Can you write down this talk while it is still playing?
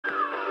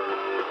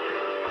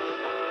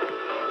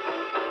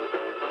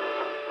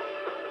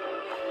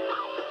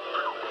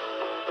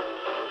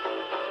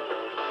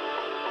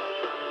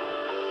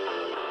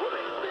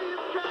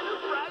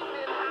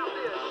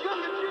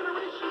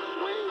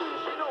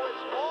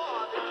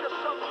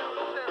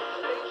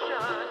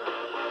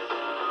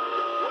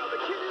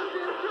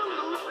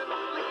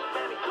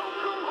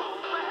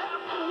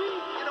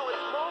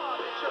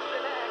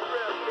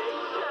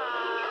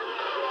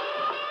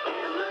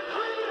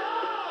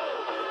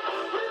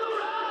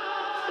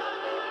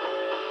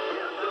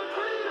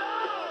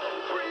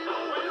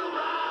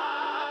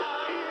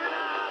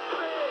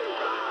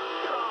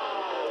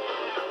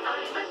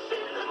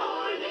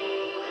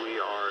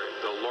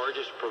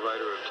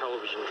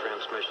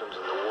stations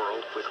in the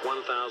world with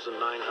 1,911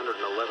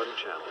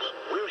 channels.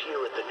 We're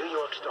here at the New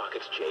York Stock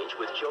Exchange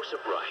with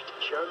Joseph Wright,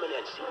 Chairman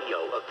and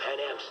CEO of Pan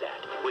Am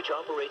Sat, which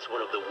operates one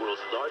of the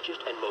world's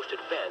largest and most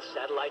advanced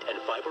satellite and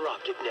fiber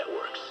optic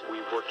networks.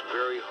 We've worked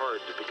very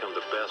hard to become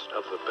the best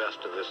of the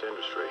best in this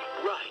industry.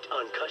 Right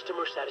on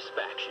customer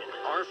satisfaction.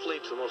 Our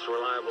fleet's the most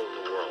reliable in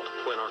the world.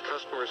 When our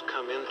customers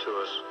come into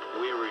us,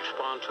 we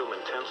respond to them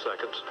in 10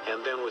 seconds,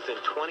 and then within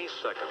 20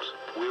 seconds,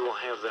 we will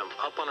have them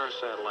up on our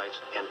satellites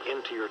and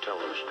into your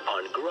television.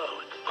 On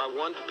growth. I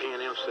want Pan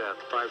Am Sat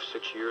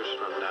 5-6 years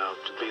from now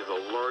to be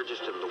the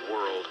largest in the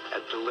world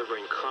at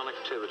delivering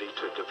connectivity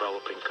to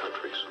developing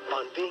countries.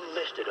 On being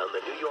listed on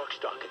the New York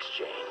Stock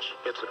Exchange.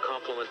 It's a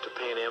compliment to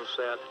Pan Am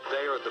Sat.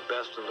 They are the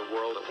best in the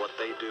world at what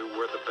they do.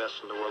 We're the best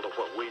in the world at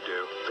what we do.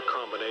 The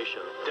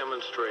combination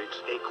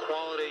demonstrates a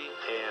quality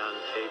and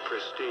a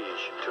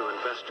prestige to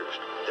investors.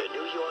 The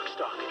New York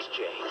Stock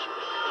Exchange.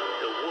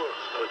 The world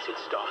puts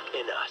its stock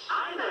in us.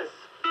 Imus!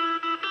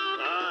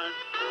 Hi.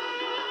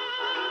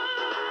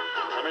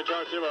 Let me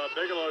talk to you about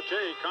Bigelow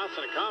Tea,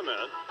 constant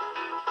comment.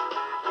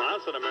 Well,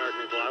 that's an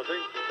American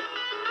classic.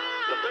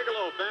 The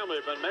Bigelow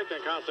family have been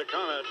making constant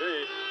comment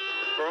tea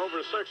for over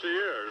 60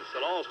 years.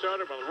 It all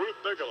started with Ruth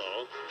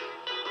Bigelow.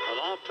 An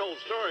oft-told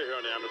story here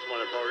in the Amos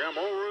Morning program.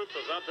 Old Ruth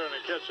was out there in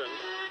the kitchen,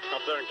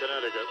 up there in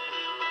Connecticut.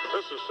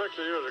 This is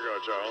 60 years ago,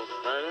 Charles.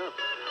 I know.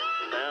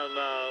 And,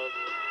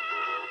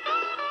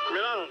 I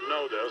mean, I don't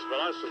know this,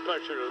 but I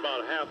suspect she was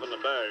about half in the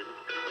bag.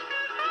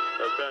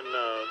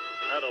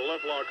 Had a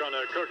lip lock on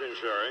that cooking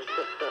sherry.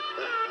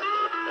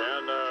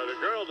 And the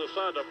girl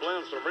decided to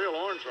blend some real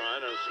orange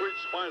rind and sweet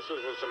spices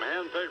with some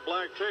hand-picked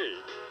black tea.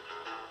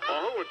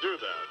 Well, who would do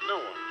that?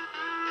 No one.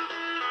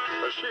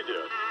 But she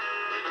did.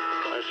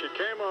 And she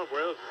came up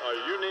with a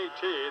unique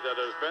tea that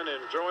has been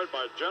enjoyed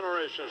by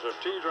generations of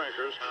tea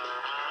drinkers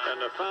and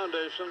the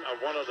foundation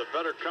of one of the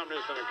better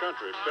companies in the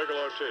country,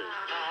 Bigelow Tea.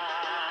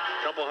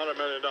 A couple $100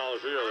 million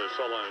a year they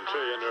sell on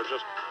tea, and they're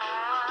just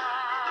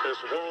this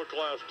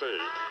world-class tea.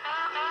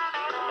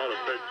 I'm not a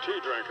big tea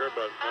drinker,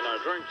 but when I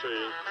drink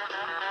tea,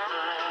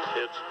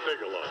 it's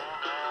Bigelow.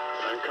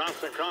 And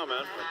constant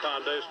comment, the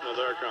foundation of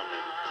their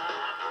company.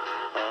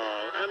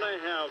 And they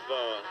have,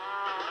 a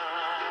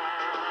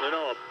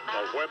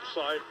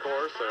website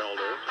course, they all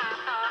do.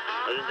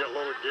 You can get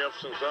little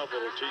gifts and stuff,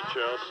 little tea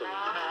chests,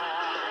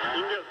 and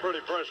you can get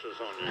pretty precious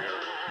on you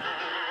here.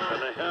 And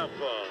they have,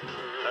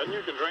 and you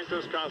can drink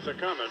this constant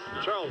comment.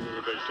 Charles is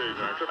a big tea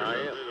drinker. I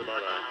am. He's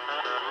about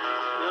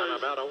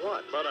About a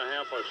what? about a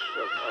half a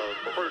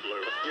Fruit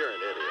Loop. You're an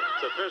idiot.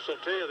 It's official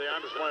tea of the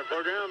Imus Morning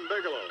program,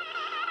 Bigelow.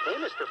 Hey,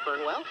 Mr.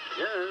 Fernwell.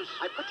 Yes.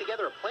 I put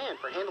together a plan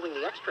for handling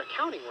the extra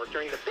accounting work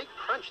during the big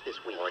crunch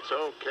this week. Oh, it's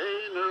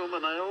okay,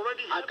 Newman. I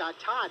already have... I've got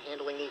Todd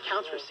handling the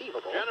accounts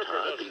receivable. Jennifer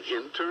Todd, the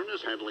intern,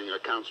 is handling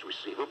accounts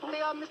receivable.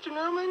 Hey, Mr.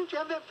 Newman, do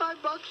you have that $5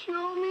 you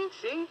owe me?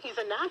 See,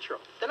 he's a natural.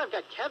 Then I've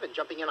got Kevin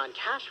jumping in on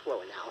cash flow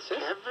analysis.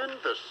 Kevin,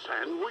 the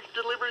sandwich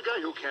delivery guy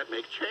who can't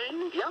make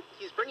change? Yep,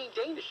 he's bringing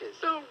Danishes.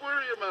 Don't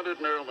worry about it,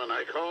 Newman.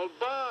 I called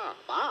Bob.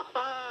 Bob?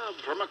 Bob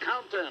from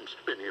Accountants.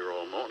 Been here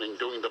all morning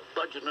doing the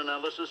budget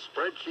analysis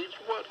spreadsheets.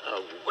 What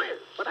a whiz.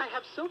 But I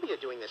have Sylvia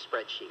doing the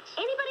spreadsheets.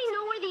 Anybody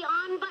know where the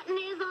on button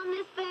is on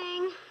this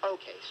thing?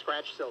 Okay,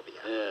 scratch Sylvia.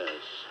 Yes.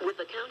 With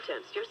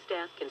Accountants, your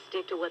staff can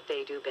stick to what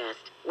they do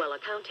best, while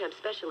Accountant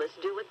specialists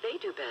do what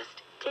they do best,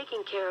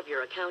 taking care of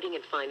your accounting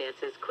and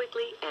finances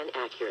quickly and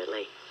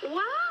accurately.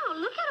 Wow,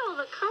 look at all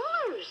the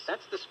colors.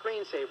 That's the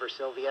screensaver,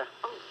 Sylvia.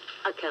 Oh,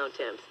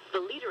 Accountants, the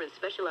leader in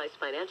specialized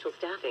financial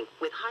staffing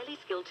with highly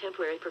skilled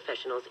temporary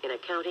professionals in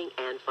accounting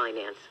and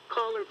finance.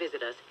 Call or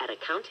visit us at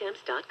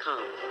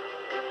accountants.com.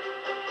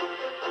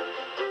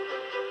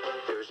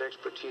 There is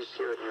expertise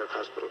here at New York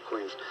Hospital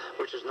Queens,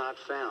 which is not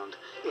found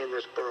in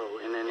this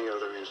borough in any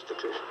other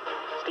institution.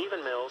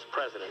 Stephen Mills,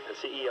 President and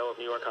CEO of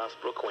New York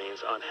Hospital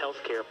Queens, on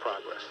healthcare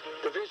progress.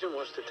 The vision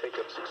was to take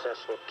a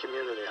successful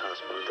community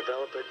hospital and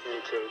develop it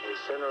into a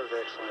center of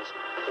excellence.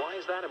 Why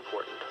is that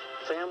important?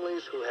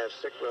 Families who have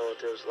sick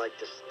relatives like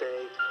to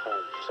stay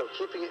home. So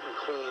keeping it in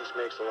Queens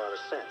makes a lot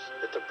of sense.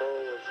 It's a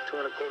borough of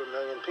 2.25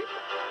 million people.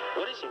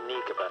 What is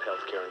unique about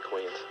healthcare in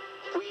Queens?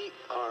 We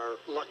are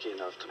lucky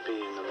enough to be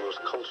in the most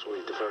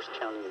culturally diverse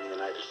county in the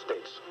United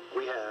States.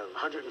 We have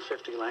 150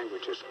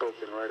 languages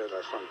spoken right at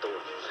our front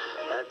door.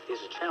 That is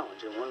a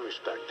challenge in one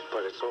respect,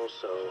 but it's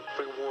also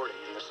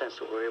rewarding in the sense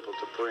that we're able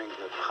to bring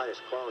the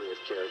highest quality of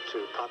care to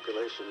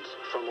populations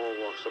from all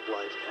walks of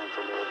life and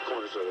from all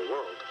corners of the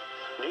world.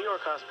 New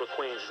York Hospital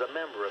Queens is a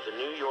member of the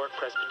New York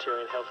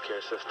Presbyterian Healthcare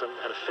System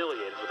and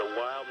affiliated with the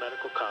Weill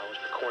Medical College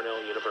at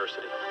Cornell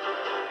University.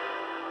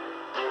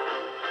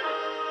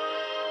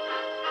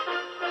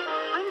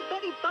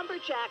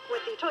 Bumperjack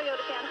with the Toyota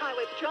Fan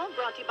Highway Patrol,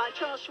 brought to you by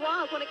Charles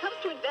Schwab. When it comes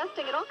to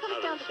investing, it all comes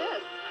down to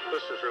this.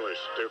 This is really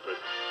stupid.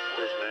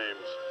 These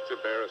names. It's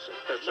embarrassing.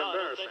 It's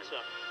embarrassing. I don't think so.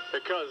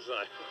 Because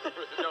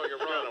No, you're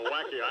wrong. a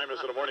wacky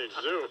Imus in the Morning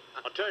Zoo.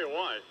 I'll tell you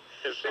why.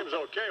 It seems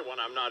okay when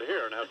I'm not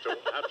here and have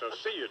to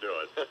see you do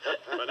it.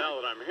 But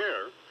now that I'm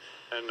here,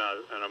 And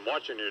I'm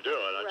watching you do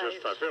it. I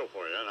feel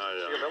for you. And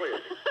It's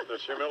humiliating.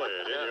 It's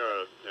humiliating.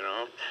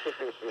 Yeah.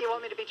 You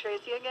want me to be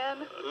Tracy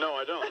again? No,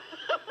 I don't.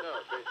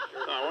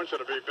 No, I want you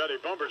to be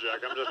Betty Bumperjack.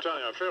 I'm just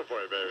telling you, I feel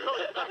for you, baby.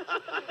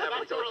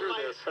 Having to go through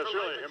this. It's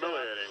really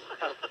humiliating.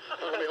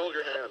 Let me hold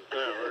your hand.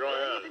 Yeah, well, go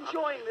ahead. He's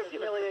enjoying this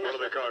humiliation. What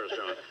are the cars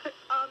doing?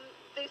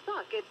 They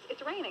suck. It's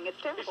raining. It's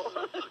terrible.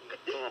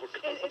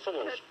 It's a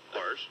little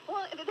harsh.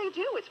 Well, they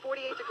do. It's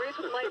 48 degrees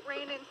with light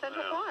rain in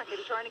Central Park. If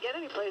you're trying to get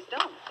any place,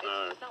 don't.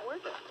 It's just not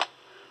worth it.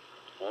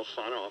 Well,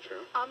 sign off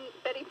here.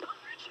 Betty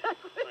Bumperjack.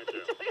 Thank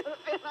you.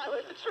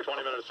 20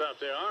 minutes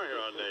after the hour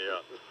here on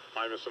the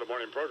Imus in the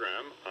Morning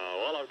program.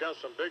 Well, I've got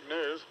some big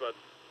news, but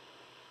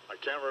I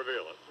can't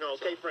reveal it.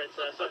 Okay,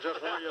 Princess. I just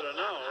want you to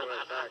know.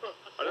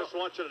 I just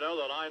want you to know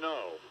that I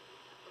know.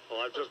 Well,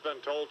 I've just been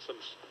told some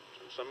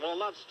well,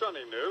 not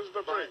stunning news,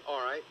 but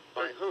All right.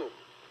 By whom?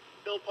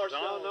 Bill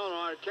Parcells. No,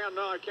 I can't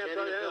tell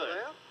you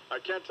anything. I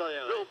can't tell you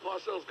anything. Bill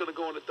Parcells going to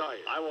go on a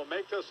diet. I will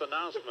make this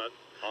announcement.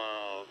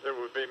 It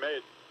would be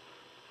made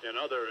in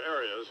other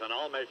areas, and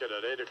I'll make it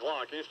at 8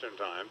 o'clock Eastern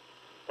Time,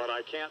 but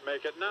I can't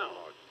make it now.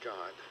 Oh,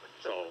 God.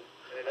 So,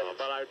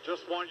 but I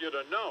just want you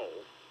to know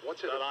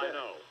What's it that I affect?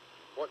 know.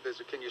 What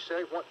is it? Can you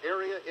say what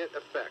area it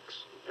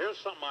affects? Here's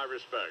something I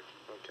respect.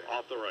 Okay.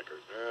 Off the record.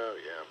 Oh,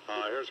 yeah.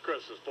 Here's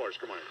Chris in sports.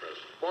 Good morning, Chris.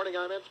 Morning,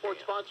 I'm in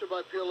sports, sponsored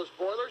by Peerless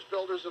Boilers,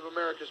 builders of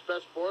America's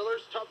best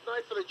boilers. Tough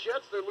night for the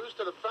Jets. They lose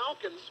to the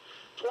Falcons,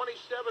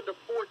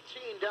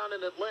 27-14 down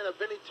in Atlanta.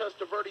 Vinny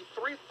Testaverde,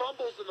 3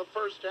 fumbles in the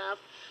first half,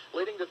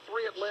 leading to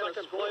 3 Atlanta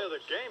Second scores. play of the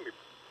game.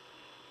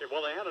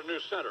 Well, they had a new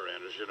center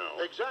in, as you know.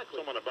 Exactly.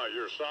 Someone about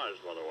your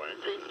size, by the way.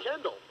 Pete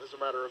Kendall, as a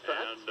matter of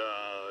fact. And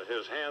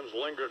his hands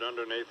lingered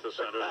underneath the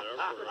center there.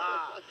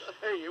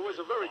 Hey, it was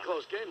a very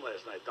close game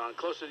last night, Don.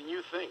 Closer than you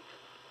think.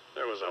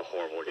 It was a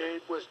horrible game.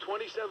 It was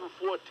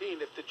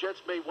 27-14. If the Jets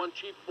made one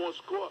cheap ball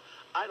score,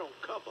 I don't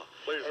cover.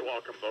 Please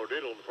welcome Bo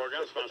Dietl. The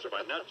program sponsored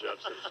by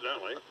NetJets,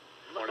 incidentally.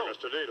 Morning,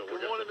 Mr. Dietl.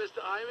 Good morning,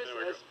 Mr.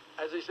 Imus.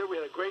 As I said, we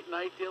had a great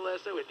night there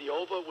last night. The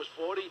over was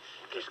 40.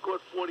 He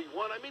scored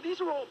 41. I mean, these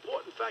are all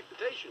important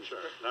factotations.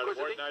 Sure. Now,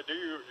 do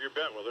you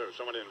bet with who?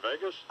 Somebody in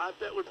Vegas? I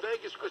bet with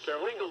Vegas because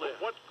it's legal there.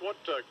 What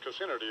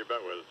casino do you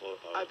bet with?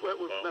 I bet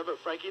with, remember,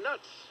 Frankie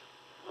Nuts.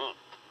 Huh.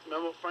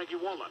 Remember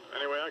Frankie Walnut?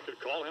 Anyway, I could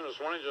call him this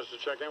morning just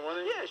to check in with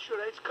him? Yeah, sure.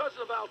 It's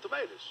cousin of Al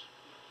Tomatoes.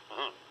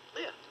 Uh-huh.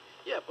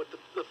 Yeah, but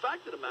the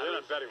fact of the matter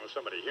You're not betting with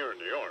somebody here in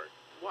New York.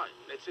 Why?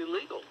 It's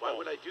illegal. Why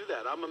would I do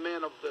that? I'm a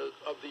man of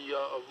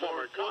law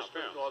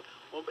enforcement.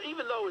 Well, but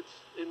even though it's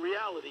in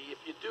reality,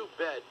 if you do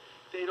bet,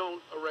 they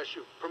don't arrest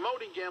you.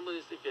 Promoting gambling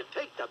is if you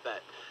take the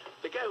bet.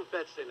 The guy who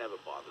bets, they never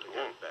bother. The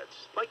guy who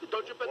bets. Like,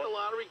 don't you bet the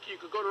lottery?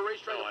 You could go to a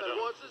racetrack and bet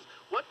horses.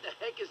 What the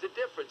heck is the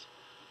difference?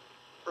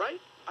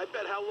 Right? I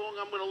bet how long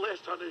I'm going to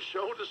last on this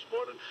show this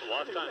morning.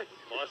 Last time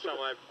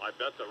I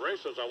bet the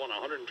races, I won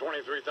 $123,000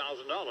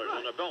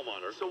 on the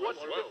Belmont or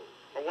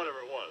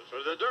whatever it was.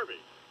 Or the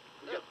Derby.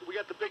 We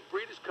got the big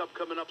Breeders' Cup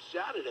coming up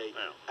Saturday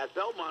at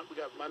Belmont. We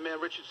got my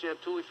man Richard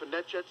Santulli for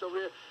NetJets over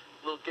here.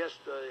 Little guest,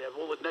 have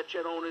all the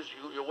NetJet owners.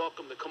 You're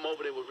welcome to come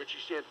over there with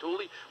Richie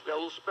Santulli. We got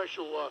a little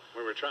special.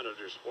 We were trying to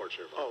do sports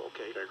here. Oh,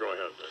 okay. Okay, go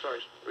ahead.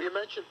 Sorry. You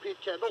mentioned Pete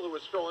Kendall, who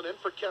was filling in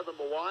for Kevin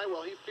Mawai.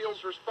 Well, he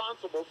feels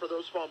responsible for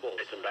those fumbles.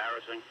 It's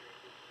embarrassing.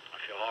 I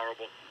feel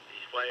horrible.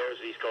 These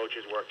players, these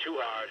coaches work too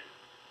hard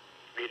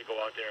for me to go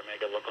out there and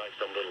make it look like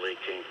some little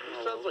league team.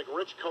 Sounds like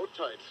rich coat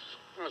types.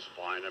 That's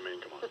fine. I mean,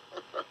 come on.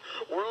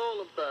 We're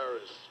all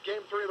embarrassed.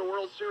 Game 3 of the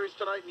World Series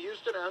tonight in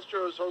Houston.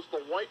 Astros host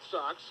the White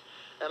Sox.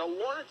 And a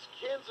Lawrence,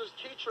 Kansas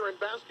teacher and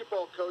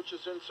basketball coach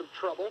is in some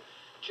trouble.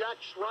 Jack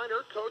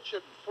Schreiner, coach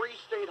at Free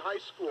State High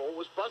School,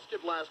 was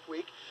busted last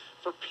week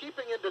for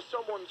peeping into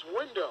someone's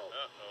window.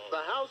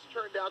 The house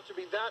turned out to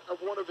be that of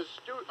one of the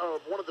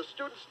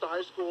students at the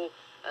high school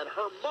and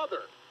her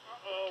mother.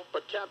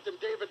 But Captain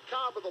David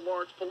Cobb of the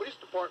Lawrence Police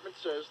Department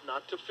says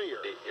not to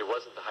fear. It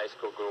wasn't the high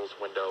school girl's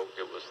window.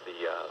 It was the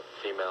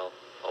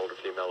older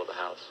female of the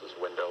house's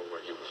window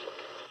where he was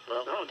looking.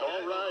 Well, all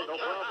right, no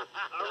problem.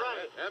 All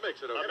right. That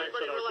makes it okay.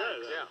 Everybody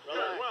relax.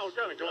 Yeah. Well,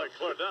 kind of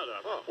cleared that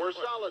up. We're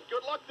solid.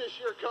 Good luck this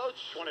year, Coach.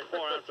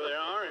 24 after the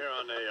hour here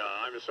on the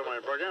Imus in the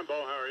Morning program. Bo,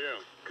 how are you?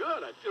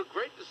 Good. I feel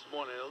great this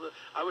morning.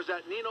 I was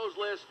at Nino's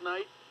last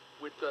night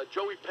with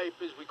Joey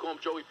Papers. We call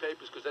him Joey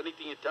Papers because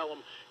anything you tell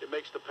him, it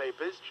makes the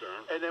papers. Sure.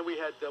 And then we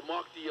had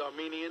Mark the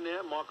Armenian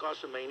there, Mark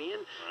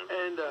Armenian,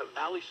 and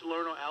Ali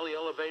Salerno, Ali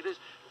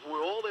Elevators.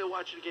 We're all there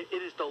watching the game.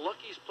 It is the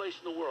luckiest place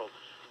in the world.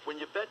 When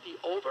you bet the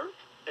over,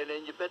 and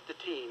then you bet the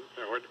team.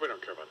 Yeah, we don't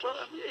care about that.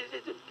 Well,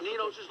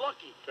 Nino's is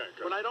lucky. Okay,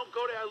 good. When I don't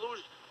go there, I lose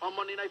on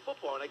Monday Night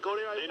Football. And I go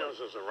there, Nino's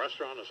is a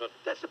restaurant, is that?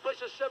 That's the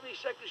place on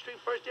 72nd Street,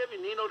 First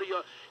Avenue. Nino,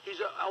 he's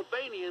an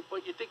Albanian,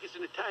 but you think it's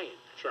an Italian.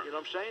 Sure. You know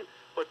what I'm saying?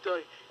 But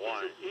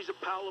he's a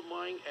pal of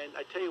mine, and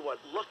I tell you what,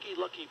 lucky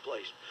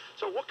place.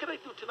 So what can I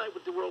do tonight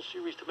with the World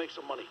Series to make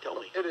some money? Tell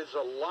me. It is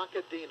a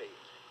Lockadini.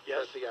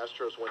 Yes. That the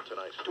Astros win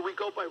tonight. Do we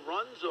go by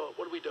runs, or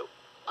what do we do?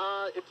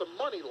 It's a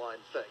money line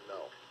thing,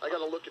 though. I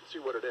got to look and see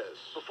what it is.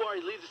 Before I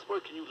leave this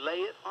morning, can you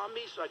lay it on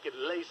me so I can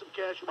lay some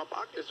cash in my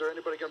pocket? Is there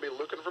anybody going to be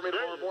looking for me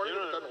tomorrow morning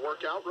if it doesn't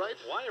work out right?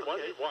 Why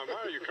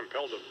are you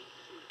compelled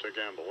to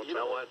gamble? You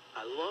know what?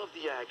 I love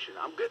the action.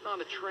 I'm getting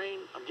on a train.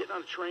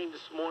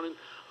 This morning.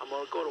 I'm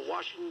going to go to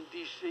Washington,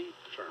 D.C.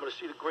 Sure. I'm going to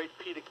see the great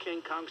Peter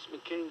King, Congressman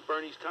King,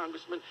 Bernie's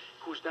congressman,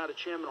 who's now the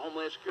chairman of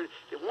Homeland Security.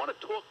 They want to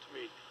talk to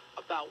me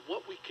about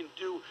what we can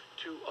do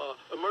to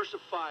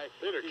immersify.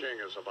 Peter King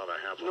is about a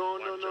half. No.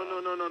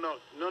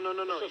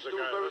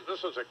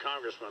 This is a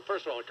congressman.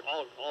 First of all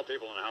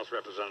people in the House of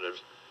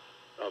Representatives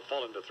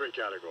fall into three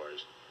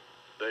categories.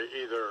 They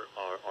either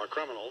are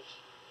criminals,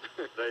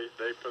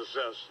 they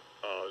possess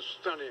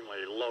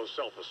stunningly low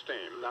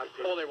self-esteem,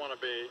 or they want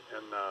to be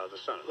in the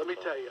Senate. Let me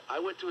tell you,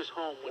 I went to his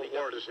home when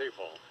where does he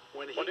fall?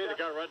 The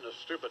guy writing the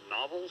stupid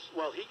novels?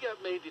 Well, he got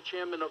made the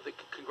chairman of the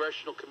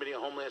Congressional Committee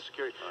on Homeland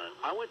Security. Right.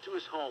 I went to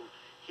his home.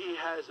 He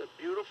has a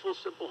beautiful,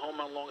 simple home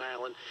on Long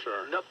Island.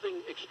 Sure. Nothing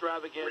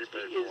extravagant.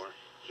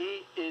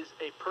 He is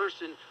a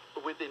person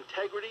with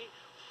integrity,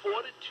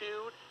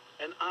 fortitude,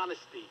 and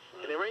honesty.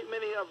 Right. And there ain't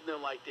many of them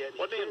like that.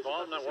 Wasn't he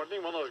involved in that? Wasn't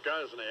he one of those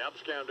guys in the app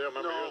scam deal?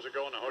 Remember years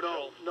ago in the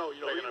hotel? No.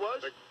 You know who he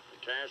was? Big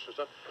cash and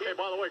stuff. Hey,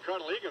 by the way,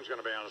 Cardinal Egan's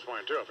going to be on this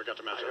morning, too. I forgot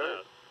to mention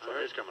that. So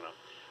he's coming up.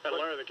 And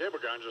Larry the Cable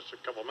Guy in just a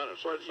couple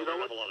minutes. But you know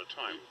what? Have a lot of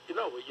time. You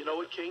know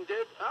what King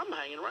did? I'm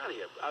hanging around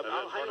here. I'll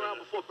hang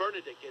around before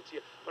Bernadette gets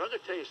here. But I'm going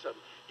to tell you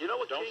something. You know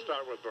what Don't King...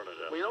 start with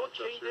Bernadette. Well, you know what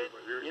King did?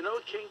 You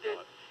know what King did?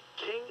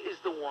 King is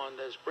the one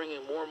that's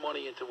bringing more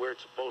money into where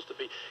it's supposed to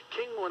be.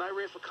 King, when I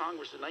ran for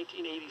Congress in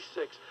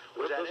 1986,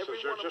 was at every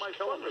one of my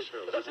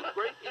fundraisers.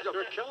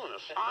 You're killing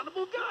us.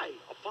 Honorable guy.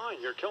 Oh, fine,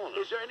 you're killing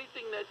us. Is there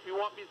anything that you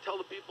want me to tell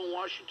the people in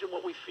Washington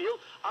what we feel?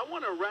 I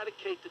want to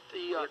eradicate the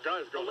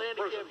guy's going to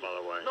prison, by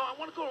the way. No, I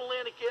want to go to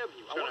Atlantic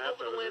Avenue. I want to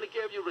go to Atlantic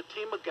Avenue with a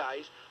team of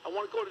guys. I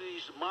want to go to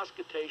these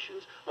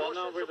mosquitations. Well,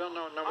 no, we don't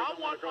know. I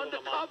want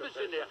undercovers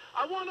in there.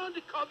 I want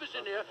undercovers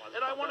in there,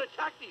 and I want to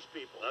attack these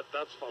people.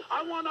 That's fine.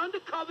 I want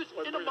undercovers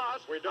in the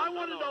mosque. I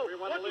want to know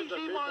what these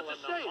imams are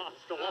saying.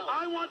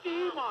 I want the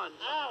imams.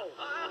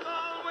 I've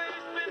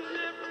always been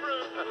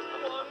different,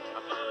 one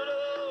foot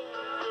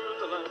over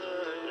the line.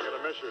 You're going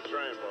to miss your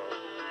train, Bo.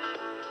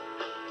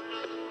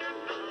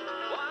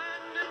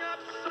 Winding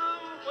up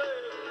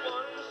somewhere,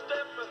 one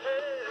step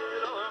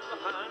ahead or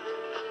behind.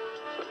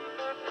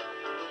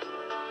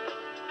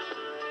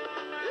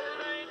 It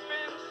ain't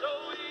been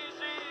so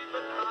easy,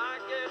 but I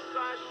guess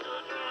I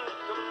shouldn't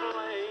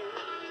complain.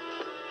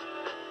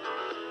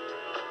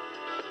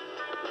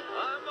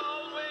 I've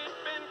always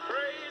been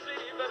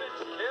crazy, but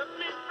it's kept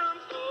me from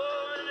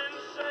going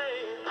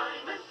insane.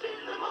 Imus in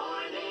the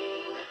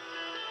morning.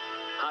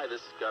 Hi, this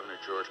is Governor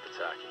George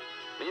Pataki.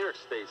 New York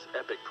State's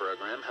EPIC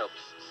program helps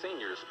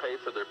seniors pay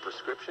for their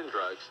prescription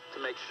drugs to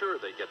make sure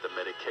they get the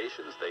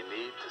medications they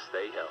need to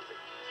stay healthy.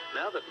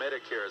 Now that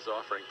Medicare is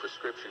offering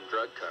prescription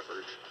drug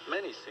coverage,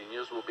 many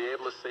seniors will be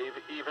able to save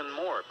even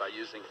more by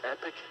using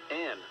EPIC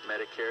and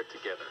Medicare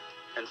together.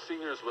 And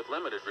seniors with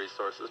limited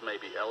resources may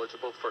be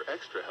eligible for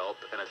extra help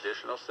and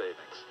additional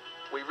savings.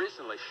 We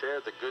recently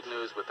shared the good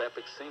news with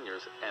EPIC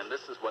seniors, and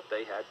this is what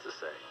they had to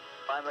say.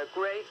 I'm a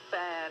great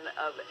fan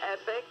of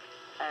EPIC,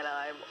 and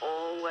I'm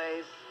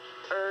always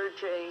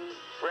urging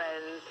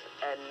friends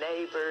and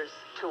neighbors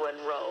to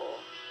enroll.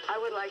 I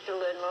would like to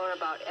learn more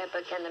about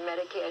EPIC and the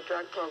Medicare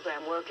drug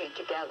program working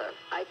together.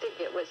 I think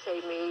it would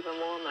save me even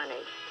more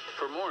money.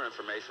 For more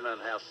information on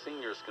how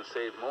seniors can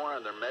save more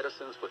on their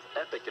medicines with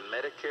EPIC and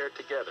Medicare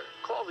together,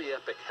 call the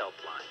EPIC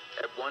helpline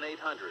at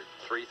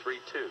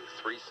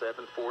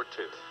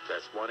 1-800-332-3742.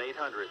 That's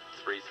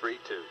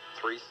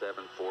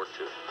 1-800-332-3742.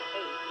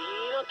 Hey,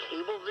 you know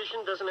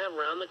Cablevision doesn't have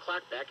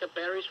round-the-clock backup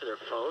batteries for their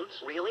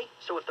phones? Really?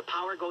 So if the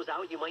power goes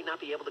out, you might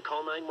not be able to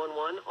call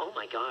 911? Oh,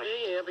 my gosh.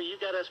 Yeah, but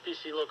you got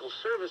SPC local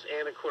service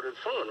and a corded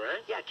phone, right?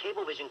 Yeah,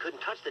 Cablevision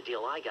couldn't touch the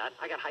deal I got.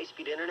 I got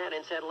high-speed internet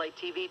and satellite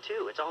TV,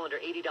 too. It's all under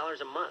 $80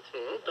 a month.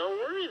 Don't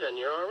worry, then.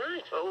 You're all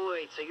right. Oh,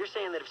 wait. So you're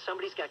saying that if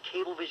somebody's got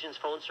Cablevision's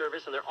phone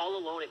service and they're all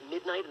alone at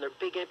midnight in their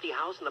big empty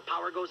house and the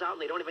power goes out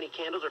and they don't have any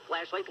candles or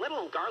flashlights, let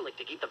alone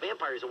garlic to keep the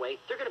vampires away,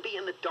 they're going to be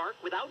in the dark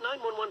without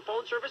 911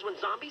 phone service when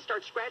zombies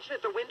start scratching at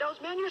their windows?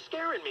 Man, you're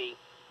scaring me.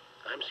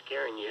 I'm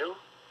scaring you?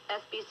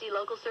 SBC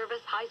local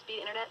service,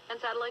 high-speed internet,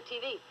 and satellite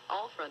TV,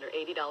 all for under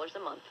 $80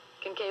 a month.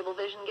 Can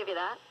Cablevision give you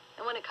that?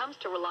 And when it comes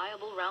to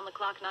reliable,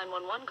 round-the-clock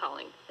 911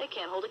 calling, they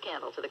can't hold a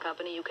candle to the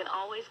company you can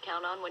always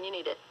count on when you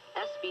need it.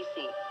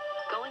 SBC,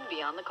 going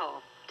beyond the call.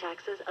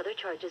 Taxes, other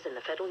charges, and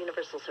the Federal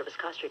Universal Service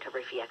Cost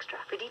Recovery Fee Extra.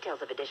 For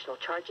details of additional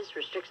charges,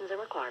 restrictions,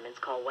 and requirements,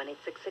 call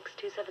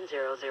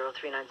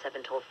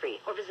 1-866-270-0397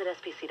 toll-free or visit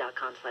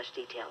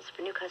spc.com/details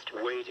for new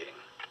customers. Waiting.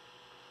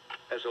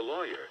 As a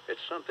lawyer, it's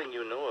something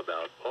you know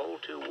about all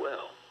too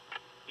well.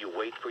 You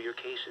wait for your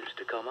cases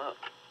to come up.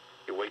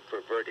 You wait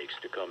for verdicts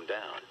to come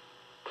down.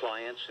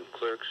 Clients and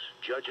clerks,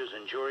 judges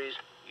and juries,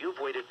 you've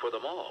waited for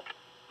them all.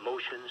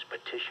 Motions,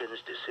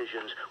 petitions,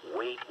 decisions,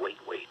 wait.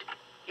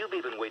 You've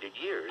even waited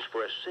years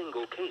for a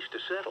single case to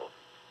settle.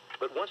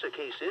 But once a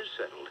case is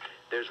settled,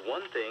 there's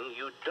one thing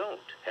you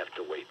don't have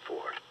to wait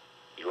for.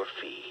 your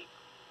fee.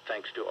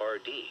 Thanks to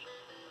RD.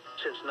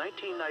 Since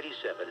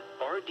 1997,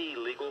 RD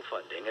Legal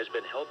Funding has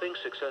been helping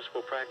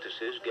successful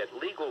practices get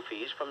legal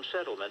fees from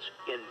settlements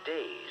in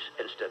days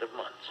instead of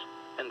months,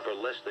 and for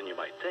less than you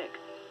might think.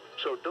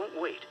 So don't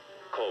wait.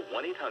 Call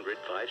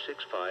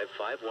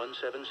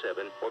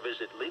 1-800-565-5177 or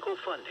visit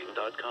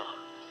legalfunding.com.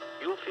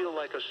 You'll feel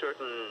like a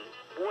certain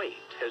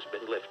weight has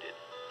been lifted.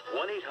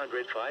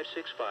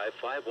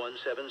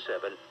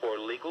 1-800-565-5177 or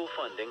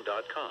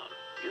legalfunding.com.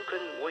 You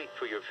can wait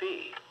for your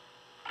fee.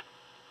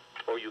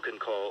 Or you can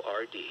call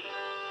RD.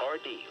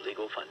 RD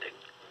Legal Funding.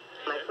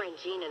 My friend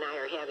Jean and I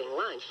are having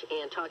lunch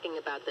and talking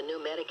about the new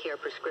Medicare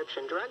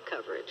prescription drug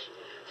coverage.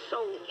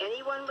 So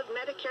anyone with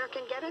Medicare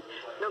can get it,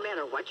 no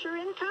matter what your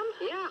income?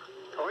 Yeah,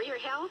 or your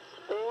health,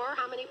 or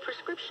how many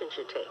prescriptions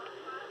you take.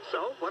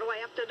 So what do I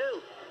have to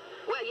do?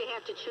 Well, you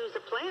have to choose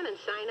a plan and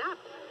sign up.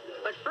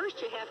 But first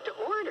you have to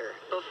order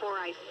before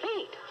I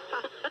faint.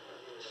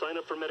 Sign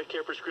up for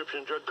Medicare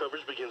prescription drug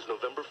coverage begins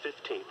November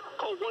 15th.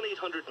 Call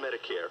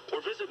 1-800-MEDICARE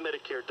or visit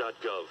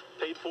Medicare.gov.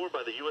 Paid for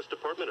by the U.S.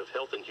 Department of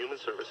Health and Human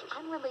Services.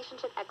 I'm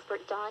relationship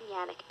expert Dawn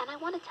Yannick, and I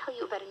want to tell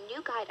you about a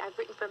new guide I've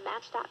written for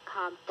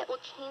Match.com that will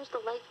change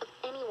the life of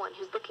anyone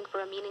who's looking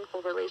for a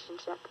meaningful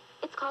relationship.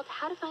 It's called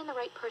How to Find the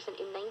Right Person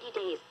in 90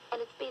 Days,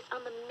 and it's based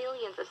on the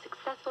millions of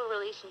successful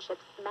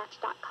relationships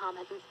Match.com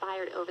has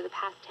inspired over the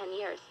past 10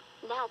 years.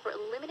 Now, for a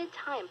limited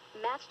time,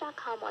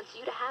 Match.com wants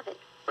you to have it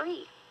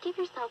free. Give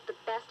yourself the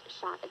best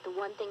shot at the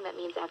one thing that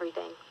means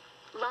everything.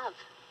 Love.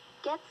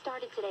 Get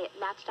started today at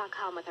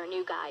Match.com with our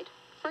new guide.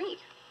 Free.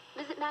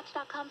 Visit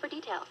Match.com for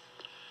details.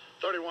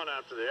 31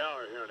 after the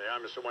hour here in the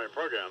Imus Wayne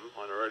program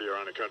on the radio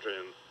around the country,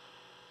 and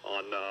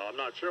on I'm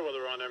not sure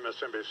whether on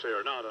MSNBC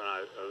or not, and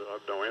I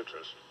have no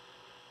interest.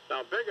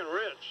 Now, Big and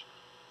Rich,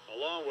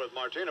 along with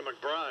Martina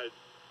McBride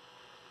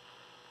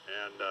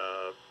and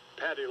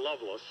Patty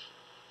Loveless,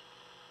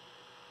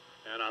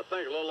 and I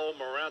think little old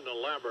Miranda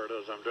Lambert,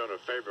 as I'm doing a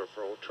favor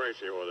for old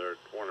Tracy over there at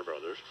Warner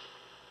Brothers,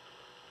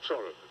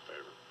 sort of a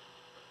favor.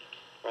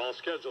 We're all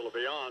scheduled to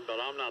be on, but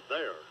I'm not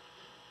there.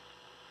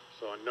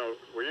 So I know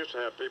we used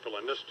to have people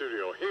in this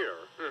studio here,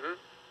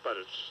 but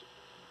it's,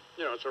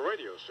 you know, it's a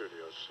radio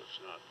studio. It's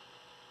not.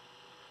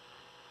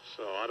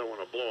 So I don't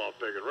want to blow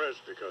out Big and Rich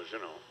because, you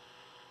know,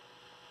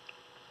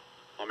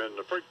 I'm in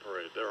the freak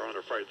parade. They're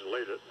unafraid to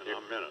lead it, and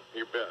I'm in it.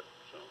 You bet.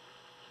 So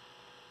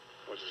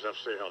we'll just have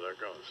to see how that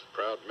goes.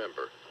 Proud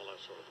member. All that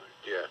sort of thing.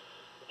 Yeah.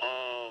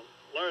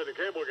 Larry the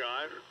Cable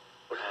Guy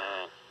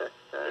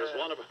is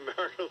one of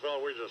America's,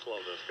 well, we just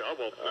love this guy.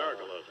 Well,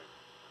 America loves him.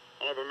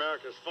 One of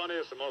America's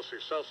funniest and most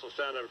successful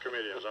stand-up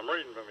comedians. I'm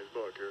reading from his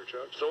book here,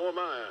 Chuck. So am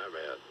I,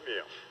 man.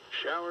 Yeah.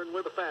 Showering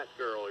with a fat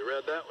girl. You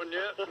read that one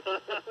yet?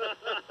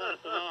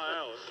 No, I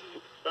haven't.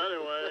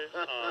 Anyway,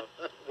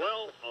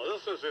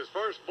 this is his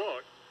first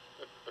book.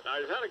 Now,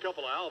 he's had a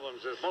couple of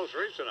albums. His most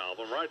recent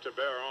album, Right to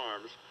Bear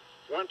Arms,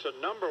 went to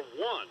 #1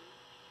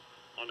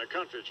 on the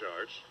country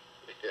charts.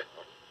 Yeah.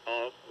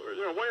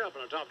 You know, way up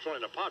in the top 20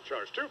 in the pop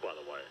charts, too, by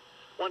the way.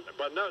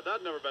 But no,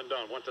 that'd never been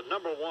done. Went to #1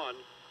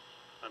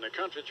 on the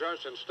country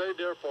charts and stayed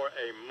there for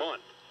a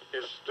month.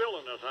 Is still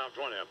in the top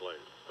 20, I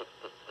believe.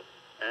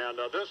 And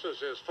this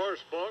is his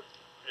first book.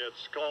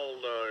 It's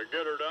called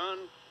Get Her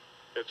Done.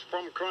 It's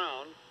from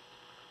Crown.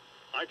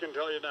 I can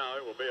tell you now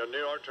it will be a New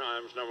York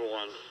Times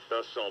 #1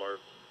 bestseller,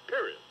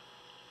 period.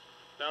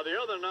 Now, the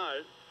other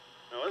night,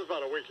 now, this was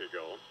about a week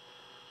ago,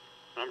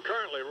 I'm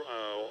currently,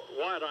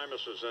 Wyatt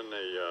Imus is in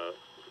the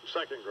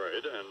second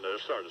grade, and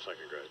started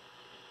second grade.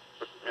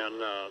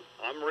 And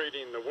I'm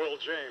reading the Will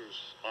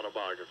James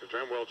autobiography.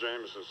 Will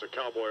James is a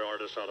cowboy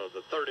artist out of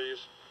the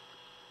 30s,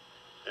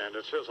 and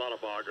it's his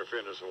autobiography,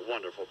 and it's a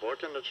wonderful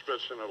book, and it's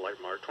tradition of like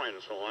Mark Twain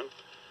and so on.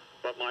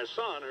 But my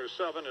son, who's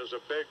 7, is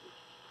a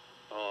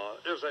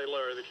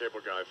Larry the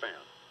Cable Guy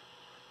fan.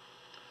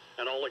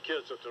 And all the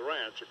kids at the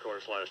ranch, of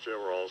course, last year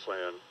were all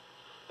saying,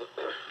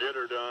 get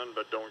her done,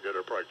 but don't get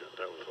her pregnant.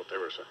 That was what they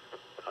were saying.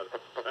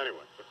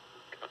 Anyway,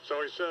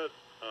 so he said,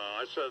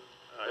 I said,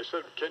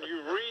 can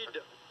you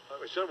read?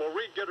 He said, well,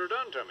 read Get Her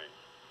Done to me.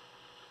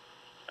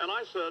 And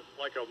I said,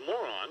 like a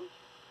moron,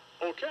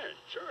 okay,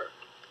 sure.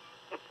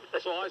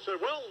 So I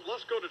said, well,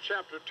 let's go to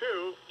chapter 2.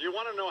 Do you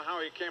want to know how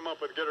he came up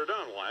with Get Her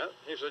Done, Wyatt?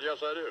 He said,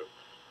 yes, I do.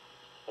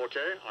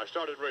 Okay, I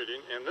started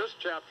reading. In this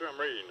chapter, I'm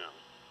reading now.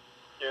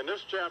 In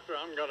this chapter,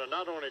 I'm going to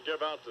not only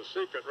give out the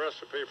secret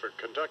recipe for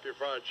Kentucky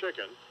Fried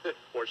Chicken,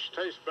 which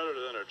tastes better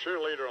than a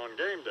cheerleader on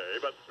game day,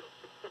 but,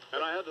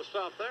 and I had to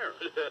stop there.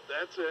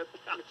 That's it.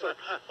 So,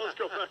 let's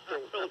go back to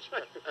Will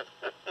James.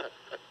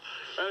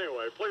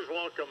 Anyway, please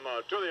welcome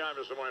to the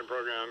Imus Morning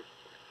program,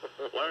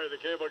 Larry the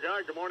Cable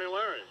Guy. Good morning,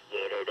 Larry.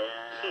 Get it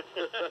done.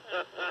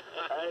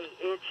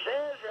 It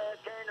says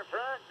right there in the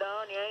front,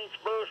 Don, you ain't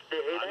supposed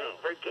to. It ain't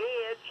for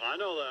kids. I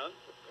know that.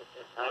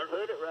 I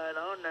put it right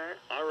on there.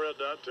 I read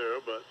that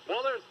too, but,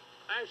 well, there's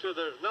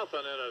nothing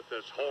in it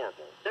that's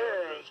horrible.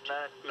 There ain't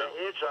nothing. No.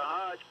 It's a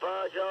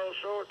hodgepodge, all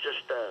sorts of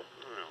stuff.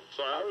 No.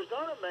 So I was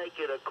going to make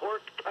it a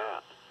corked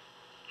top.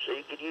 so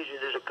you could use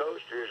it as a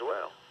coaster as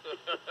well.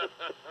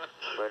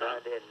 But I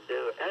didn't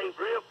do it. Hey,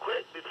 real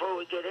quick before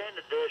we get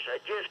into this, I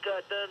just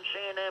got done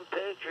seeing them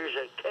pictures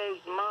of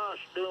Kate Moss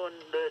doing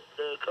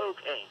the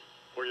cocaine.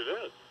 Well, you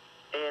did.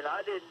 And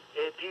I didn't,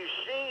 if you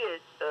see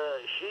it,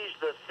 she's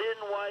the thin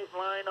white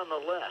line on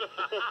the left.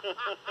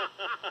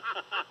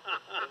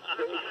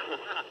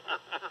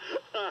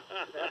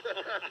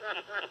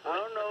 I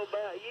don't know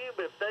about you,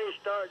 but if they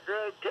start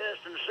drug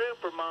testing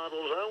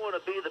supermodels, I want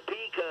to be the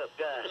P-cup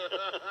guy.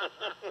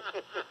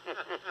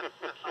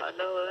 I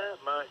know that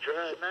much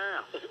right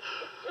now.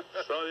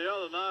 So the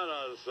other night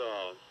I was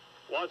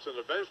watching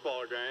the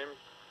baseball game,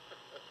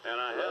 and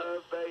I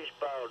love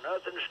baseball.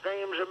 Nothing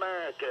screams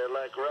America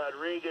like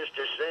Rodriguez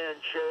to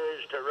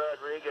Sanchez to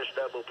Rodriguez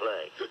double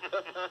play.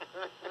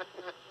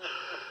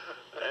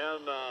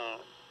 And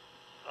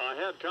I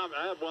had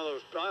one of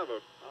those.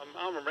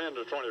 I'm a man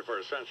of the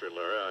 21st century,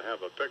 Larry. I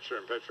have a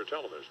picture-in-picture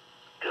television.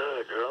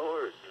 Good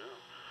Lord. Yeah.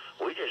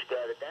 We just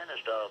got a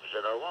dentist office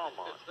at our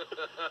Walmart.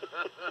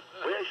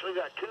 We actually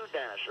got two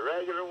dentists, a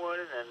regular one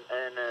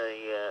and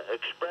a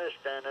express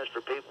dentist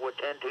for people with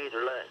 10 teeth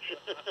or less.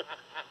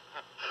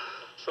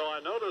 So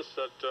I noticed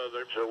that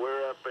So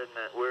we're up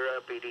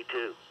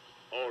 82.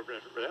 Oh,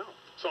 yeah.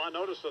 So I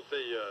noticed that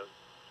the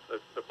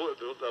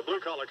Blue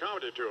Collar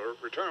Comedy Tour,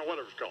 Return,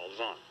 whatever it's called, is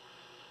on.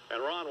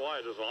 And Ron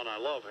White is on. I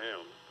love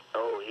him.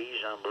 Oh, he's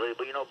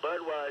unbelievable. You know,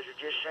 Budweiser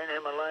just sent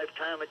him a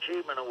Lifetime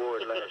Achievement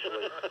Award last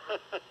week.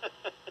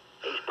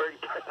 He's pretty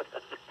proud of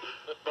it.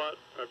 But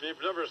if you've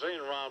never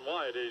seen Ron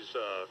White, he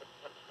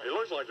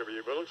looks like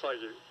he looks like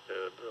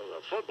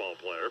a football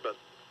player, but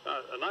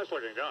a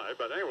nice-looking guy.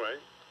 But anyway,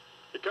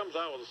 he comes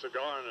out with a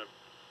cigar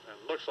and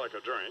looks like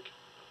a drink.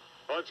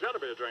 Well, it's got to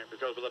be a drink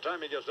because by the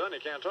time he gets done, he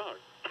can't talk.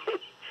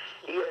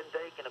 He hadn't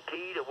taken a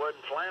pee that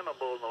wasn't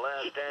flammable in the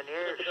last 10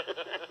 years.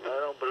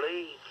 I don't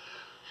believe.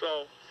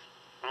 So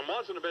I'm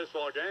watching the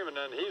baseball game, and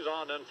then he's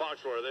on, then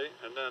Foxworthy,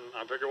 and then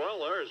I figure,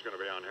 well, Larry's going to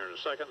be on here in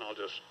a second, and I'll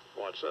just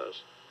watch this.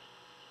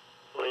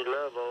 We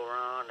love old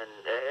Ron, and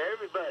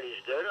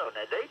everybody's good on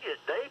that. They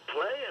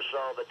play us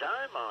all the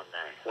time on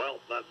there.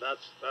 Well, that's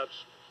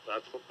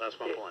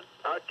my point.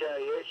 I'll tell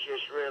you, it's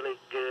just really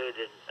good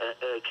and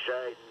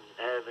exciting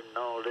having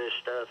all this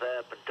stuff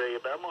happen to you.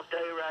 But I'm going to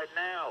tell you right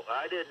now,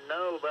 I didn't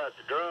know about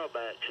the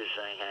drawbacks this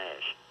thing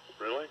has.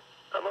 Really?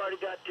 I've already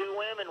got 2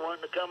 women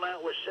wanting to come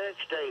out with sex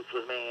tapes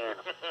with me in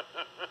them.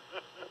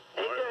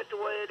 Ain't that the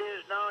way it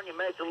is now? You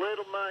make a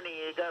little money,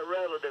 you got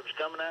relatives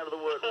coming out of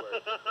the woodwork.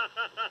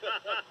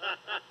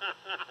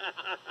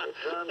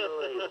 It's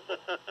unbelievable.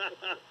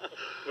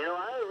 You know,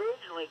 I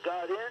originally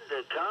got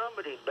into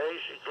comedy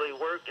basically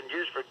working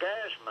just for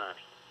gas money.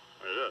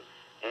 You did?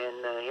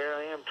 And here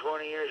I am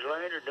 20 years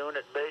later doing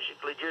it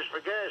basically just for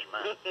gas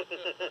money.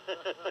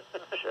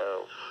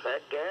 So,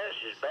 that gas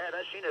is bad.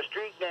 I seen a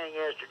street gang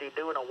yesterday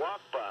doing a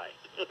walk-by.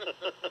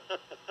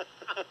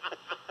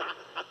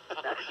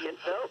 Now, you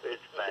know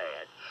it's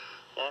bad.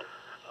 Well,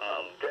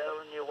 I'm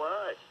telling you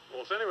what.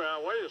 Well, so anyway, I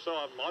waited. So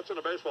I'm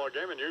watching a baseball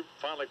game, and you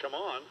finally come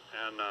on.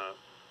 And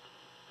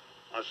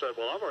I said,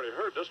 well, I've already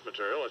heard this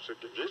material. I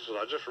said, Jesus,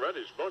 I just read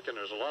his book, and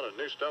there's a lot of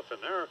new stuff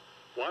in there.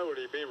 Why would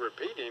he be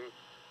repeating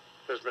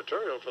his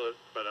material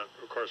but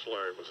of course,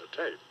 Larry, it was a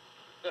tape.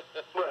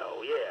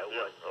 Well, yeah, it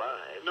wasn't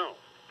live. No.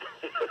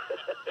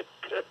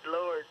 Good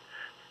Lord.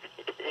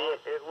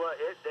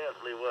 It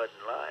definitely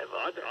wasn't live.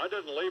 I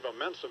didn't leave a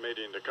Mensa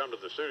meeting to come to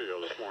the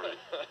studio this morning.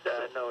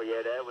 I know,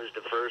 yeah, that was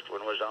the first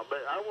one was on.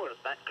 But I want to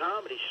thank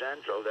Comedy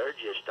Central. They're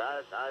just,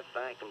 I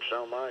thank them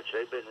so much.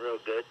 They've been real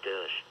good to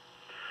us.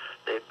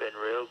 They've been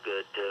real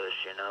good to us,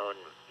 you know,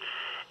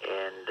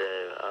 and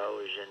I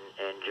always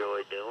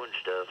enjoy doing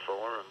stuff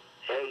for them.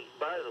 Hey,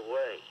 by the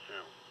way,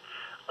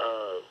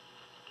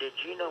 did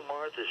you know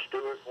Martha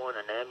Stewart won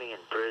an Emmy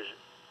in prison?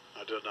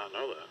 I did not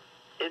know that.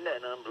 Isn't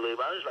that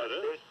unbelievable? I was like,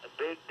 a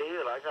big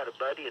deal. I got a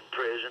buddy in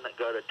prison that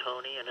got a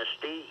Tony and a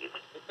Steve.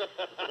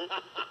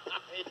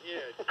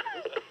 Yeah.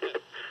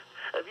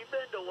 Have you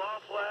been to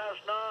Waffle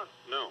House, Don?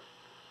 No.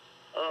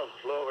 Oh,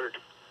 Lord.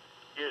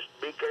 Just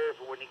be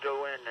careful when you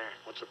go in there.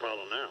 What's the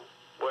problem now?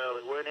 Well,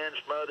 it went in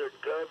smothered and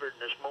covered,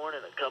 and this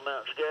morning it come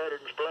out scattered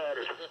and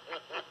splattered.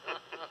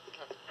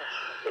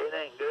 It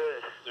ain't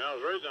good. Yeah, I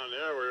was reading on the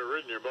air. We were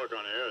reading your book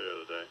on the air the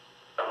other day.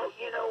 Oh,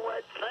 you know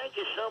what? Thank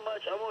you so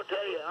much. I want to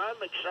tell you,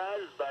 I'm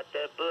excited about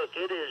that book.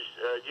 It is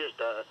just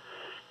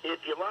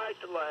if you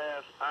like to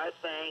laugh, I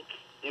think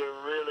you're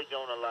really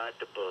going to like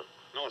the book.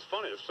 No, it's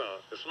funny. It's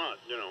not,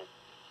 you know,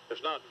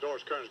 it's not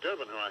Doris Kearns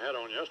Goodwin, who I had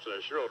on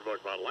yesterday. She wrote a book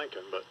about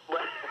Lincoln, but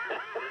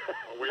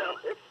no,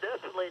 it's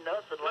definitely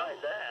nothing like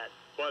that.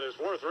 But it's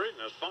worth reading.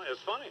 It's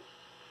funny.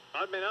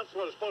 I mean, that's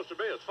what it's supposed to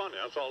be. It's funny.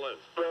 That's all it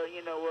is. Well,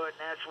 you know what?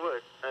 That's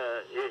what,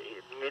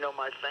 you know,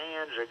 my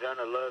fans are going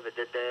to love it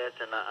to death,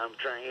 and I'm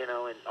trying, you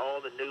know, and all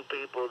the new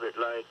people that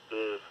like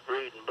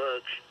reading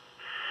books,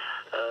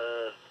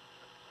 I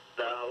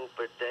hope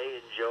that they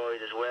enjoy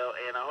it as well,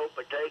 and I hope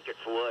they take it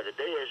for what it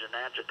is, and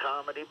that's a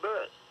comedy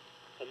book.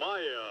 Well,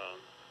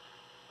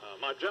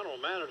 my general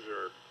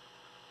manager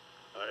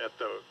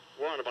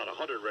we're on about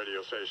 100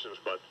 radio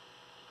stations, but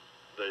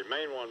the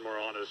main one we're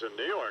on is in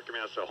New York. I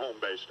mean, that's a home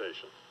base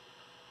station.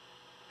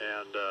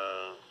 And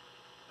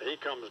he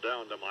comes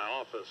down to my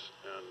office,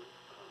 and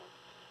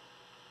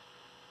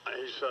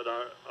he said,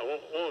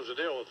 what was the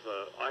deal with,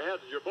 I had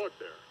your book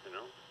there, you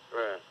know?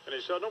 Right. And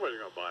he said, nobody's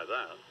going to buy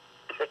that.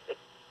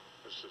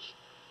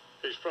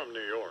 He's from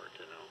New York,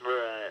 you know?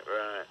 Right,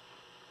 right.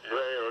 And,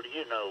 well,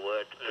 you know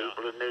what?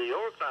 People in New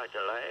York like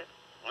to laugh.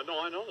 I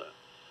know that.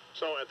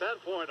 So at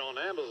that point on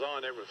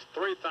Amazon, it was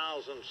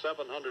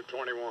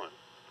 3,721.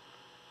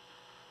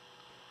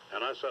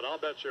 And I said, I'll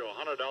bet you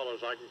 $100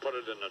 I can put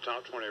it in the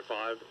top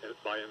 25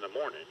 by in the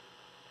morning.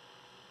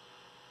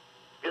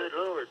 Good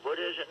Lord, what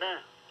is it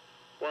now?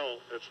 Well,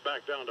 it's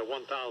back down to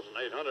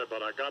 1,800,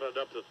 but I got it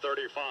up to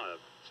 35.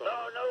 So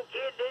oh, no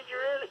kid, did you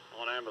really?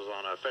 On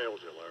Amazon, I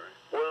failed you, Larry.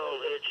 Well,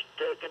 it's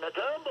taking a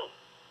tumble.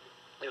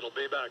 It'll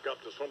be back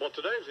up to some. Well,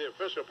 today's the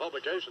official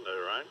publication day,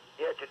 right?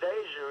 Yeah,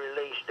 today's the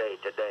release day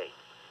today.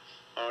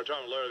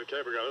 John and Larry the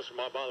Cable Guy. This is,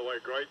 by the way,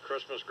 great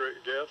Christmas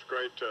gift,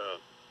 great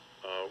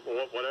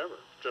whatever.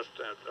 Just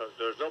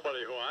there's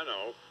nobody who I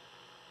know,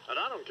 and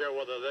I don't care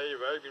whether they've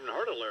even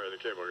heard of Larry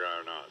the Cable Guy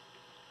or not.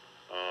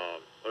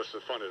 This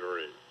is funny to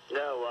read.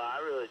 No, well, I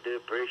really do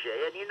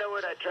appreciate it. And you know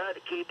what? I try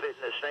to keep it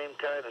in the same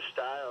kind of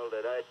style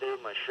that I do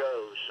my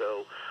shows.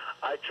 So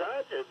I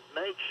tried to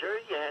make sure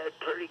you had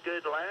pretty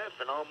good laugh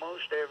in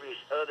almost every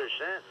other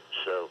sentence.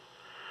 So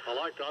I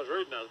was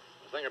reading a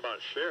thing about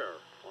Cher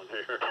on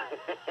here.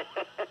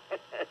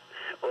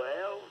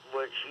 Well,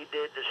 what she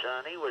did to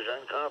Sonny was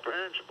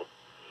incomprehensible.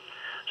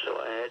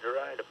 So I had to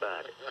write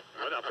about it.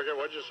 I forget,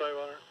 what did you say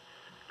about her?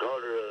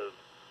 Called her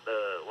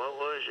what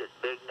was it?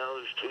 Big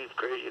nose, chief,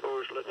 crazy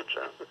horse looking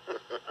something.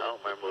 I don't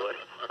remember what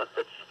it was.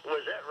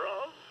 Was that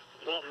wrong?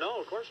 Well,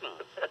 no, of course not.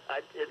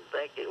 I didn't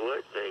think it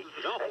would be.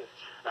 No.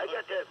 I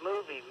got that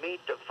movie,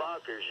 Meet the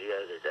Fockers, the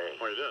other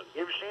day. Oh, you did?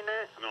 You ever seen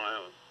that? No,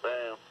 I haven't.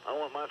 Well, I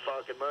want my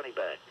fucking money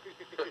back.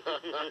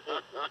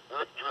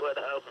 That's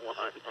what I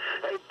want.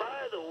 Hey,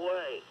 by the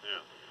way,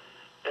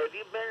 have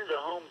you been to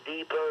Home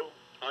Depot?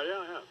 Oh,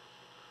 yeah, I have.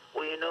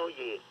 Well, you know,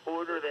 you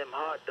order them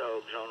hot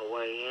dogs on the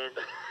way in.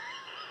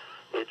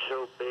 It's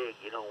so big,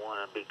 you don't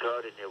want to be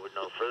caught in there with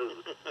no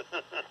food.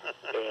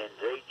 And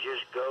they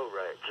just go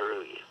right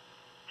through you.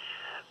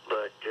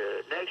 But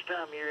next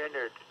time you're in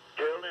there,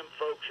 tell them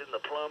folks in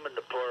the plumbing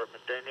department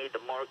they need to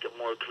mark it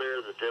more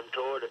clear that them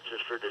toilets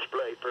is for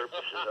display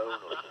purposes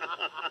only.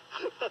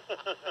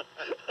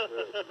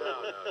 No.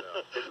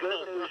 The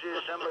good news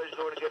is somebody's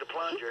going to get a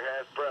plunger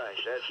half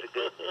price. That's the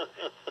good news.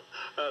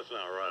 That's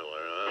not right,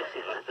 Larry.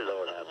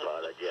 Lord, I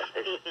apologize.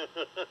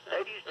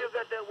 Hey, do you still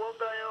got that one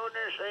guy on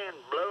there saying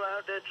blow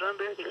out that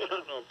sumbitch?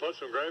 No, put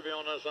some gravy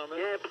on that sumbitch?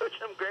 Yeah, put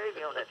some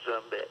gravy on that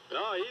sumbitch.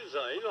 No, he's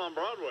on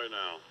Broadway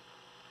now.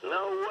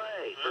 No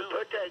way. Yeah.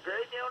 Put that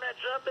gravy on that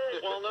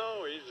sumbitch? Well,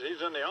 no, he's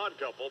in The Odd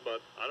Couple,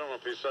 but I don't know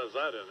if he says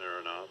that in there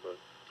or not. But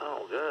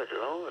oh, good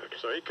Lord.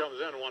 So he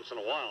comes in once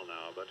in a while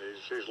now, but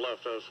he's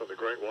left us for the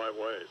Great White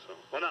Way. So,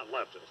 well, not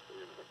left us, but,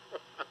 you know.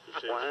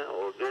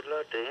 Well, good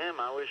luck to him.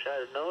 I wish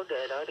I'd have known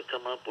that. I'd have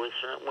come up with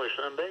something with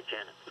some bitch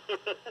in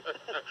it.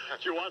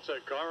 Did you watch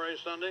that car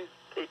race Sunday?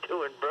 They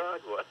doing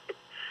Broadway.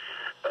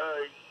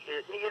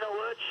 You know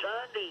what?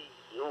 Sunday,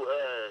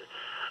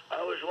 I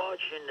was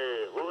watching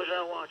what was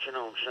I watching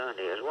on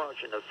Sunday? I was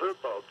watching the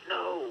football.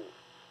 No,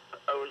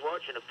 I was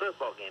watching a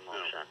football game on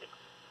Sunday.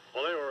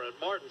 Well, they were at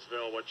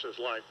Martinsville, which is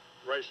like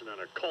racing in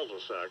a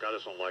cul-de-sac. I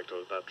just don't like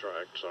that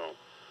track, so.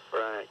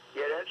 Right.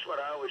 Yeah, that's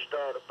what I always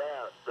thought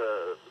about,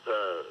 the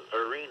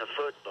arena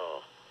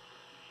football.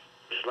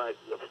 It's like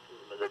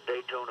the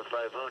Daytona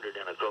 500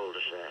 in a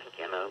cul-de-sac,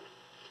 you know?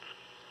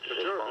 It's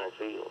a small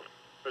field.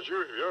 But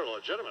you're a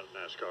legitimate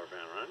NASCAR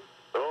fan, right?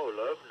 Oh,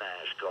 love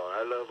NASCAR.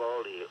 I love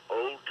all the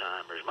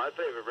old-timers. My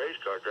favorite race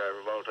car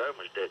driver of all time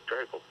was Dick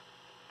Trickle.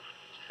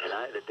 And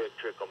I had a Dick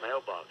Trickle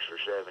mailbox for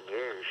 7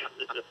 years.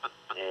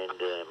 And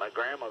my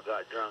grandma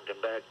got drunk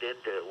and backed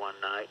into it one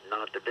night and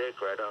knocked the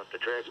dick right off the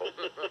trickle.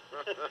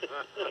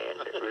 And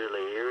it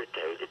really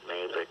irritated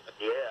me. But,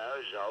 yeah, I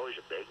was always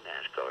a big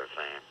NASCAR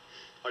fan.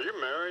 Are you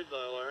married,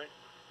 Larry?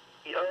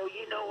 Oh,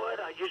 you know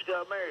what? I just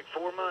got married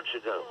 4 months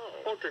ago.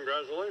 Oh,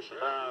 congratulations.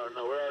 Oh,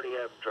 no, we're already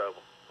having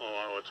trouble.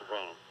 Oh, what's the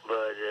problem?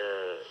 But,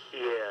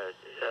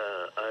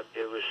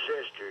 it was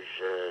sisters.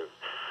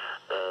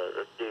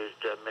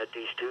 I met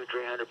these two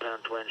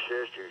 300-pound twin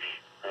sisters,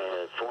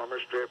 former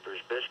strippers,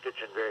 Biscuits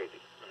and Gravy.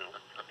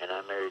 And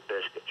I married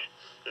Biscuits.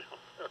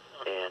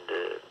 And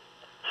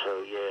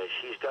so, yeah,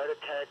 she's got a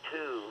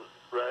tattoo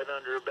right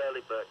under her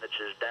belly button that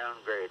says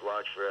downgrade,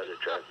 watch for other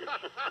truckers.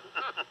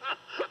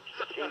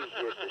 She's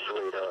just a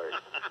sweetheart.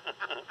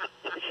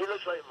 She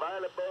looks like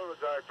Violet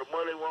Beauregard from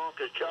Willy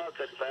Wonka's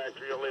Chocolate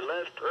Factory, only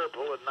less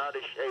purple and not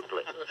as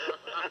shapely.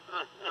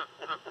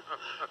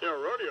 You're a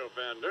rodeo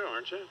fan, too,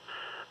 aren't you?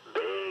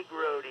 Big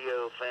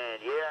rodeo fan.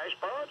 Yeah, I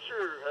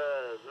sponsor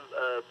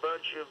a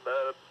bunch of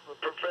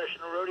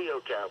professional rodeo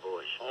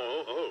cowboys.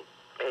 Oh.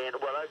 And,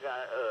 well, I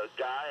got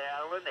Guy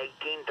Allen,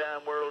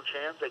 18-time world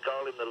champ. They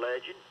call him the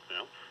Legend.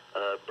 Yeah.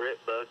 Britt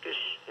Buckus,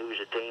 who's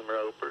a team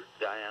roper.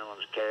 Guy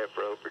Allen's calf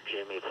roper.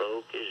 Jimmy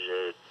Folk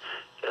is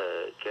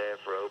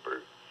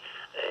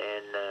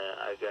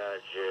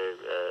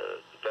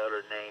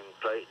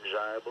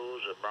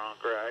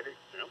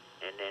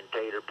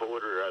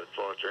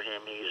for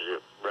him, he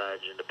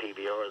rides in the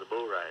PBR of the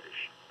Bull Riders.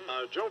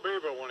 Joe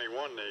Beaver, when he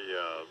won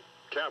the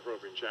calf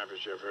roping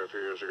championship here a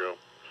few years ago.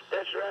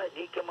 That's right.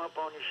 He come up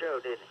on your show,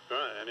 didn't he?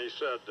 Right, and he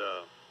said,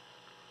 I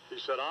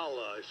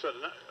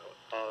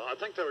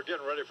think they were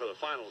getting ready for the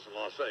finals in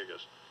Las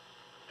Vegas.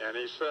 And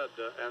he said,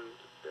 and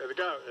the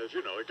guy, as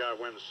you know, the guy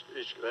wins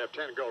each, they have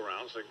 10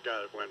 go-rounds. The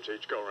guy that wins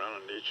each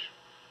go-round and each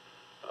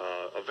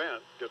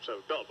event gets a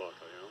belt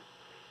buckle, you know.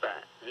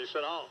 Right. And he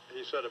said,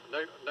 if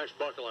next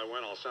buckle I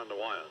win, I'll send to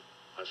Wyatt,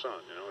 my son,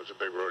 you know. It's a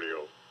big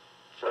rodeo.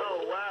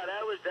 Oh, wow,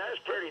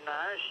 that's pretty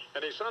nice.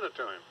 And he sent it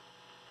to him.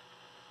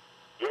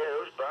 Yeah,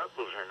 those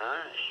buckles are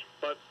nice.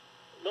 But,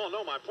 well,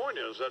 no, my point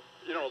is that,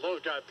 you know,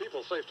 those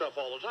people say stuff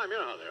all the time. You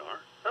know how they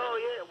are. Oh,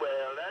 yeah,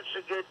 well, that's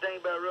the good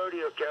thing about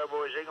rodeo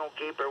cowboys. They're going to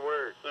keep their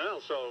word.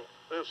 Well, so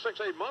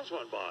 6-8 months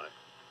went by.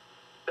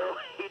 No,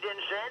 he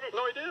didn't send it?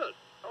 No, he did.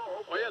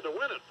 Oh, okay. Well, he had to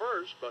win it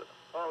first, but...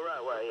 Oh,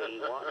 right, well, yeah, he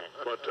won it.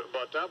 But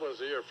that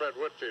was the year Fred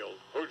Whitfield,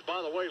 who's,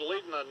 by the way,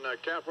 leading in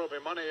calf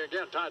roping money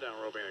again,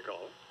 tie-down roping, they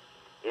call it.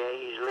 Yeah,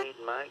 he's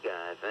leading my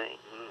guy, I think.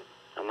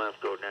 I'm going to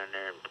have to go down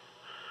there and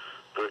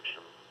put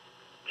some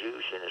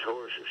juice in his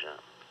horse or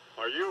something.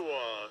 Are you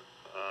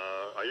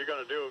going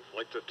to do,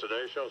 like, the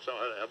Today Show? So,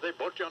 have they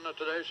booked you on the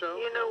Today Show?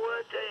 You know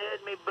what? They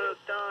had me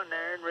booked on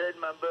there and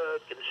read my book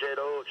and said,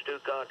 oh, it's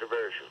too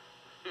controversial.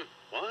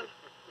 What?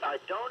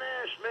 Don't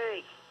ask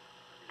me.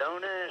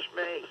 Don't ask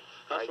me.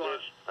 I guess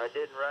I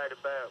didn't write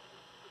about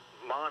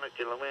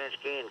Monica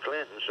Lewinsky and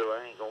Clinton, so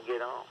I ain't going to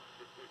get on.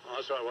 Oh,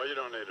 that's right. Well, you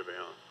don't need to be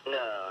on. No,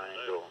 I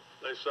ain't going.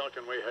 They suck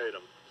and we hate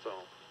them, so...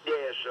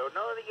 Yeah, so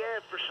no,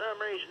 for some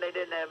reason they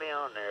didn't have me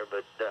on there,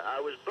 but I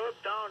was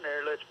booked on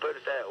there, let's put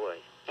it that way.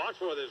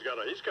 Foxworthy's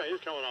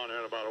he's coming on here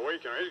in about a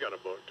week, and he's got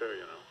a book, too,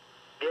 you know.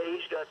 Yeah,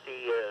 he's got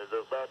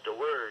about the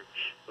words.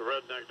 The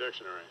Redneck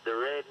Dictionary. The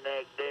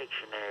Redneck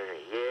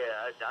Dictionary,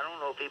 yeah. I don't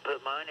know if he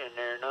put mine in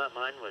there or not.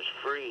 Mine was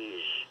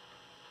Freeze.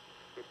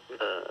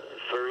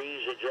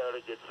 Freeze a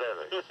jolly good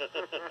feller.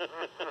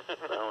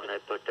 I don't know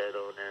if they put that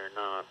on there or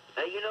not.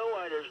 Hey, you know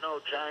why there's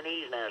no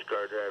Chinese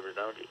NASCAR drivers,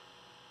 don't you?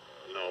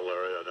 No,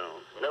 Larry, I don't.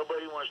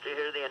 Nobody wants to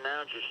hear the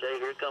announcer say,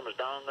 here comes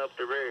Dong up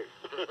the rear.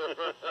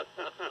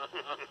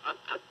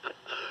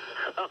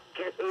 I don't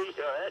care who you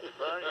are. That's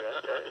funny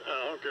right there.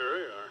 I don't care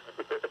who you are.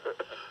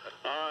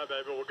 All right,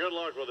 baby. Well, good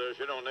luck with this.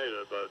 You don't need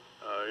it, but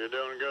you're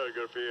doing good.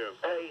 Good for you.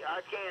 Hey,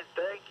 I can't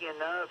thank you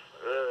enough,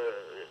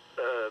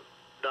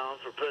 Don,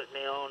 for putting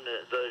me on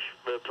the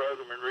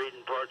program and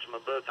reading parts of my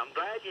book. I'm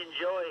glad you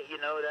enjoy it.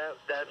 You know,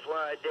 that's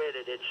why I did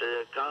it. It's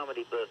a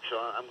comedy book, so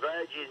I'm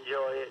glad you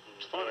enjoy it. And,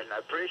 it's funny. And I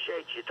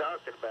appreciate you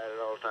talking about it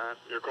all the time.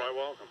 You're quite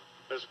welcome.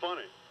 It's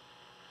funny.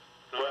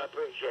 Well, I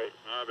appreciate it.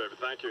 All right, baby.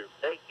 Thank you.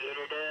 Hey, get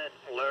her done.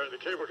 Larry, the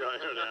cable guy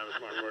here now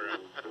is my program.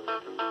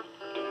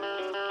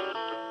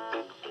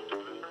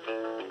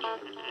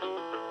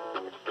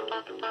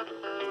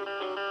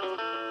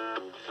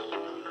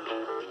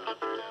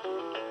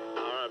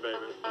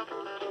 Baby.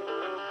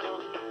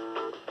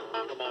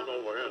 Come on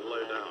over here and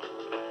lay down.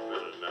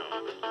 Sit it down.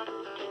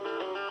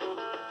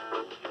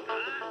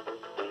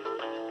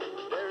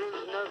 There is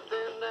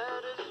nothing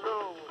that is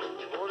wrong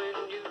wanting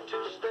you to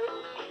stay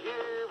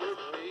here with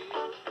me.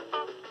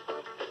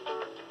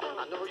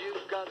 I know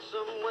you've got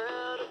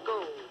somewhere to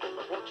go,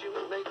 but won't you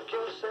make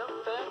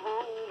yourself at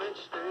home and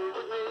stay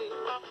with me?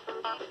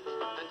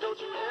 And don't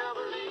you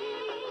ever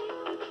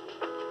leave.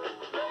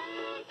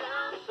 Lay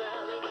down,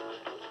 Sally.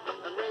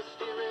 Rest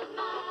here in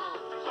my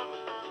arms.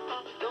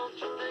 Don't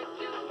you think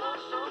you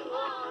want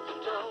someone to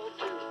talk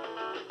to?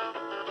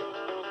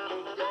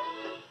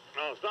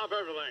 Oh, stop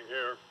everything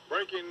here.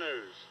 Breaking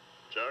news.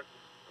 Chuck?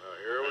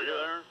 Here we go.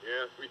 There?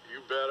 Yeah,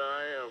 you bet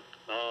I am.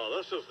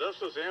 This is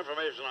the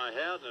information I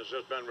had, and it's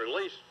just been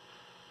released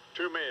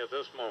to me at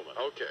this moment.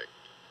 Okay.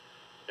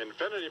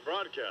 Infinity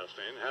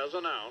Broadcasting has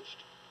announced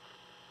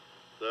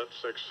that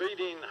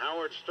succeeding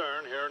Howard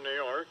Stern here in New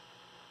York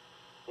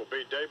will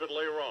be David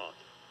Lee Roth.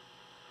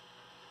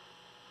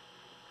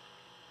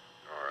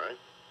 All right.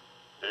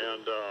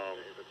 And,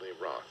 David Lee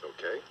Roth,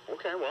 okay.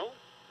 Okay, well.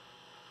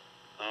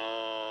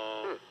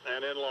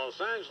 And in Los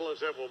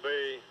Angeles, it will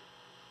be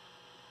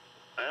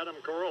Adam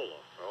Carolla.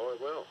 Oh, it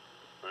will.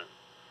 Right.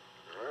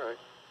 All right.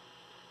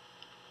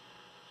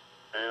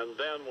 And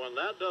then when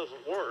that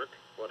doesn't work...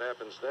 What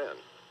happens then?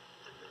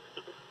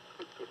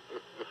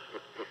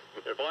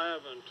 If I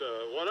haven't,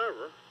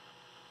 whatever...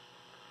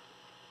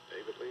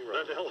 David Lee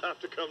Roth. Then they'll have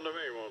to come to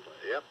me, won't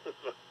they? Yep.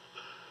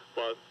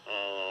 But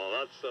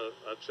it's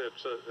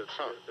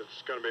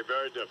going to be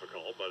very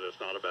difficult, but it's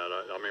not a bad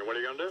idea. I mean, what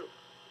are you going to do?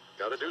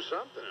 Got to do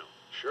something. Yeah.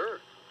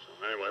 Sure. So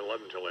anyway,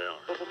 11 till they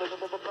are.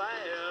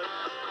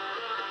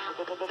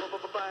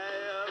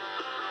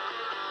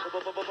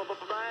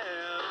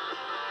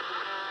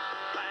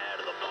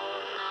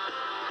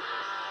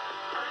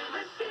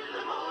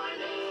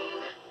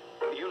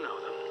 You know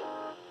them.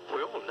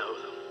 We all know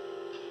them.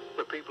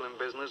 The people in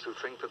business who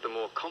think that the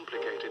more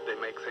complicated they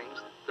make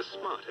things, the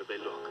smarter they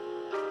look.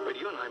 But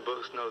you and I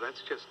both know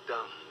that's just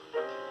dumb.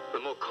 The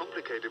more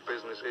complicated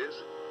business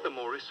is, the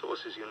more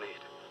resources you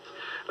need.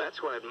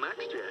 That's why at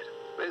MaxJet,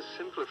 They're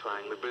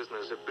simplifying the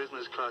business of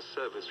business class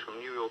service from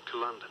New York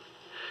to London.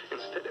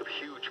 Instead of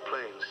huge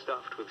planes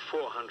stuffed with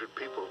 400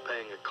 people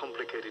paying a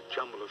complicated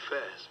jumble of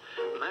fares,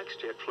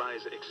 MaxJet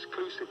flies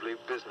exclusively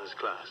business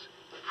class,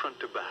 front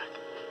to back.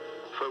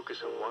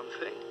 Focus on one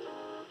thing,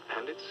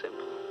 and it's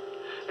simple.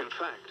 In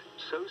fact,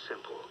 so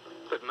simple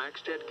that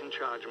MaxJet can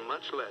charge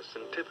much less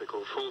than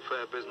typical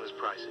full-fare business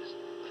prices.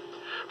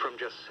 From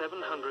just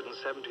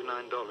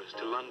 $779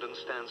 to London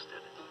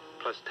Stansted,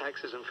 plus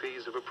taxes and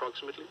fees of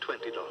approximately $20.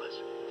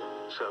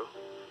 So,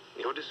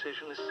 your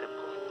decision is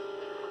simple.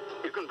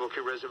 You can book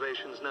your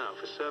reservations now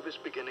for service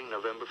beginning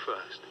November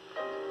 1st.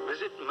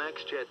 Visit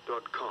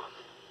maxjet.com.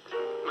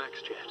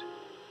 MaxJet.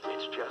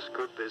 It's just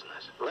good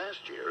business.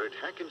 Last year at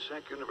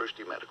Hackensack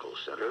University Medical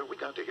Center, we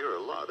got to hear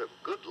a lot of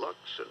good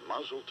lucks and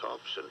mazel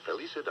tovs and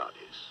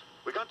felicidades.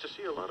 We got to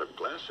see a lot of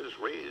glasses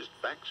raised,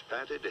 backs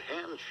patted,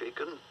 hands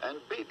shaken, and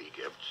baby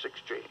gifts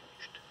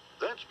exchanged.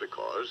 That's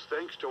because,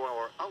 thanks to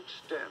our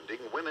outstanding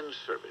women's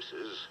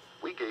services,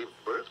 we gave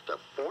birth to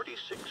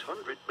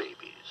 4,600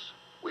 babies.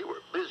 We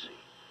were busy.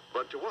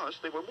 But to us,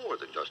 they were more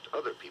than just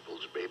other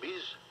people's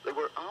babies. They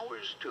were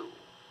ours, too.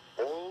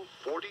 All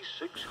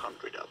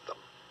 4,600 of them.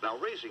 Now,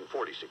 raising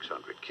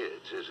 4,600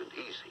 kids isn't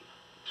easy.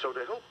 So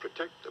to help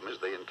protect them as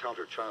they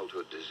encounter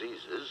childhood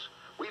diseases,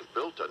 we've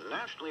built a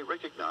nationally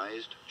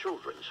recognized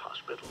children's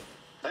hospital.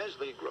 As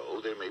they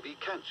grow, there may be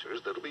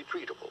cancers that'll be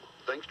treatable,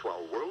 thanks to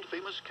our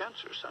world-famous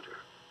cancer center,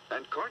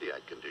 and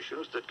cardiac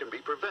conditions that can be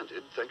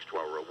prevented thanks to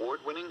our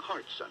award-winning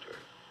heart center.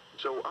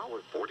 So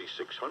our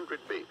 4,600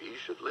 babies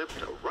should live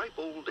to ripe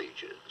old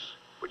ages,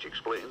 which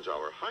explains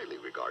our highly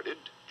regarded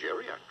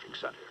geriatric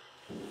center.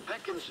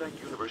 Hackensack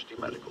University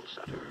Medical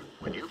Center.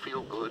 When you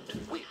feel good,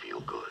 we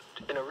feel good.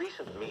 In a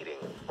recent meeting,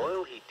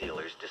 oil heat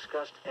dealers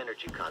discussed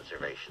energy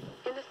conservation.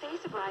 In the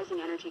face of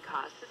rising energy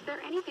costs, is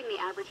there anything the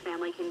average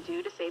family can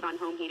do to save on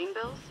home heating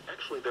bills?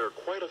 Actually, there are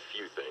quite a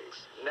few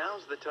things.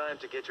 Now's the time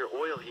to get your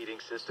oil heating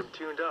system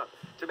tuned up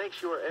to make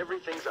sure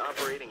everything's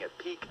operating at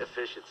peak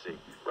efficiency.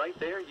 Right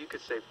there, you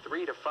could save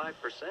 3 to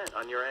 5%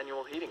 on your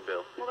annual heating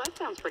bill. Well, that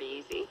sounds pretty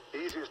easy.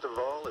 Easiest of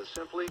all is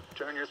simply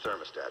turn your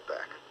thermostat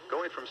back.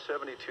 Going from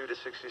 72 to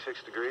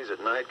 66 degrees at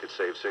night could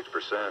save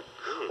 6%.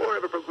 Or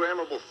have a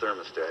programmable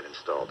thermostat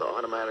installed to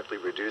automatically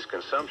reduce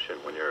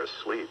consumption when you're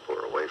asleep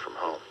or away from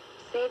home.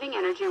 Saving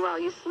energy while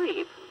you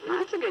sleep.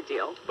 That's a good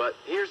deal. But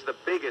here's the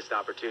biggest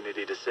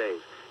opportunity to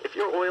save. If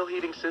your oil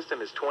heating system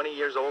is 20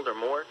 years old or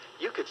more,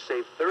 you could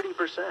save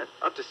 30%,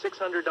 up to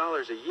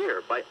 $600 a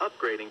year by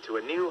upgrading to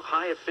a new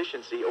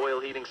high-efficiency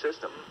oil heating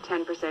system.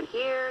 10%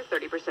 here,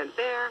 30%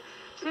 there.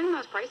 Soon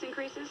those price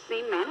increases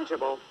seem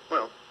manageable.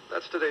 Well,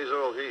 that's today's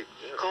oil heat.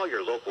 Call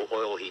your local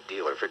oil heat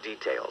dealer for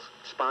details.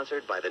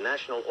 Sponsored by the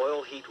National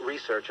Oil Heat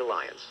Research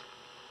Alliance.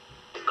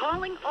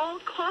 Calling all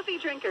coffee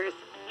drinkers.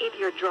 If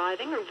you're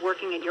driving or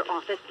working in your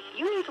office,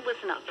 you need to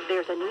listen up.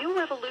 There's a new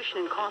revolution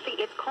in coffee.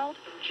 It's called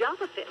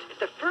JavaFit,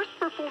 the first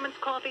performance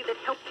coffee that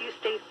helps you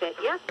stay fit.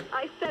 Yes,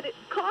 I said it.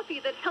 Coffee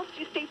that helps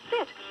you stay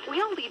fit. We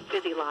all lead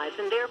busy lives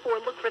and therefore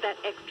look for that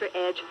extra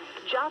edge.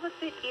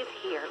 JavaFit is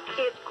here.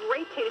 It's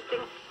great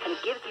tasting and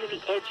gives you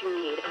the edge you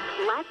need.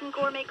 Latin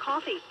gourmet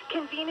coffee,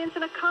 convenience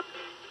in a cup,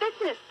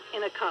 fitness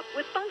in a cup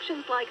with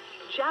functions like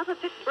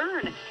JavaFit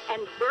Burn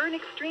and Burn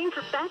Extreme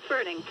for fat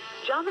burning,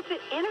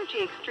 JavaFit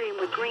Energy Extreme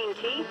with green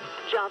tea,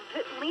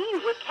 JavaFit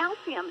Lean with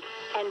calcium,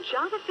 and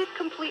JavaFit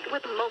Complete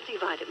with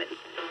multivitamins.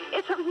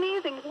 It's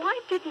amazing. Why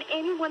didn't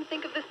anyone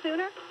think of this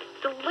sooner?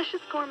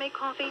 Delicious gourmet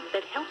coffee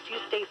that helps you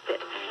stay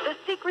fit. The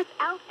secret's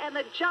out and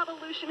the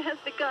Javalution has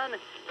begun.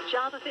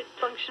 JavaFit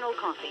Functional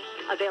Coffee.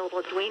 Available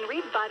at Dwayne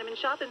Reed Vitamin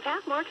Shop in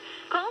Pathmark.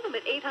 Call them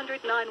at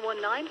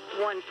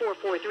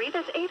 800-919-1443.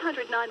 That's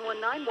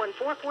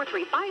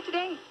 800-919-1443. Buy it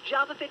today.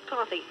 JavaFit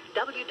Coffee.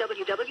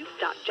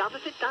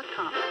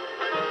 www.javafit.com.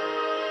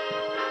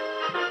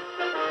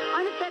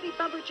 I'm Betty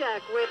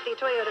Bumperjack with the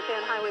Toyota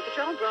Fan Highway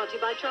Patrol, brought to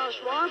you by Charles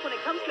Schwab. When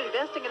it comes to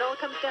investing, it all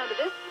comes down to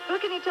this. Who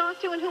can you talk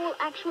to and who will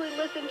actually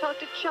listen? Talk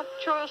to Chuck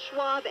Charles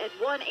Schwab at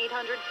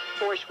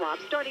 1-800-4-SCHWAB.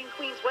 Starting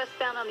Queens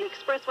westbound on the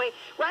expressway,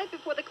 right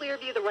before the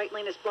Clearview, the right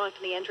lane is blocked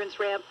in the entrance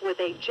ramp with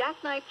a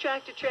jackknife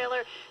tractor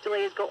trailer.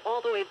 Delays go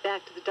all the way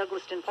back to the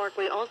Douglaston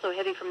Parkway, also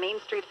heavy from Main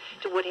Street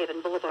to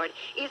Woodhaven Boulevard.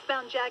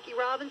 Eastbound Jackie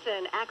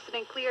Robinson,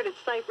 accident cleared at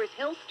Cypress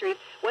Hill Street.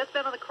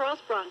 Westbound on the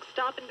Cross Bronx,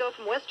 stop and go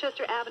from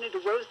Westchester Avenue to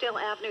Rosedale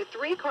Avenue.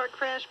 3-car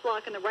crash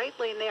block in the right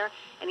lane there,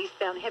 and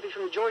eastbound heavy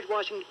from the George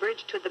Washington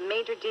Bridge to the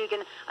Major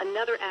Deegan.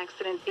 Another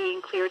accident being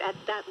cleared at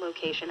that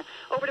location.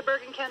 Over to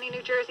Bergen County,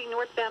 New Jersey,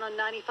 northbound on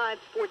 95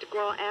 Fort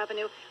DeGraw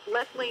Avenue.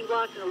 Left lane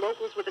blocked and the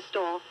locals with a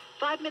stall.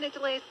 5-minute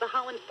delays at the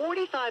Holland,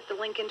 45 to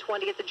Lincoln,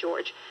 20 at the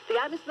George. The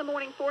Imus in the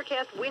morning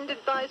forecast, wind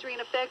advisory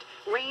in effect.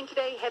 Rain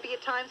today, heavy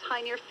at times,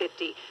 high near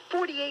 50.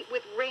 48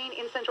 with rain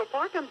in Central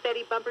Park. I'm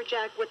Betty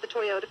Bumperjack with the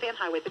Toyota Fan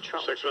Highway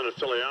Patrol. 6 minutes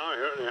till the hour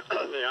here in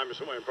the Imus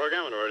morning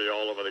program, and already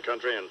all over the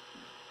country. And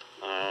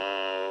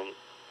on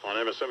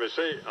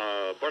MSNBC,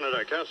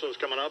 Bernadette Castle is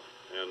coming up,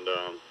 and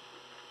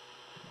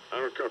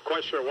I'm not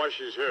quite sure why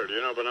she's here. Do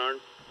you know, Bernard?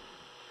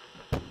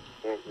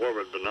 Where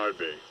would Bernard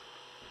be?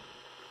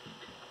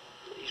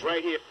 He's It's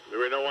right here. Do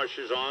we know why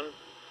she's on?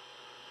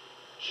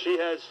 She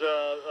has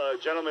a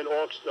gentleman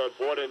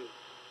bought in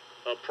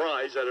a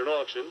prize at an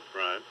auction.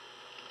 Right.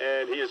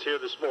 And he is here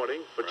this morning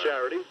for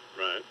charity.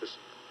 Right. This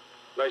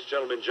nice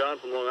gentleman, John,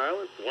 from Long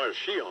Island. Why is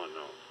she on,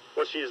 though?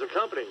 Well, she is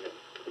accompanying him.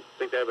 I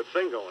think they have a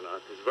thing going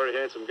on. He's a very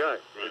handsome guy.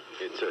 Right.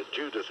 It's a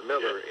Judith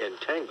Miller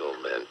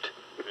entanglement.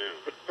 Yeah.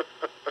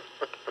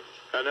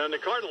 And then the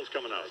Cardinal's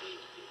coming out.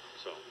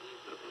 So.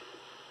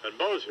 And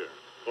Bo's here.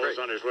 Bo's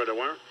on his way to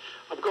where?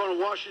 I'm going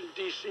to Washington,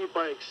 D.C.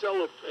 by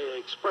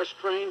Express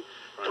train.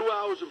 2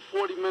 hours and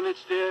 40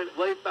 minutes there.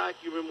 Laid back.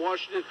 You're in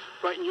Washington,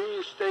 right in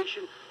Union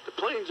Station. The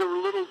planes are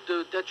a little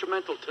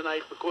detrimental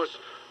tonight because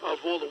of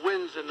all the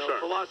winds and the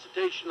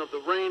velocitation of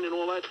the rain and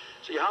all that.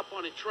 So you hop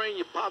on a train,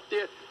 you pop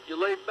there, you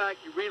lay back,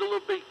 you read a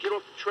little bit, get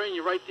off the train,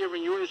 you're right there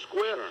in Union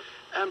Square.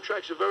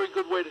 Amtrak's a very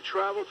good way to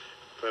travel.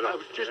 The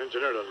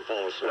engineer doesn't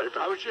fall asleep.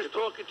 I was just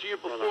talking to you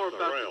before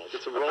about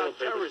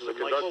terrorism.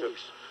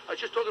 I was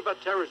just talking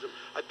about terrorism.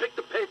 I picked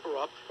the paper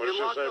up. What did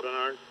you say,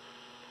 Bernard?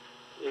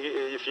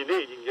 If you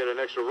need, you can get an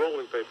extra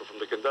rolling paper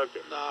from the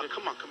conductor. Nah,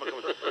 come on.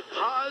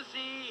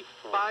 Hazi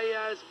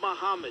Bayaz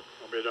Muhammad.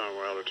 I'll be done.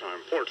 We're out of time.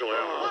 4 till 8.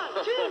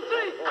 1, 2,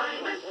 3.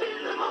 Imus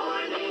in the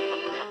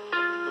morning.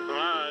 All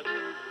right.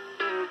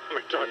 Let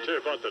me talk to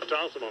you about the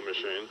Tassimo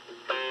machine.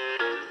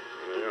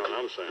 You know what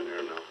I'm saying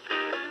here now.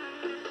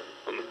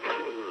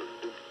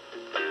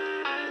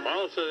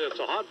 Well, it's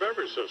a hot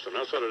beverage system.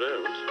 That's what it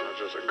is. It's not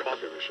just a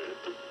coffee machine.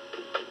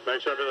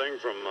 Makes everything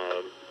from,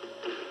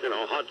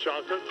 hot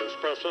chocolate,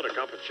 espresso to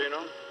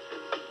cappuccino.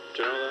 Did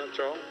you know that,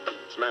 Joe?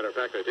 As a matter of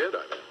fact, I did,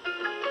 I bet.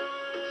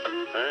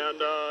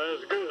 And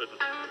it's good.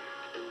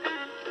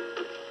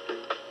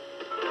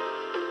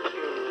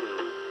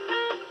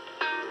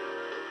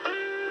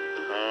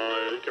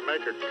 You can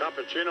make a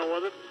cappuccino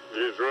with it.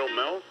 Use real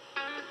milk.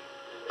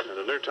 And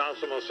the new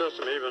Tassimo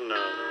system even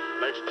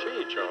makes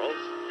tea,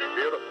 Charles.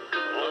 Beautiful.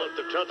 All at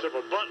the touch of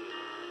a button.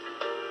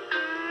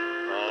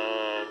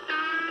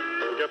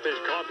 You get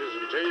these coffees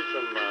and teas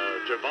from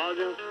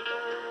Javalia,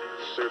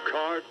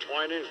 Sucard,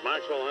 Twinings,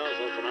 Maxwell House.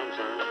 That's what I'm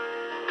saying.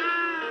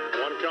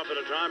 1 cup at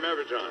a time,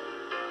 every time.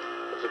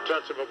 It's a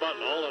touch of a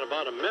button, all in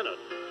about a minute.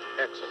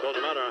 Excellent. So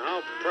no matter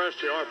how pressed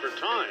you are for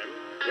time,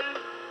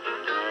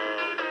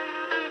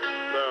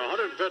 they're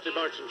 $150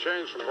 and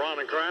change from Brown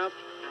and Kraft.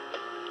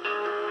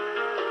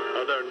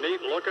 They're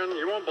neat looking.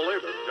 You won't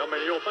believe it. I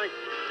mean, you'll think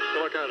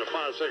you're looking at a $500-600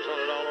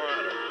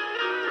 item.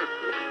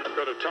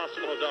 Go to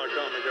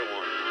Tassimo.com and get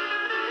one.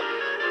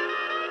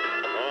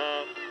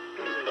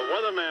 The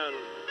weatherman.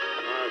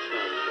 That's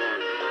not wrong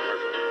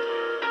commercial.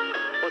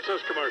 What's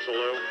this commercial,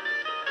 Lou?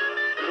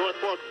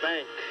 Norfolk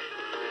Bank.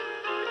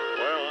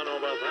 Well, I know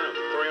about that.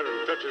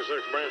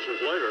 356 branches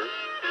later.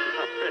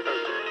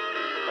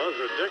 That was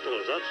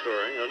ridiculous, that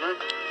story, isn't it?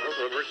 That's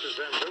what Richard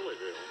Santilli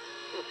did.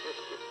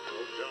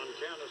 John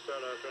Candace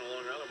started out in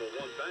Long Island with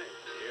one bank.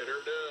 Get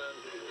her done.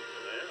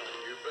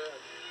 Yeah, you bet.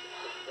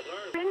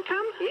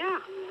 Income?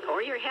 Yeah.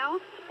 Or your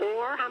health,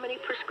 or how many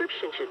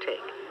prescriptions you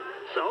take.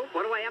 So,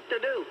 what do I have to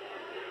do?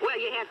 Well,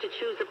 you have to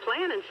choose a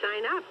plan and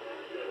sign up.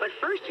 But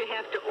first you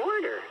have to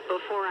order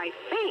before I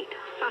faint.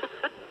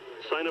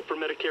 Sign up for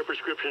Medicare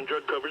prescription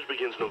drug coverage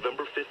begins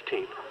November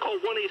 15th. Call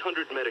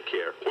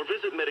 1-800-MEDICARE or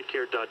visit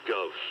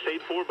Medicare.gov.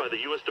 Paid for by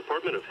the U.S.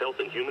 Department of Health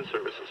and Human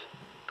Services.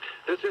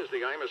 This is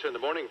the Imus in the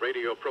Morning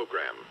radio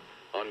program.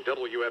 On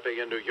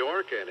WFAN New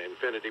York, an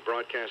Infinity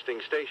Broadcasting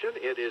station,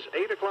 it is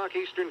 8 o'clock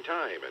Eastern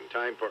Time, and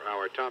time for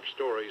our top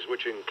stories,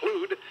 which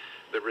include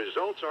the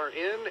results are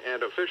in,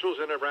 and officials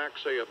in Iraq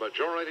say a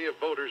majority of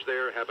voters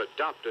there have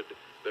adopted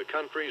the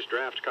country's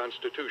draft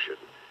constitution.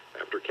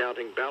 After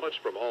counting ballots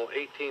from all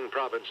 18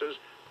 provinces,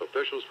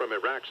 officials from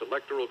Iraq's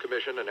Electoral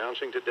Commission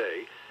announcing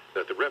today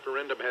that the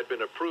referendum had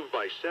been approved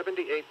by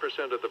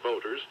 78% of the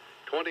voters,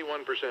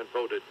 21%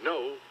 voted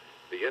no.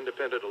 The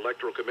Independent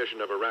Electoral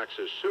Commission of Iraq's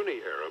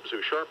Sunni Arabs,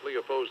 who sharply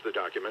opposed the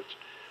documents,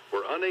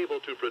 were unable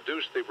to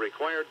produce the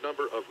required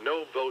number of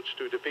no votes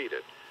to defeat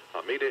it.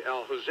 Hamida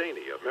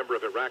al-Husseini, a member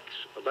of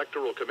Iraq's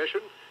Electoral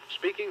Commission,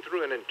 speaking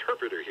through an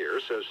interpreter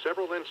here, says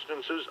several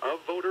instances of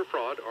voter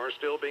fraud are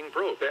still being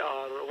probed. There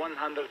are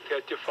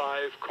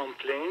 135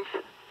 complaints,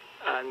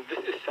 and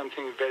this is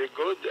something very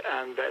good,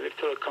 and the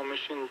Electoral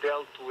Commission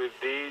dealt with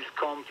these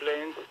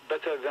complaints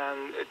better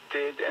than it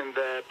did in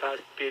the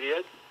past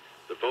period.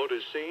 The vote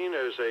is seen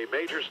as a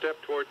major step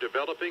toward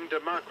developing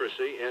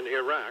democracy in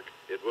Iraq.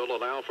 It will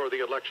allow for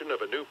the election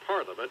of a new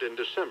parliament in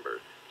December.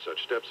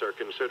 Such steps are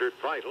considered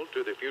vital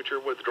to the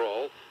future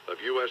withdrawal of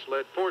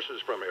U.S.-led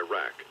forces from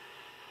Iraq.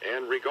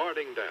 And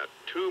regarding that,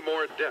 2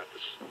 more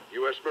deaths.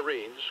 U.S.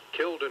 Marines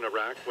killed in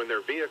Iraq when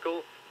their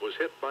vehicle was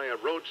hit by a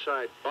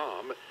roadside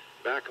bomb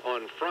back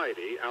on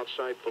Friday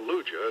outside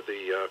Fallujah.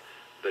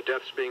 The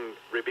deaths being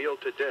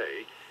revealed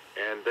today.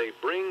 And they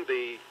bring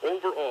the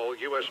overall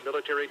U.S.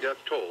 military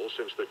death toll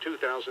since the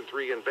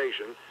 2003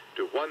 invasion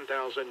to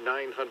 1,999.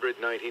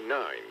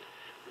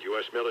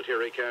 U.S.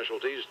 military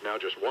casualties now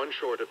just 1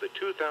 short of the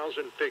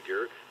 2,000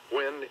 figure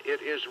when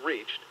it is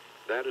reached.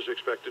 That is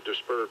expected to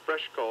spur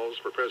fresh calls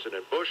for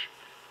President Bush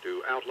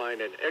to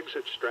outline an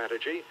exit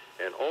strategy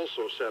and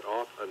also set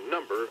off a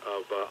number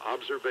of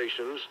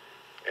observations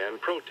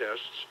and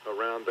protests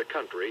around the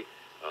country,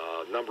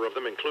 a number of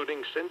them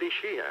including Cindy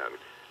Sheehan,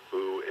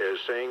 who is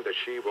saying that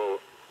she will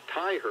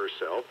tie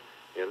herself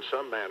in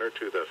some manner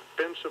to the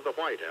fence of the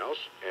White House,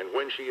 and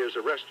when she is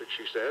arrested,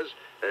 she says,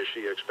 as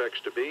she expects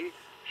to be,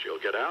 she'll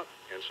get out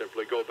and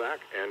simply go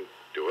back and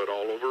do it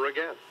all over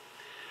again.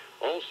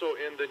 Also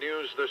in the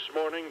news this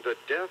morning, the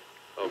death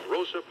of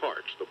Rosa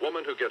Parks, the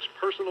woman who gets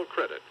personal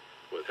credit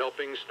with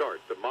helping start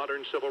the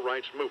modern civil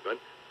rights movement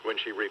when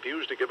she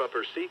refused to give up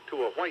her seat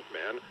to a white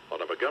man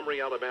on a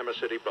Montgomery, Alabama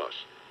city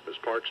bus. Ms.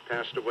 Parks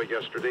passed away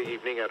yesterday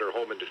evening at her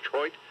home in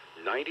Detroit,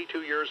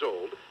 92 years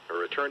old.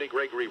 Her attorney,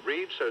 Gregory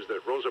Reed, says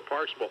that Rosa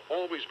Parks will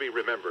always be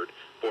remembered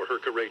for her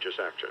courageous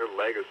action. Her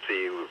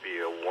legacy would be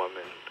a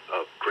woman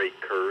of great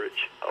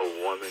courage, a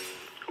woman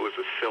who was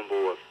a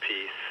symbol of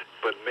peace,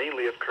 but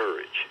mainly of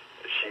courage.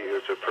 She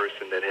was a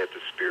person that had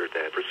the spirit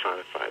that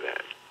personified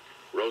that.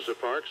 Rosa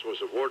Parks was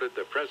awarded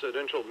the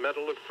Presidential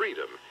Medal of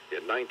Freedom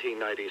in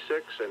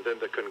 1996 and then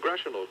the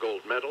Congressional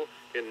Gold Medal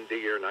in the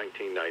year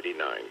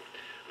 1999.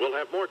 We'll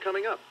have more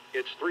coming up.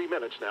 It's 3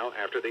 minutes now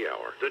after the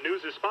hour. The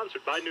news is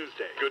sponsored by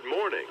Newsday. Good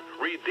morning.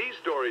 Read these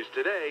stories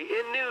today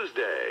in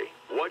Newsday.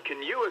 What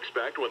can you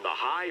expect when the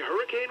high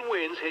hurricane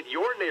winds hit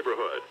your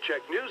neighborhood?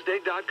 Check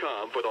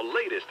Newsday.com for the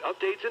latest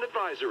updates and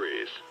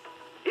advisories.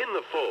 In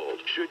the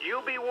fold, should you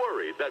be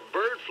worried that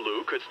bird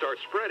flu could start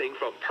spreading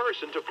from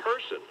person to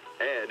person?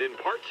 And in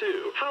part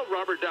 2, how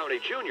Robert Downey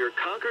Jr.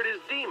 conquered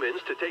his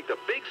demons to take the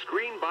big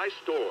screen by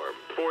storm.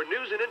 For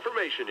news and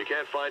information you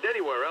can't find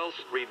anywhere else,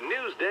 read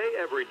Newsday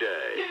every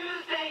day.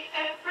 Newsday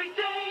every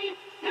day.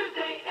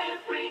 Newsday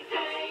every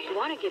day.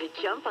 Want to get a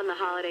jump on the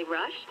holiday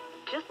rush?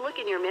 Just look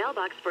in your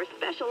mailbox for a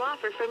special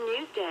offer from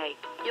Newsday.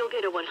 You'll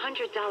get a $100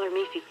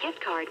 Macy's gift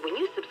card when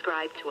you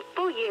subscribe to a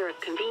full year of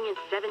convenient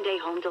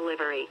 7-day home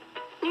delivery.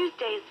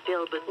 Newsday is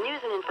filled with news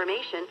and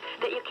information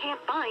that you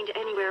can't find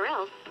anywhere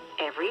else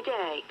every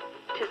day.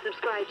 To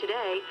subscribe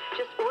today,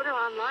 just order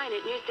online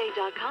at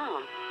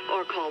Newsday.com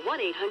or call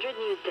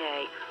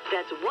 1-800-NEWSDAY.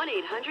 That's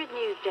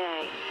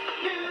 1-800-NEWSDAY.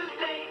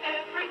 Newsday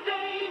every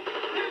day.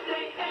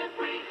 Newsday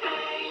every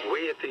day.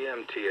 We at the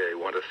MTA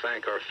want to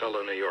thank our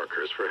fellow New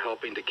Yorkers for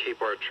helping to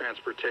keep our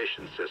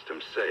transportation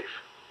system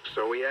safe.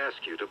 So we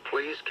ask you to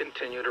please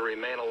continue to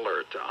remain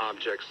alert to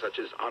objects such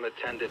as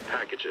unattended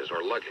packages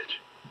or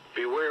luggage.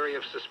 Be wary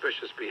of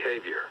suspicious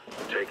behavior.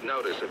 Take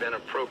notice of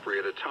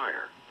inappropriate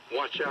attire.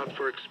 Watch out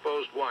for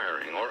exposed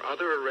wiring or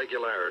other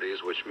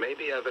irregularities which may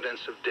be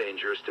evidence of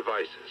dangerous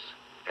devices.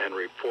 And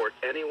report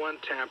anyone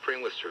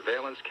tampering with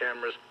surveillance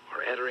cameras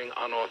or entering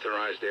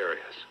unauthorized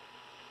areas.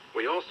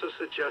 We also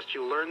suggest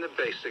you learn the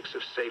basics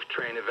of safe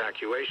train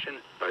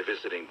evacuation by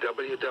visiting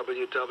www.mta.info.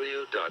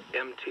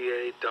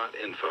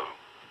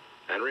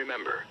 And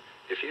remember,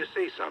 if you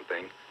see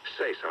something,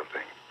 say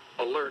something.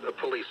 Alert a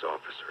police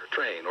officer,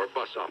 train or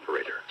bus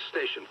operator,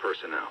 station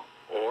personnel,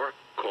 or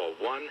call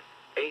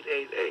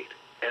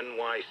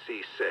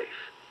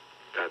 1-888-NYC-SAFE.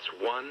 That's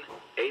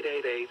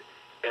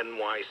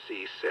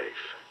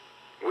 1-888-NYC-SAFE.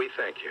 We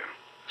thank you.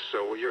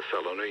 So will your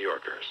fellow New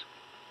Yorkers.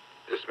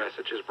 This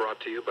message is brought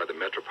to you by the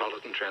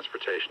Metropolitan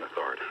Transportation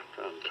Authority.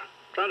 I'm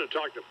trying to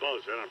talk to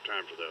Buzz. I don't have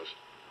time for this.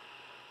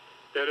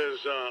 It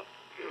is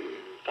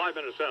 5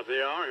 minutes after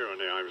the hour here on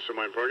the Imus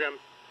Oct program,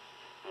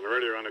 on the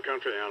radio around the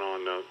country, and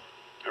on...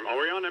 are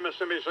we on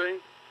MSNBC?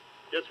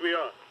 Yes, we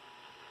are.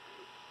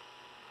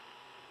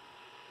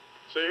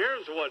 See,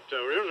 here's the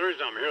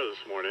reason I'm here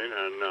this morning,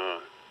 and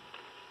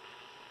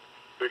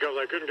because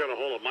I couldn't get a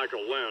hold of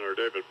Michael Lynn or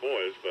David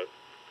Boies, but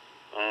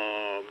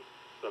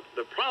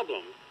the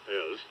problem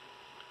is,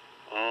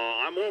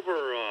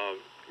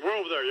 we're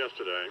over there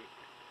yesterday,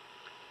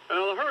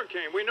 and the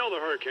hurricane, we know the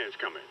hurricane's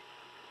coming.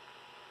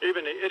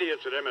 Even the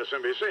idiots at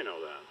MSNBC know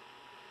that.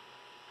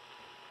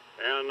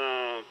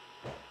 And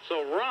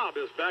so Rob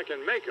is back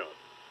in makeup.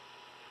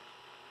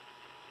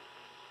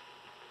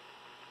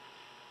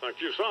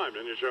 Like you saw him,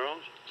 didn't you,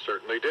 Charles?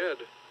 Certainly did.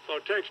 So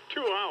it takes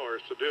 2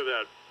 hours to do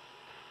that.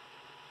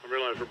 I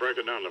realize we're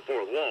breaking down the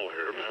fourth wall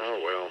here. Oh,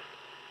 well.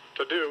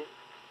 To do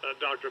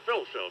Dr.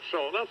 Phil stuff.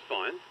 So that's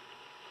fine.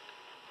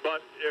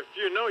 But if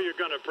you know you're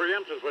going to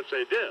preempt us, which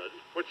they did,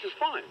 which is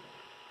fine,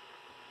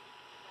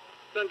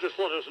 then just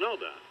let us know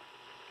that.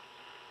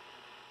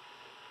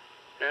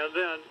 And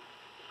then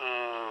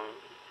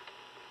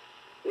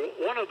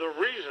one of the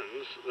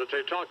reasons that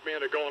they talked me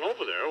into going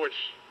over there,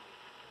 which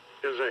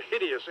is a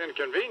hideous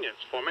inconvenience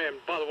for me,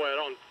 and by the way, I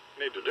don't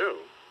need to do,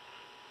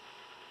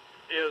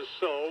 is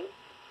so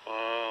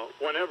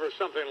whenever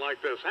something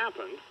like this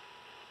happened,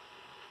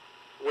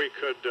 we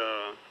could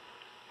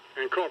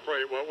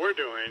incorporate what we're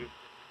doing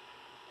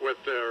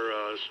with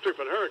their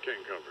stupid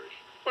hurricane coverage,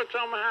 which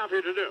I'm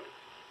happy to do.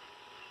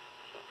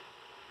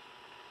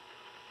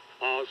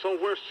 So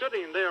we're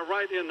sitting there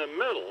right in the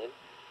middle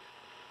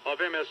of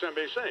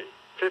MSNBC.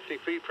 50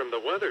 feet from the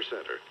weather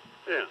center.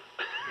 Yeah.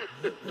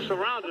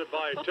 Surrounded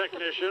by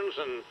technicians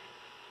and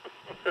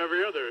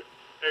every other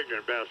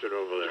ignorant bastard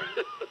over there.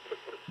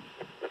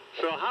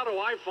 So how do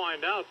I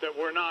find out that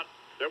we're not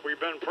that we've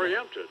been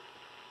preempted.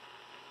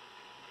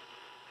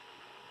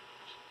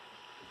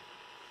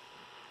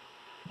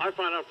 I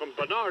find out from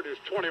Bernard, who's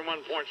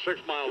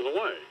 21.6 miles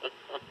away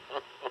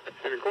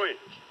in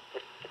Queens,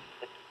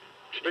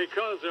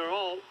 because they're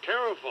all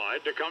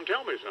terrified to come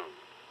tell me something.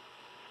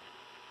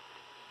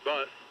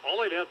 But all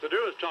they'd have to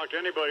do is talk to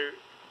anybody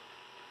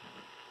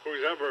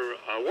who's ever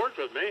worked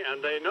with me,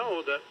 and they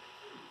know that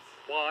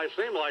while I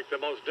seem like the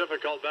most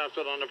difficult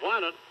bastard on the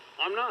planet,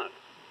 I'm not.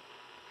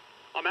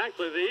 I'm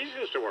actually the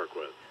easiest to work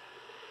with.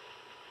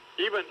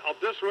 Even of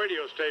this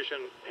radio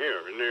station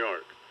here in New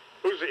York,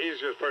 who's the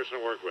easiest person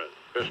to work with?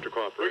 Mr.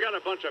 Cooper. We got a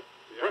bunch of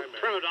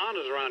prima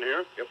donnas around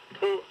here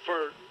who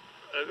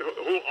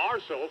are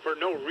so for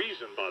no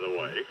reason, by the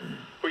way,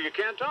 who you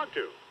can't talk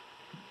to.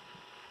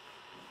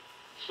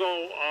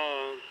 So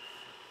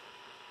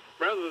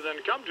rather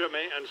than come to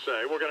me and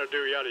say, we're going to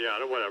do yada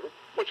yada, whatever,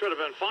 which would have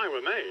been fine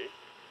with me,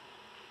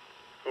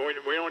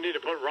 we don't need to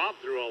put Rob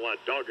through all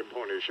that dog and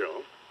pony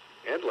show.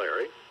 And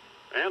Larry.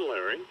 And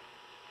Larry.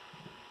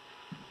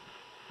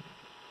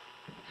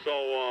 So,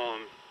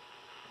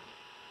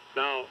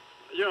 now,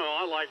 you know,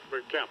 I like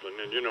Rick Kaplan,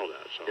 and you know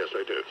that. So. Yes,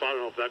 I do. So I don't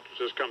know if that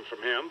just comes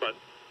from him, but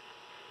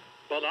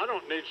I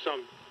don't need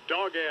some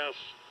dog-ass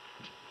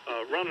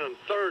running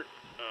third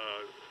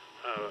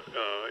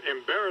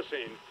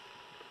embarrassing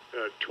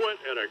twit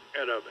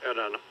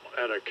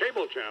at a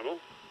cable channel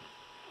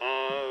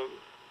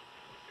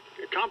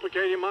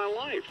complicating my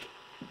life.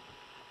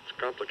 It's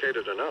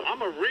complicated enough.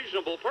 I'm a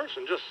reasonable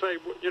person. Just say,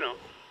 you know,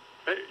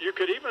 you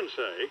could even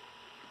say,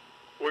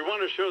 we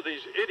want to show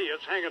these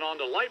idiots hanging on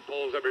to light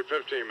poles every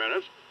 15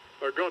 minutes,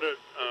 or go to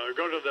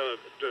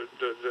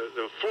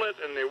the Flit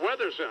in the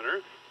Weather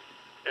Center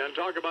and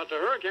talk about the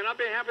hurricane. I'd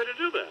be happy to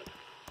do that.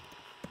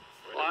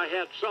 Well, I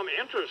had some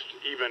interest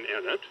even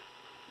in it,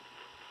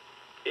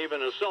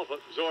 even as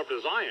self-absorbed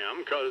as I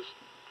am, because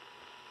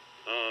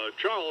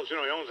Charles, you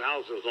know, he owns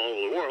houses all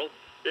over the world.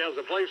 He has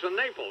a place in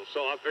Naples,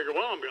 so I figured,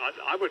 well,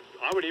 I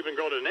would even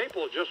go to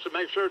Naples just to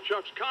make sure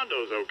Chuck's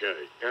condo's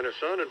okay. And his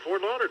son in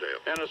Fort Lauderdale.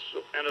 And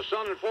a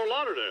son in Fort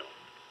Lauderdale.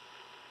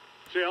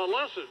 See how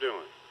Les is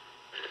doing.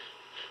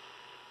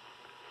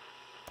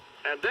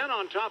 And then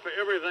on top of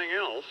everything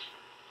else,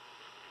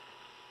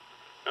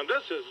 and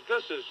this is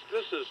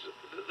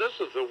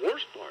the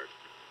worst part.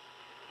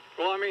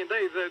 Well, I mean,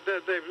 they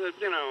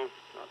you know,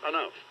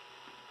 enough.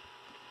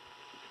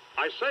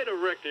 I say to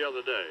Rick the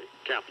other day,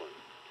 Kaplan,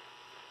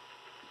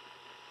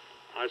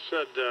 I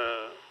said,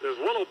 does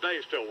Willow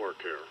Bay still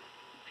work here?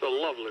 She's a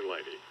lovely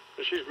lady.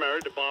 And she's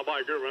married to Bob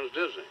Iger, who runs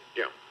Disney.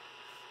 Yeah.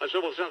 I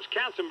said, well, since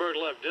Katzenberg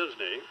left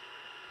Disney,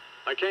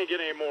 I can't get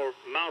any more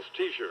mouse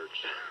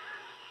T-shirts.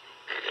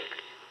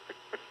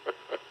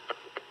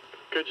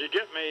 Could you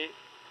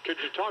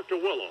talk to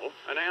Willow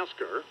and ask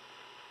her,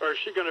 or is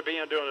she going to be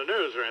in doing the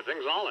news or anything?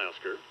 So I'll ask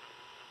her.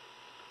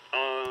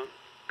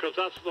 Because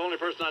that's the only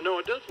person I know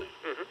at Disney.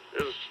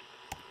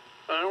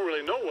 I don't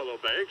really know Willow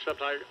Bay,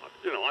 except I've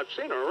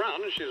seen her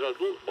around, and she's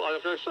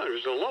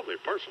she's a lovely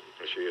person.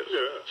 She is.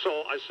 Yeah.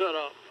 So I said,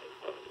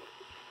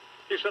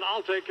 he said,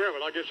 I'll take care of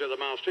it. I'll get you the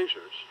mouse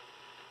T-shirts.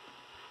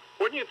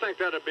 Wouldn't you think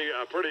that'd be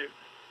a pretty...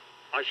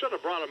 I should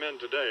have brought them in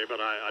today, but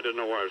I didn't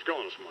know where I was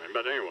going this morning.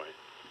 But anyway,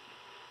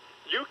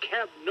 you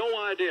have no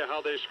idea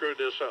how they screwed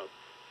this up.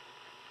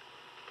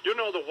 You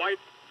know the white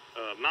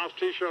mouse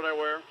T-shirt I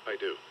wear? I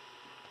do.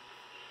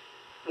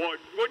 Well,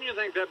 wouldn't you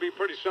think that'd be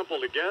pretty simple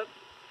to get?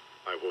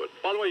 I would.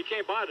 By the way, you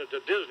can't buy it at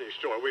the Disney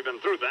store. We've been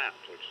through that.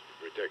 It's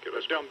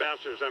ridiculous. Those dumb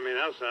bastards. I mean,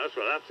 that's what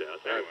that's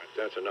at. Anyway.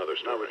 That's another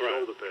story.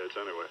 Right. Shoulder pads,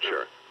 anyway.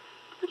 Sure.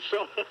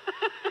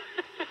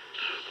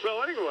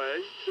 So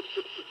anyway,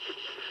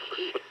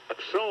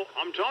 so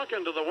I'm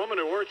talking to the woman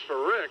who works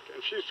for Rick,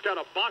 and she's got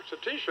a box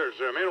of T-shirts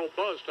there. I mean, old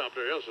Buzz stopped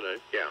there yesterday.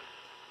 Yeah.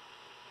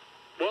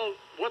 Well,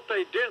 what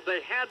they did, they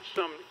had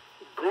some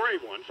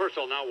gray ones. First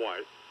of all, not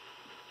white.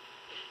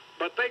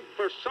 But they,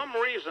 for some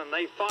reason,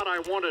 they thought I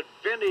wanted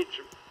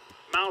vintage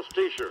mouse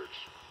T-shirts.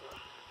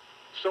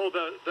 So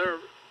the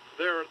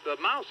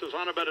mouse is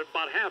on about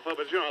half of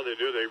it. You know how they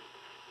do?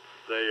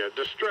 They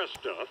distress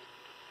stuff.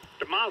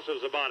 The mouse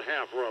is about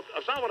half rough.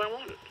 That's not what I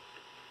wanted.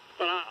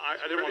 But I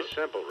didn't want to.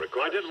 Simple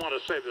request. I didn't want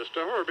to say this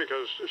to her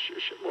because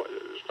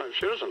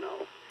she doesn't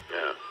know.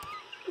 Yeah.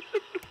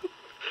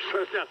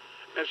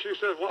 And she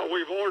said, "Well,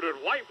 we've ordered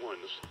white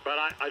ones, but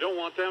I don't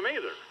want them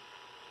either.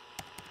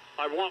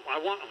 I want.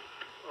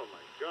 Oh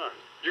my God!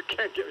 You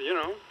can't get. You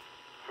know."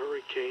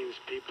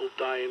 Hurricanes, people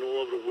dying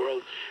all over the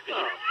world.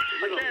 I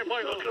can't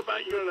believe talking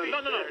about you.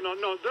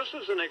 No. This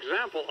is an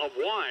example of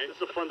why. This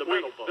is a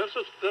fundamental. This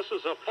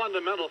is a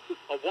fundamental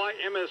of why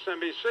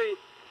MSNBC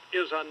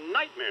is a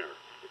nightmare,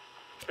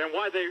 and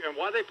why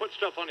they put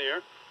stuff on the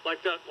air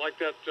like that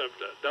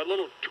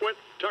little twit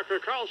Tucker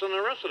Carlson and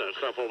the rest of that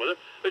stuff over there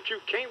that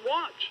you can't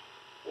watch.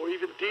 Or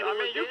even Dietl. I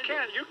mean, you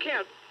can't.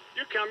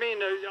 I mean,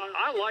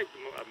 I like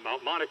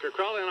Monica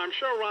Crowley, and I'm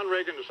sure Ron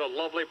Reagan is a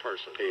lovely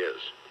person. He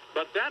is.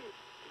 But that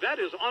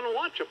is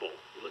unwatchable.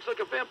 He looks like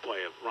a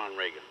vampire, Ron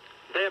Reagan.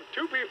 They have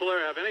two people there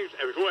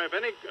who have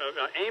any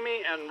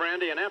Amy and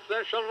Randy, and after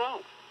that, shut it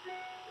off.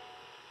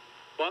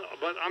 But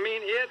I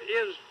mean, it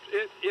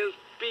is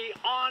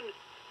beyond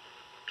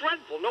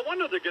dreadful. No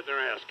wonder they're getting their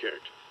ass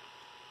kicked.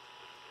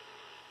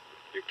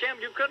 You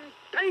couldn't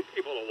pay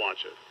people to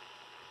watch it.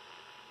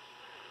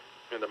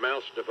 And the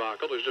mouse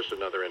debacle is just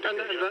another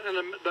indication.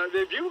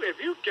 If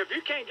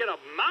you can't get a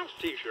mouse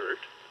T-shirt,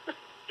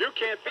 you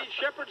can't beat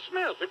Shepard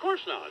Smith. Of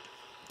course not.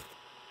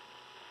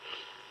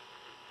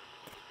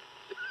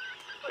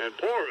 And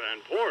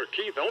poor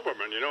Keith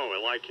Olbermann,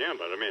 I like him,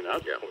 but I mean,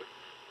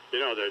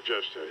 they're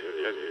just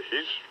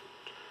it's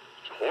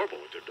horrible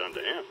what they've done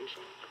to him.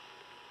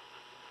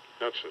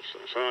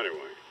 So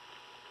anyway.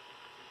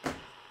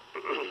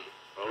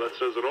 Well, that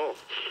says it all.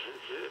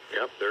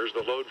 Yep, there's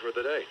the load for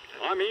the day.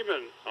 I'm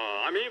even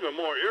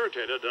more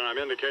irritated than I'm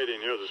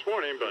indicating here this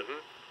morning, but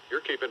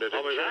you're keeping it in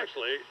I was check.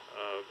 actually,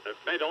 it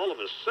made all of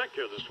us sick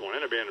here this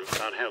morning, being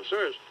about half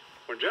serious,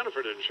 when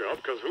Jennifer didn't show up,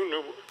 because who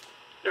knew,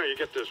 you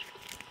get this,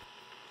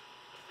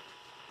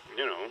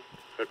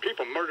 that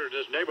people murder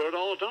this neighborhood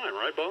all the time,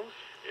 right, Bo?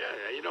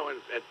 Yeah,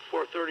 at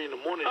 4:30 in the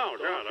morning. Oh,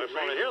 God, I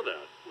want to hear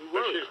that.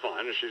 But she's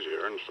fine, and she's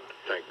here, and so.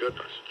 Thank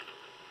goodness.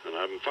 And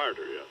I haven't fired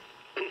her yet.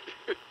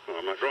 Well,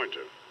 I'm not going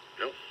to.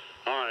 Nope.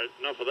 All right,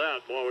 enough of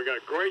that. Well, we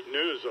got great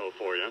news, though,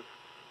 for you.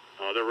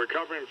 They're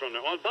recovering from the...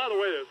 Oh, by the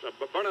way,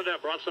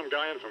 Bernadette brought some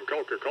guy in from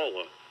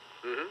Coca-Cola.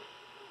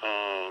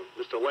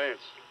 Mr.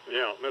 Lance.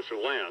 Yeah, Mr.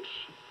 Lance.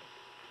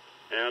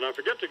 And I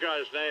forget the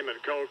guy's name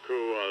at Coke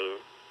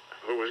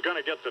who was going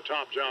to get the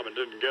top job and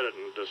didn't get it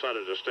and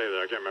decided to stay there.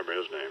 I can't remember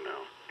his name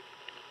now.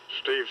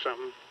 Steve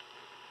something?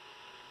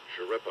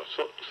 Sharippa.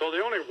 So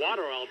the only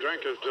water I'll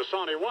drink is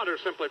Dasani water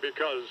simply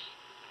because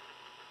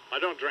I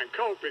don't drink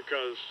Coke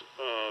because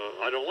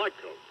I don't like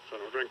Coke. So I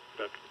don't drink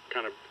that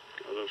kind of,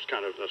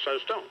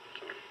 says don't.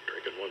 So.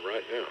 Drinking one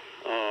right now.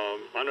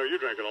 I know you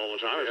drink it all the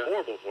time. It's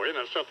horrible for you. And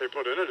that stuff they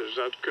put in it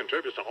that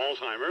contributes to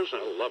Alzheimer's.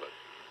 And I love it.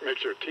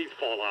 Makes your teeth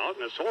fall out,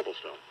 and it's horrible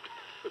stuff.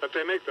 But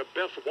they make the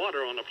best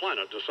water on the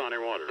planet, Dasani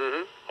water.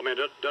 I mean,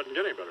 it doesn't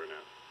get any better than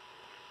that.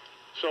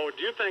 So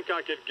do you think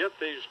I could get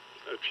these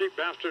cheap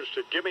bastards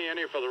to give me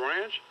any for the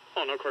ranch?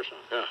 Oh, no, of course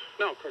not. Yeah.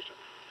 No, of course not.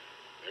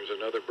 There's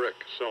another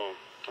brick. So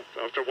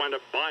I have to wind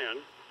up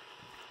buying,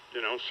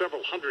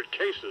 several hundred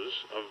cases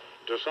of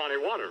Dasani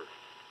water.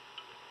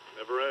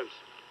 Never ends.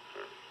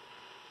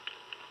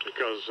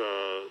 Because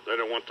they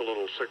don't want the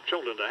little sick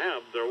children to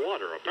have their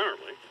water,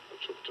 apparently.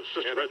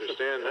 Can't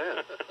understand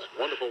that. It's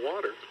wonderful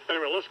water.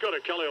 Anyway, let's go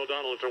to Kelly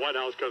O'Donnell at the White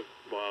House because,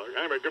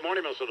 anyway, good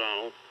morning, Miss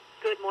O'Donnell.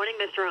 Good morning,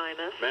 Mr.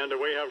 Imus. Man, do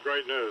we have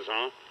great news,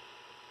 huh?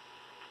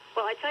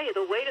 Well, I tell you,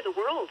 the weight of the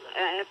world,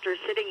 after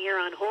sitting here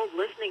on hold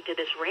listening to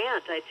this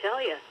rant, I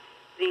tell you,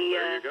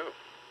 there you go.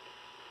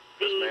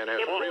 The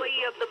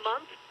Employee of the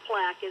Month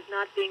plaque is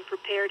not being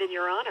prepared in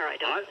your honor, I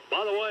don't think.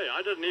 By the way,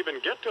 I didn't even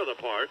get to the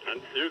part, and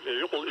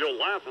you'll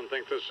laugh and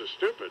think this is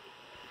stupid,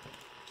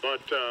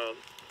 but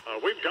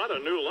we've got a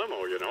new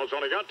limo, It's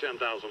only got 10,000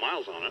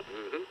 miles on it.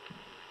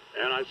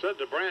 And I said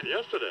to Brant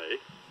yesterday,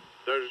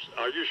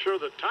 are you sure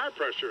the tire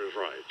pressure is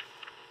right?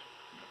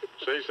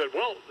 So he said,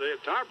 well, the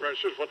tire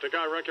pressure is what the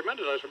guy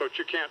recommended. I said, but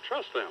you can't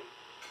trust them.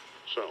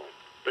 So,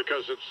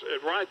 because it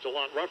rides a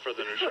lot rougher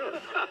than it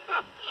should.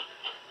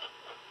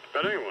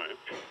 But anyway.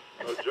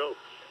 No joke.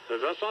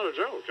 That's not a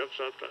joke. That's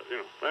not,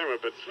 Anyway,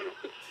 but,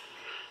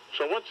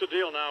 So what's the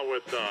deal now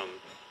with,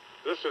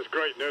 this is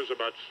great news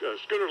about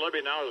Scooter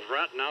Libby now is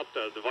ratting out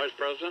the vice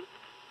president?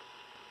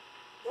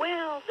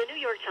 Well, the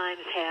New York Times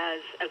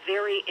has a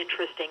very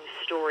interesting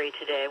story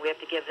today. We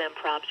have to give them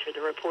props for the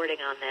reporting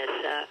on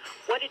this.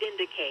 What it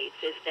indicates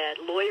is that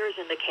lawyers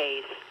in the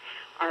case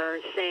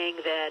are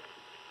saying that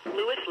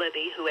Louis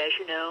Libby, who, as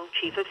you know,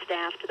 chief of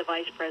staff to the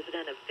vice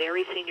president, a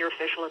very senior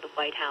official at the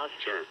White House,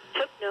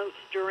 took notes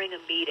during a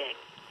meeting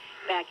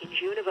back in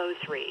June of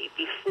 2003,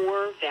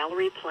 before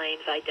Valerie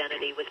Plane's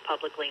identity was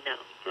publicly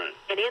known. Right.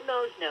 And in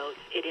those notes,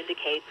 it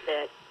indicates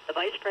that the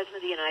Vice President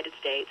of the United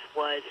States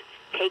was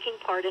taking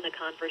part in a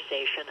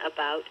conversation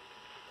about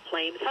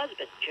Plane's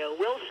husband, Joe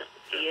Wilson.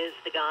 He is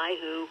the guy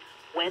who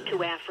went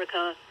to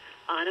Africa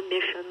on a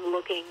mission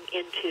looking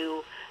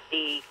into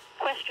the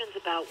questions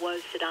about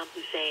was Saddam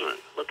Hussein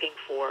looking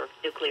for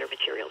nuclear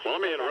materials.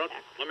 Well, let me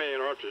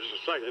interrupt you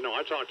just a second.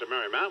 I talked to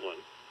Mary Matlin,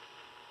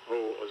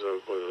 who was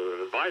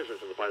an advisor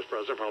to the vice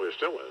president, probably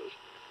still is,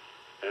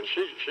 and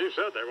she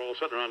said they were all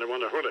sitting around and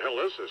wondering, who the hell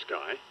is this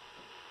guy?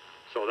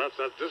 So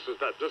this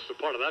is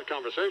part of that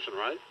conversation,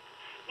 right?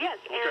 Yes,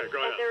 okay,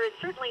 go ahead. And there is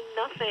certainly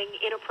nothing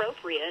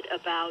inappropriate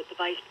about the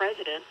vice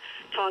president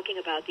talking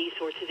about these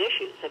sorts of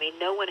issues. I mean,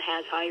 no one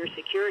has higher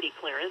security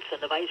clearance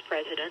than the vice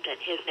president and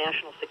his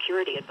national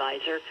security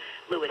advisor,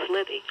 Louis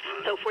Libby.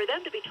 So for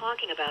them to be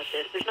talking about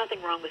this, there's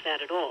nothing wrong with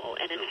that at all.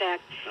 And in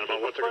fact... And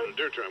about what they're going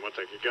to do to him, what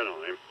they could get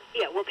on him.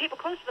 Yeah, well, people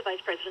close to the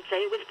vice president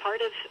say it was part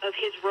of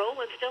his role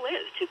and still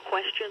is to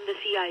question the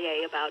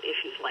CIA about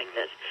issues like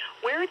this.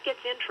 Where it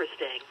gets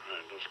interesting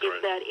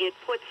is that it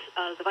puts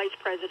the vice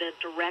president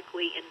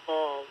directly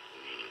involved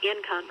in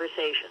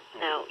conversation.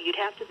 Now, you'd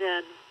have to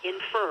then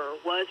infer,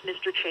 was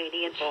Mr.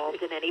 Cheney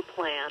involved in any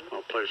plan?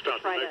 Oh, please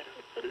stop.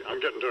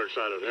 I'm getting too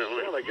excited here.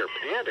 You sound like you're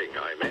panting,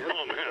 man.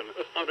 Oh, man.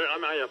 I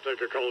might have to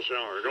take a cold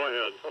shower. Go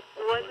ahead.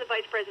 Was the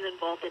vice president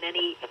involved in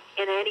any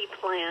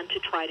plan to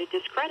try to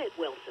discredit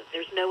Wilson?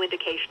 There's no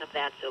indication of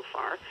that so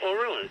far. Oh,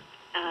 really?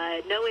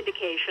 No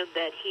indication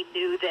that he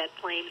knew that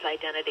Plain's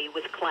identity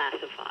was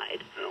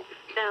classified. No.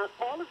 Now,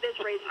 all of this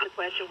raises the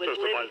question, was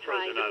Just the Libby vice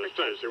president of the United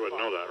States, he wouldn't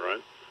know that,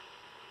 right?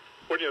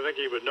 Wouldn't you think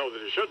he would know that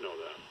he should know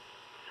that?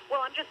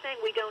 Well, I'm just saying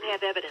we don't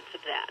have evidence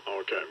of that.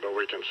 Okay, but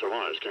we can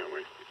surmise, can't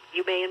we?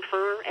 You may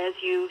infer as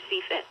you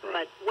see fit.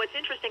 Right. But what's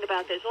interesting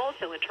about this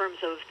also in terms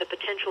of the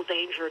potential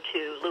danger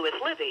to Louis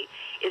Libby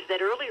is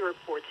that earlier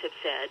reports have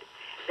said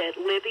that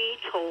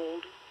Libby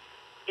told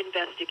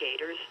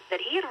investigators that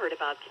he had heard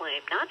about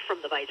Plain, not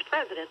from the vice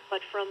president,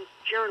 but from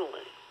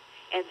journalists.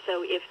 And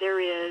so if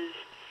there is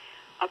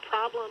a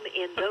problem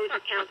in those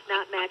accounts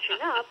not matching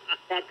up,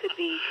 that could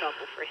be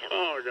trouble for him.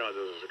 Oh, God,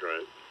 this is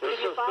great. Can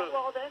you follow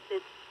all this?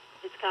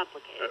 It's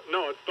complicated.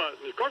 No, it's not.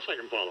 Of course I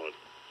can follow it.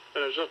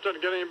 And it just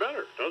doesn't get any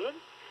better, does it?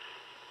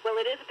 Well,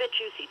 it is a bit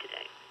juicy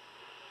today.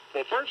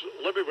 Well, first,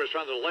 Libby was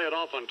trying to lay it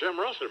off on Tim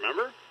Russell,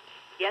 remember?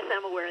 Yes,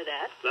 I'm aware of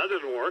that. That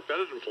didn't work.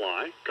 That didn't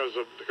fly because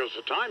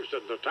the Times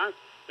didn't.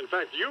 In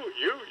fact, you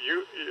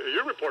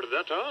reported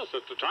that to us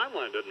that the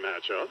timeline didn't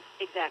match up.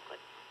 Exactly.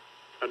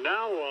 And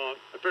now I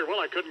figured, well,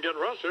 I couldn't get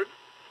Russell.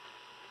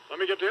 Let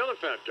me get the other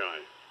fat guy.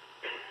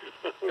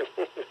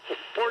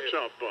 Pork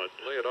chop butt.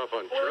 Lay it off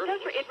on Well,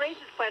 it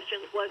raises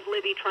questions. Was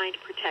Libby trying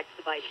to protect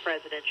the vice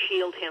president,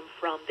 shield him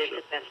from this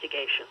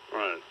investigation?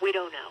 Right. We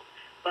don't know.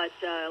 But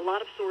a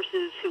lot of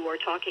sources who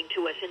are talking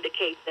to us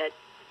indicate that,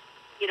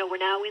 we're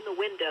now in the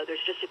window.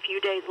 There's just a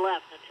few days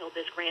left until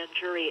this grand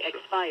jury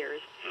expires.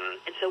 Right.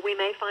 And so we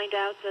may find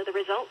out the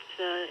results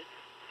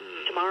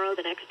tomorrow,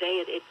 the next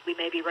day. We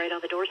may be right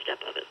on the doorstep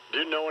of it.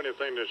 Do you know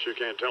anything that you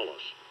can't tell us?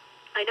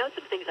 I know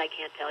some things I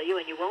can't tell you,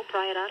 and you won't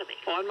pry it out of me.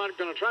 Well, I'm not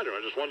going to try to. I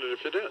just wondered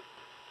if you did.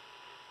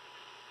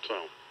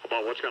 So,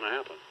 about what's going to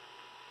happen.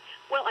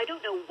 Well, I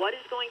don't know what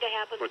is going to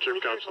happen. But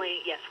you've got some...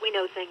 Yes, we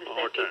know things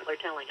that people are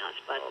telling us.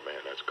 But oh, man,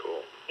 that's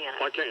cool.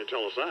 Why can't you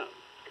tell us that?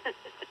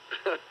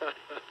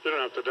 You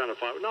don't have to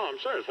identify... No, I'm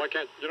serious.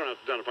 You don't have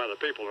to identify the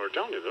people who are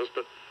telling you this,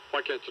 but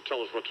why can't you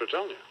tell us what they're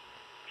telling you?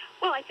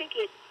 Well, I think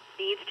it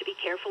needs to be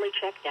carefully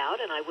checked out,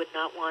 and I would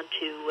not want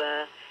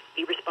to...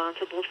 be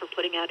responsible for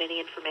putting out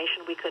any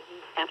information we couldn't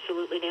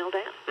absolutely nail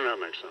down. That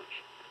makes sense.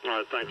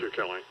 All right, thank you,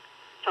 Kelly.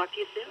 Talk to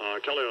you soon.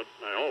 Kelly,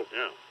 I hope,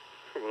 yeah.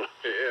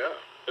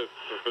 Yeah.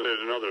 Need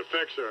another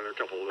fix here in a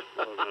couple of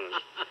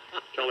minutes.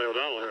 Kelly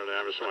O'Donnell here at the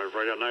Amherst Morning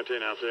Break at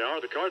 19 after the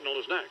hour. The Cardinal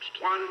is next.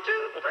 1,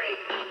 2,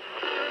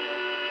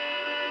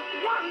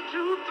 3. 1,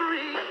 2,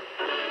 3.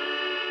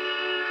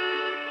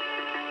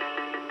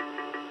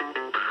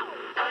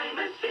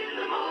 Imus in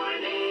the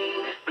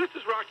morning. This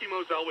is Rocky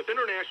Moselle with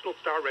International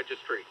Star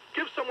Registry.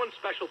 Give someone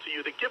special to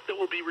you the gift that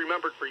will be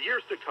remembered for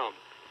years to come.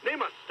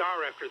 Name a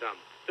star after them.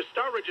 The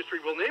Star Registry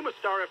will name a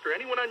star after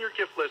anyone on your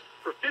gift list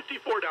for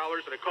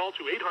 $54 and a call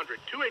to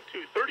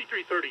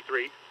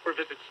 800-282-3333 or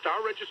visit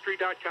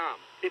starregistry.com.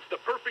 It's the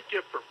perfect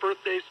gift for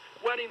birthdays,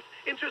 weddings,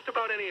 in just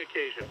about any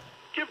occasion.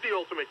 Give the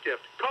ultimate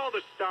gift. Call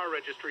the Star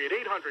Registry at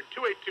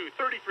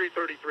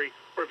 800-282-3333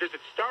 or visit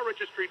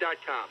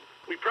starregistry.com.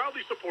 We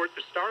proudly support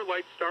the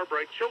Starlight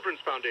Starbright Children's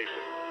Foundation.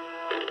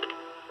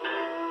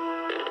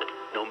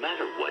 No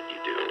matter what you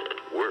do,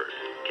 work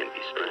can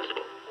be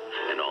stressful.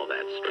 And all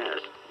that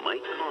stress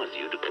might cause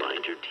you to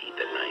grind your teeth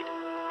at night.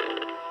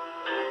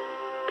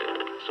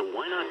 So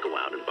why not go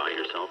out and buy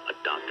yourself a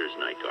Doctor's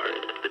Night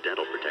Guard, the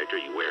dental protector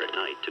you wear at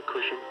night to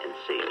cushion and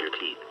save your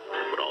teeth.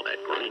 Put all that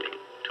grinding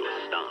to a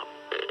stop.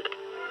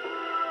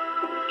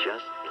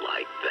 Just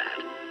like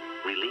that.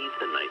 Relieve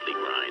the nightly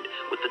grind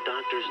with the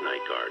Doctor's Night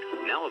Guard.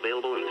 Now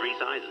available in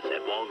 3 sizes at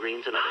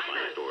Walgreens and other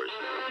fine stores.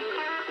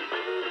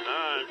 All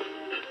right.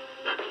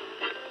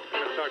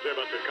 Let's talk to you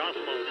about the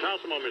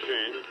Cosmo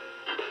machine.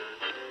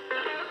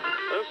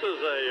 This is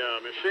a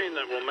machine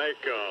that will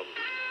make, well,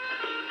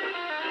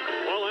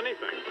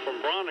 anything from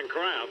Braun and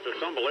Kraft.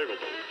 It's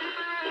unbelievable.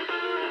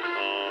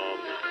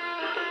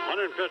 $150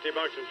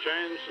 and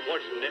change. It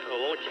looks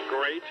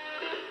great.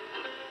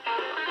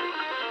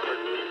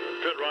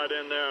 Fit right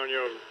in there in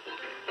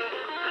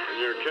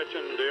your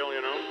kitchen deal,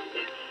 you know.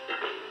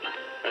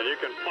 And you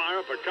can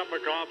fire up a cup of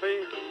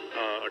coffee,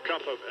 a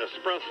cup of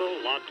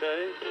espresso,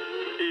 latte,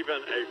 even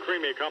a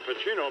creamy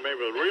cappuccino made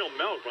with real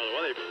milk, by the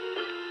way.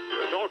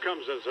 It all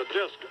comes as a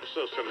disc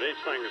system. Each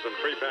thing is in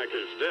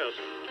prepackaged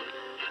disc.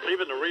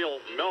 Even the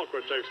real milk,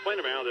 which they explained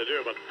to me how they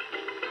do, but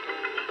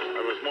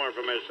there was more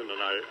information than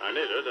I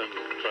needed, and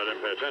so I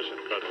didn't pay attention.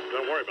 But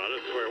don't worry about it.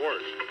 It's the way it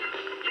works.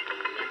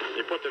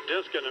 You put the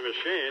disc in the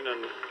machine,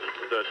 and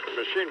the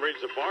machine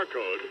reads the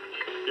barcode.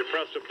 You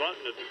press the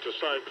button, it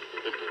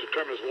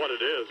determines what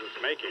it is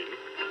it's making,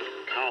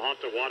 how hot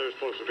the water is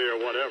supposed to be or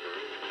whatever.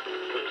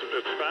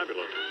 It's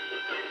fabulous.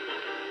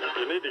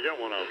 You need to get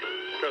one of them.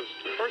 Because,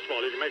 first of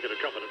all, you can make it a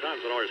couple of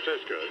times. It always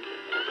tastes good.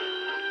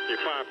 You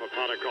fire up a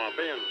pot of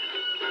coffee, and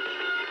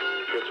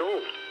it's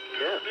old.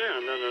 Yeah. Yeah,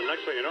 and then the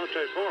next thing you know, it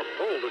tastes more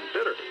cold and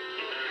bitter.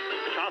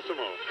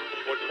 Cosimo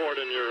would pour it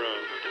in your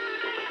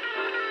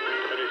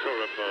any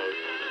sort of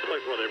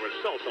place where they would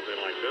sell something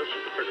like this.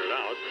 You can figure it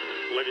out.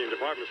 Lady in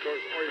department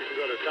stores, or you can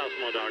go to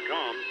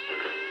Cosmo.com.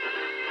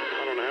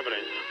 I don't have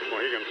any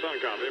Mohegan Sun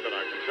coffee, but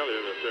I can tell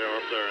you that they are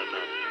up there in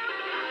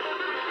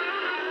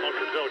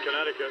Uncasville,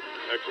 Connecticut,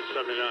 exit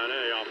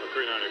 79A off of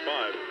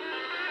 395.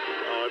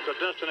 It's a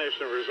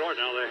destination resort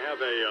now. They have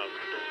a,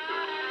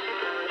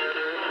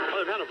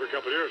 well, they've had it for a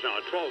couple of years now,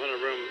 a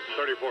 1,200-room,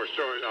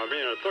 34-story, a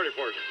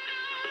 34-story,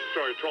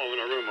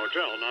 1,200-room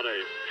hotel, not a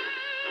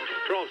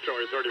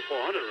 12-story,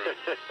 3,400-room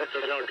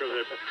hotel, because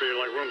they'd be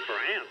like rooms for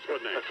ants,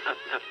 wouldn't they?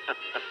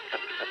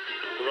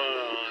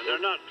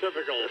 They're not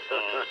typical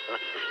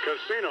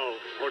casino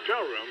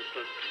hotel rooms,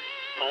 but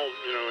all,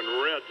 in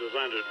red,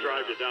 designed to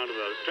drive you down to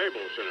the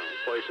tables,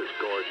 Place is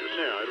gorgeous.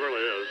 Yeah, it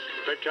really is.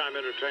 Big-time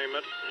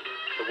entertainment.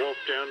 The Wolf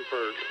Den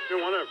for,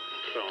 whatever.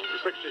 So,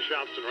 60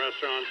 shops and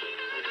restaurants.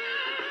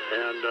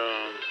 And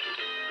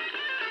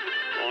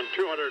on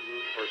 200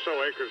 or so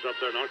acres up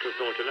there in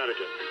Uncasville,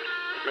 Connecticut.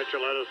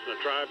 Mitchell Ellis and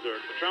the tribe,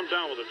 I'm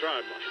down with the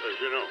tribe, as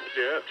you know.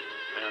 Yeah.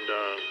 And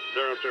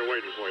they're up there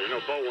waiting for you.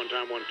 Bo one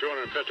time won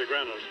 $250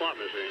 grand on a slot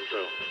machine,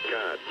 so.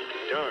 God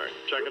darn.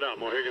 Check it out.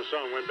 Mohegan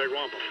Sun win big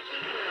wampum.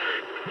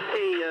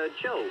 Hey,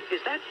 Joe,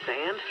 is that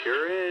sand?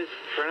 Sure is.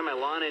 Turning my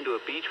lawn into a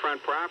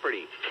beachfront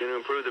property. Going to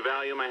improve the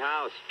value of my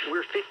house.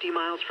 We're 50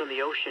 miles from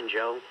the ocean,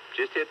 Joe.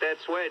 Just hit that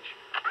switch.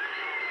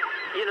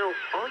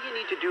 All you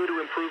need to do to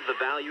improve the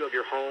value of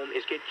your home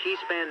is get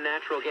Keyspan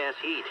natural gas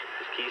heat.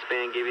 Does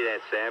Keyspan give you that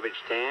savage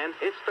tan?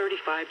 It's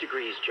 35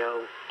 degrees,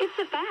 Joe. It's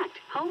a fact.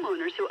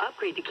 Homeowners who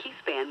upgrade to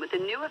Keyspan with a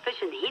new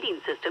efficient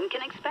heating system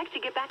can expect to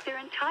get back their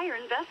entire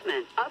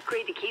investment.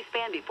 Upgrade to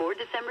Keyspan before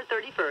December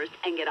 31st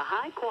and get a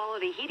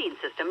high-quality heating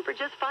system for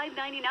just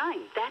 $5.99.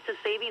 That's a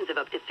savings of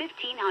up to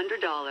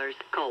 $1,500.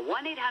 Call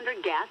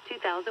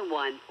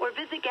 1-800-GAS-2001 or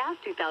visit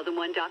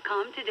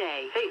gas2001.com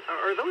today. Hey,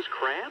 are those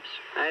crabs?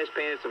 I just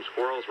painted some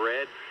squirrels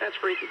red. That's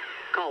freaky.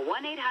 Call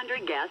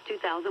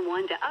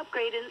 1-800-GAS-2001 to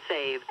upgrade and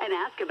save and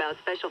ask about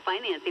special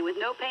financing with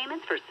no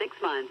payments for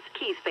 6 months.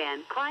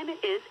 Keyspan. Climate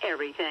is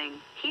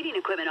everything. Heating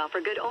equipment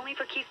offer good only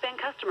for Keyspan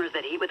customers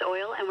that heat with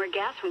oil and where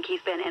gas from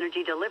Keyspan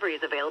Energy Delivery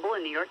is available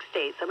in New York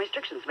State. Some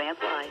restrictions may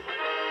apply.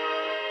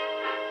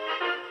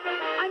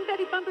 I'm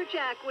Betty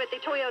Bumperjack with the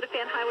Toyota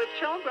Fan Highway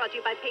Patrol, brought to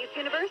you by Pace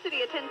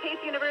University. Attend Pace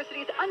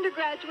University's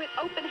undergraduate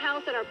open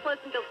house at our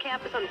Pleasantville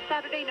campus on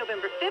Saturday,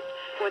 November 5th,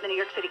 or the New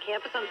York City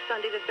campus on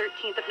Sunday, the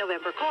 13th of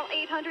November. Call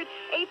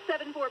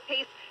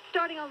 800-874-PACE.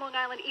 Starting on Long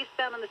Island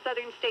eastbound on the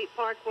Southern State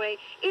Parkway,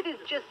 it is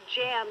just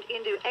jammed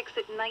into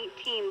exit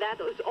 19. That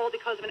was all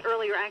because of an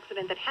earlier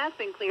accident that has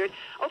been cleared.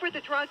 Over at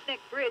the Drogs Neck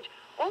Bridge,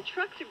 all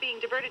trucks are being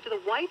diverted to the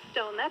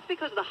Whitestone. That's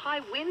because of the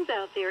high winds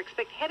out there.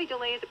 Expect heavy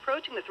delays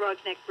approaching the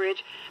Drogs Neck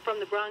Bridge from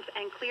the Bronx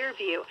and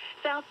Clearview.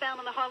 Southbound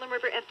on the Harlem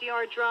River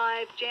FDR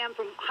Drive, jammed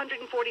from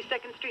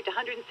 142nd Street to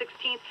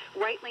 116th,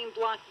 right lane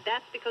blocked.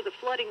 That's because of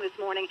flooding this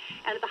morning.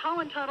 And at the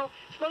Holland Tunnel,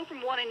 slow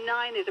from 1 and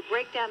 9. There's a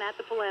breakdown at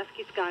the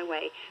Pulaski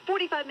Skyway.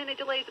 45-minute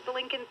delays at the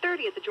Lincoln,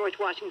 30 at the George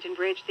Washington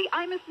Bridge. The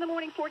Imus in the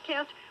morning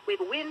forecast. We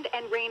have a wind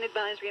and rain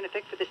advisory in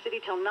effect for the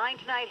city till 9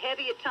 tonight.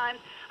 Heavy at times,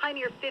 high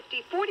near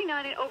 50,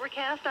 49 in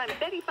overcast. I'm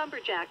Betty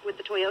Bumperjack with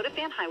the Toyota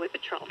Fan Highway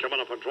Patrol. Coming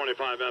up on 25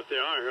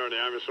 FDR here on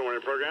the Imus Morning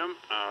program.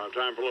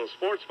 Time for a little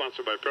sports,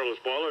 sponsored by Peerless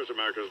Boilers,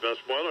 America's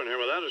best boiler. And here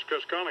with that is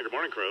Chris Cardinal. Good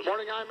morning, Chris.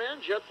 Morning, I'm in.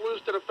 Jets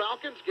lose to the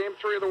Falcons. Game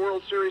 3 of the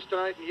World Series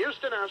tonight in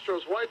Houston.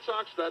 Astros, White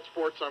Sox. That's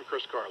sports. I'm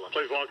Chris Carlin.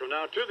 Please welcome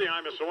now to the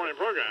Imus Morning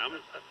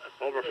program,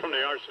 over from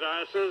the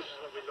Archdiocese,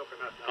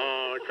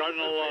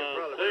 Cardinal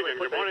Egan.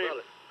 Good morning.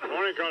 Good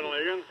morning, Cardinal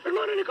Egan. Good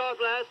morning, God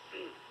bless.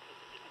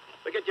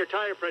 Look at your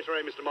tire pressure,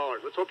 Mr.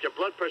 Moore. Let's hope your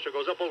blood pressure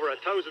goes up over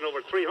 1,000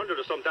 over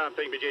 300 or some damn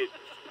thing, bejeez.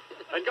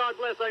 And God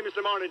bless, Mr.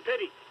 Moore, in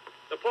pity.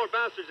 The poor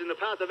bastards in the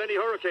path of any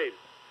hurricane.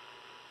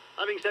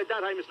 Having said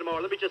that, Mr.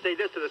 Moore, let me just say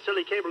this to the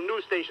silly cable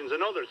news stations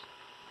and others.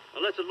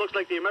 Unless it looks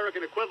like the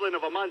American equivalent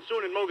of a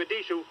monsoon in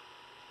Mogadishu,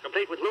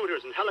 complete with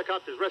looters and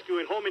helicopters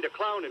rescuing Homie the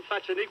Clown and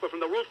Fat Shaniqua from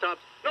the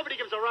rooftops, nobody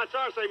gives a rat's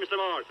arse, Mr.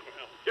 Moore.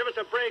 Give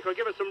us a break or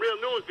give us some real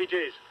news,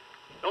 bejeez.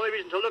 The only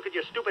reason to look at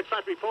your stupid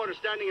fat reporter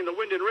standing in the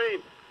wind and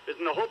rain is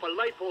in the hope a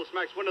light pole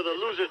smacks one of the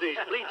losers in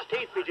his bleached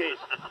teeth,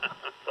 bejeez.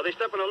 Or they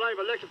step on a live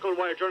electrical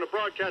wire during a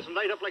broadcast and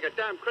light up like a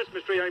damn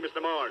Christmas tree, Mr.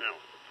 Moore. No.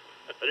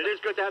 But it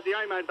is good to have the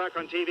I-Man back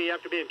on TV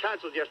after being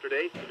cancelled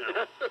yesterday.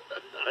 No.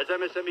 As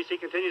MSNBC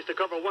continues to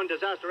cover one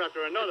disaster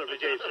after another,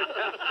 bejeez.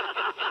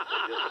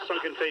 You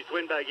sunken-faced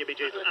windbag, you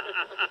bejeez.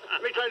 Let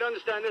me try to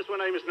understand this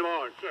one, Mr.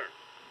 Moore. Sure.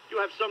 You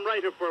have some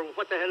writer for,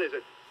 what the hell is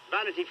it?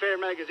 Vanity Fair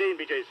magazine,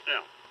 bejeez.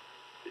 Yeah.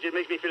 It just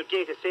makes me feel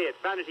gay to say it.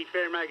 Vanity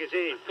Fair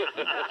magazine.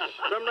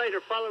 Some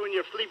writer following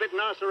your flea-bitten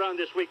arse around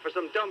this week for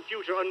some dumb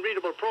future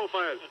unreadable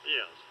profile.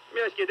 Yes. Let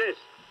me ask you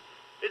this.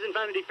 Isn't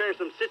Vanity Fair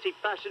some sissy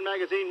fashion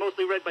magazine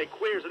mostly read by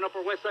queers and Upper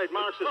West Side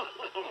Marxists?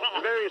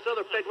 And various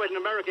other bedwetting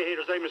America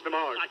haters, Mr.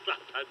 Moore? I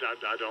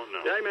don't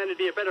know. The man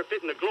would be a better fit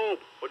in the Globe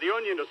or the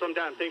Onion or some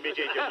damn thing,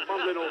 BJ. You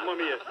fumbling old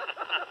mummy.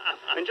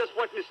 And just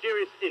what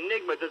mysterious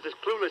enigma does this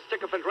clueless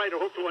sycophant writer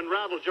hope to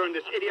unravel during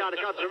this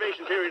idiotic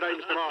observation period,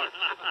 Mr. Moore?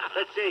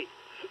 Let's see.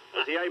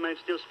 Does the man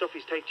still stuff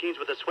his tight jeans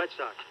with a sweat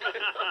sock?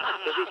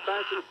 Does he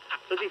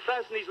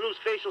fasten his loose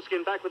facial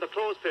skin back with a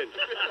clothespin?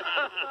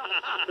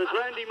 Does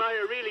Randy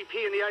Meyer really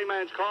pee in the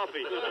man's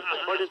coffee?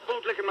 Or does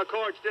bootlicking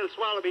McCord still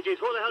swallow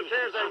BJ's? Who the hell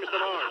cares, Mr.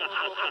 Moore?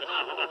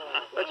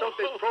 Let's hope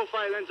this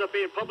profile ends up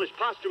being published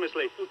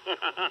posthumously.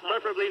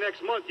 Preferably next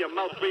month, you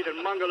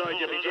mouth-breathing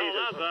mongoloid, you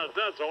bejesus.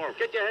 That's horrible.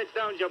 Get your heads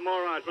down, you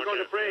morons. We're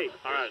going to pray.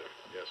 All right.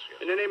 Yes.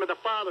 In the name of the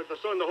Father, the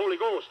Son, the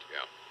Holy Ghost.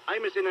 Yeah.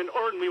 Imus in an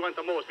urn we want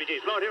the most,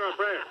 BJ's. Lord, hear our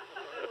prayer.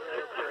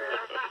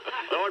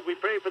 Lord, we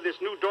pray for this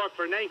new dork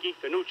Bernanke,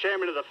 the new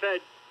chairman of the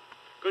Fed.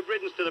 Good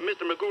riddance to the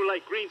Mr.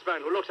 Magoo-like Greenspan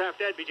who looks half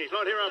dead, BJ's.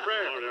 Lord, hear our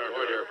prayer.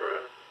 Lord, hear our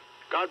prayer.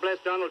 God bless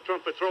Donald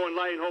Trump for throwing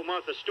lying-ho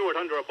Martha Stewart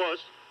under a bus.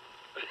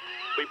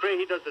 We pray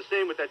he does the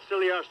same with that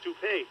silly arse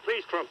toupee.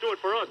 Please, Trump, do it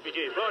for us,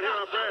 BJ's. Lord, hear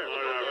our prayer.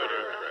 Lord, hear our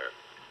prayer.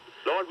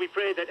 Lord, we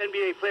pray that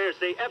NBA players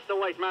say F the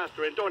white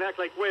master and don't act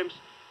like wimps,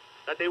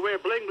 that they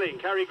wear bling-bling,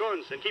 carry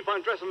guns, and keep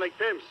on dressing like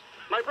pimps.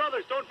 My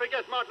brothers, don't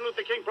forget Martin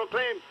Luther King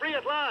proclaimed, free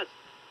at last.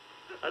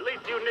 At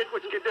least you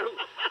nitwits could do.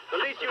 The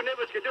least you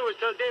nitwits could do is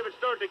tell David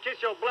Stern to kiss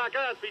your black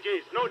ass,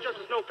 BJ's. No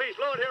justice, no peace.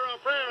 Lord, hear our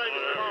prayer,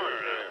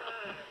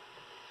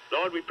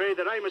 Lord, we pray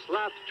that Imus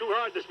laughed too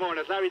hard this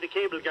morning at Larry the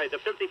Cable Guy, the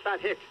filthy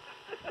fat hick.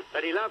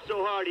 That he laughed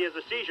so hard he has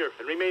a seizure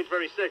and remains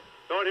very sick.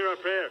 Lord, hear our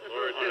prayer.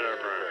 Lord, hear our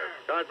prayer.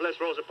 God bless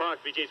Rosa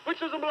Parks, BJ's. Which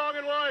doesn't belong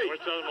and why?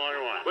 Which doesn't belong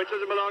and why? Which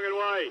doesn't belong and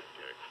why?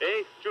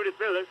 A, Judith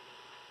Miller.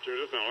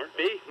 Judith Miller.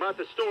 B,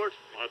 Martha Stewart.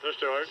 Martha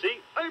Stewart.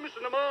 C, Imus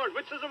in the morning.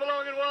 Which doesn't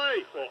belong and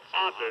why? Well,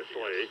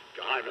 obviously,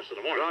 Imus in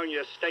the morning. Wrong,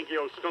 you stanky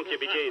old skunk, you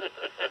BJ's.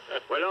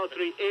 Well, all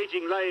three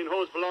aging lying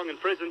hoes belong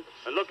in prison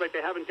and look like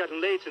they haven't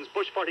gotten laid since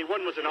Bush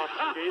 41 was in office,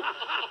 BJ's.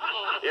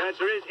 The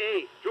answer is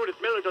A,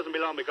 Judith Miller doesn't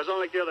belong because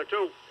unlike the other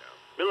two,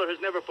 Miller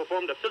has never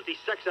performed a filthy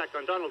sex act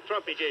on Donald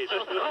Trump, BJ's.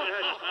 A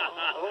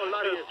whole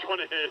lot of you.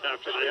 28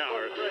 after the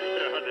hour.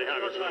 On the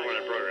Imus in the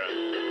morning program.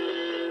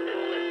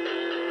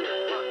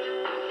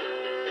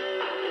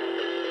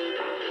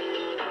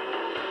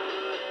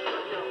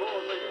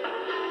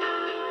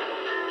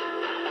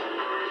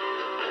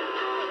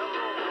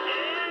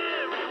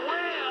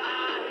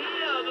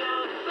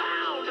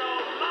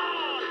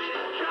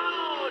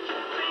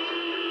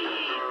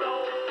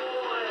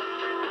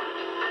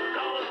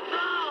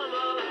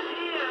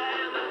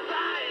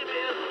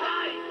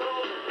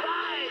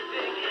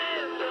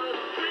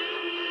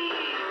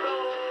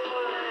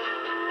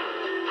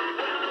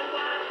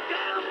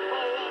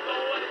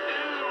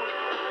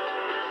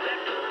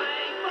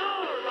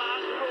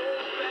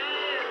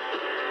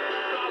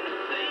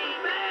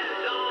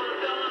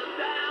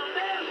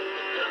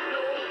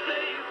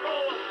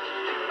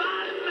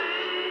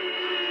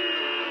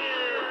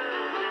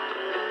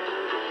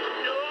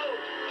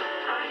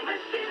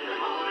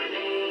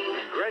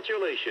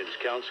 Congratulations,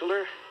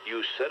 Counselor.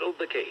 You settled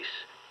the case.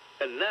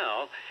 And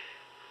now,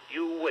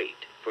 you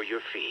wait for your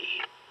fee.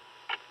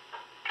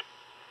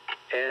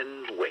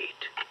 And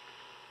wait.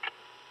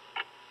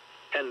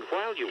 And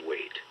while you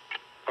wait,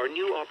 are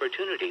new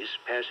opportunities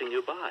passing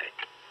you by?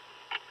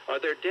 Are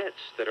there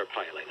debts that are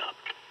piling up?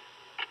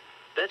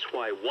 That's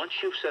why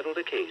once you've settled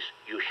a case,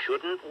 you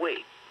shouldn't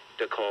wait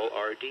to call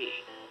RD.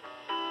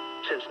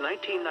 Since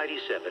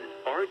 1997,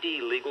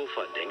 RD Legal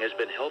Funding has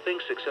been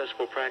helping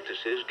successful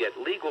practices get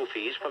legal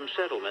fees from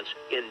settlements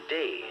in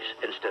days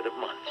instead of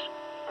months.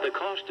 The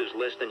cost is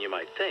less than you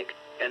might think,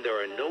 and there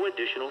are no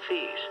additional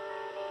fees.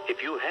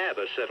 If you have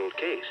a settled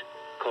case,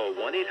 call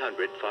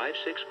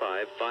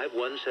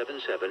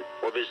 1-800-565-5177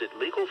 or visit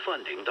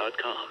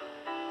legalfunding.com.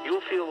 You'll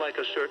feel like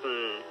a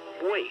certain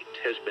weight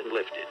has been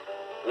lifted.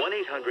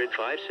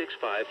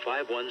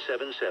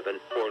 1-800-565-5177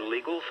 or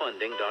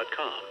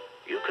legalfunding.com.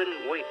 You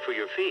can wait for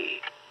your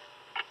fee,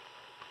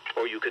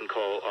 or you can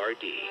call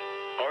RD.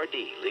 RD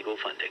Legal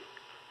Funding.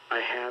 I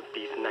have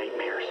these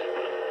nightmares.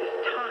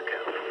 This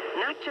taco,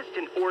 not just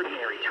an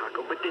ordinary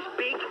taco, but this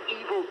big,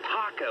 evil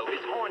taco is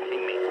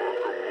haunting me.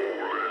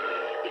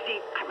 You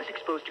see, I was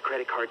exposed to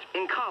credit cards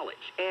in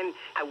college, and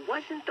I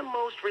wasn't the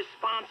most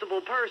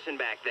responsible person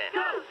back then.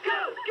 Go,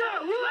 go,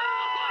 go!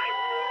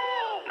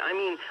 I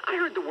mean, I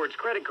heard the words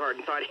credit card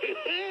and thought,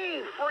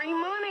 hey, free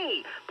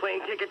money. Plane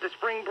ticket to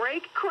spring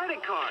break,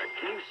 credit card.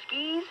 New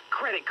skis,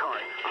 credit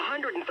card.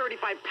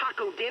 135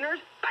 taco dinners,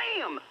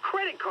 bam,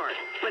 credit card.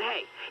 But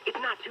hey, it's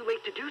not too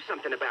late to do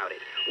something about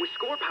it. With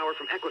Score Power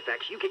from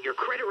Equifax, you get your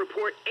credit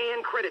report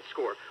and credit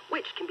score,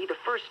 which can be the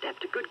first step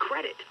to good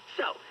credit.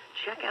 So,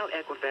 check out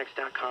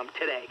Equifax.com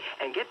today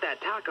and get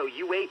that taco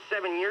you ate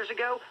 7 years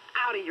ago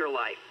out of your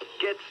life.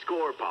 Get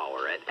Score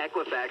Power at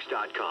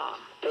Equifax.com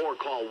or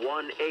call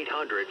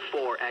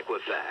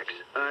 1-800-4-EQUIFAX.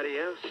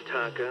 Adios,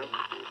 taco.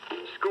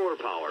 Score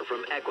Power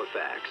from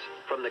Equifax,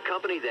 from the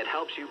company that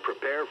helps you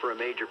prepare for a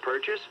major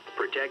purchase,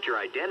 protect your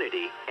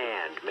identity,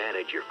 and and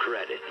manage your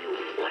credit.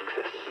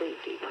 Lexus.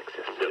 Safety.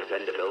 Lexus.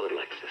 Dependability.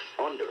 Lexus.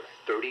 Under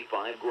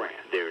 35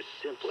 grand. There's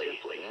simply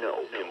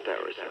no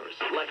comparison.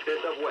 Lexus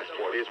of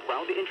Westport is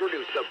proud to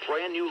introduce the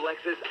brand new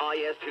Lexus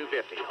IS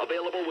 250,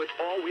 available with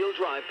all-wheel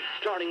drive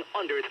starting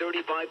under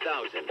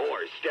 $35,000.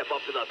 Or step up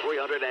to the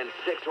 306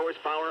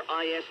 horsepower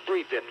IS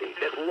 350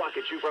 that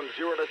rockets you from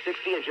 0 to 60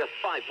 in just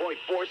 5.4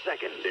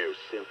 seconds. There's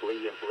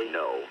simply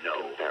no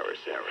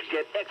comparison.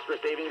 Get extra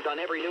savings on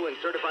every new and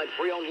certified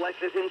pre-owned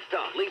Lexus in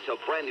stock. Lease a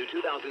brand new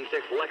 2006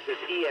 Lexus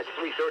ES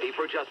 330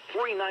 for just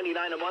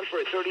 $399 a month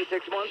for 36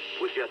 months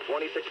with just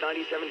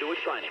 $26.97 to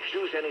its signing.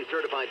 Choose any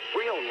certified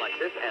pre-owned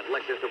Lexus at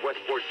Lexus of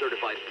Westport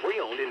certified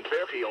pre-owned in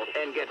Fairfield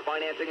and get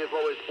financing as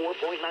low as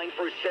 4.9%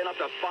 up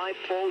to 5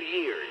 full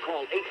years.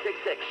 Call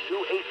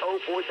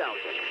 866-280-4000.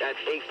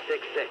 That's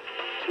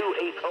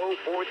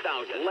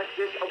 866-280-4000.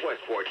 Lexus of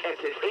Westport,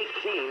 exit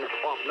 18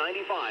 off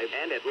 95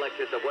 and at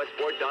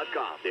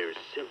lexusofwestport.com. There's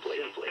simply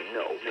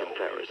no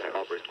comparison.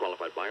 Offers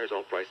qualified buyers.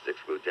 All prices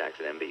exclude tax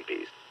and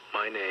MVPs.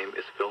 My name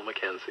is Phil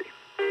McKenzie.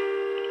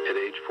 At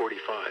age 45,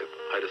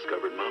 I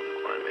discovered mountain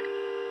climbing.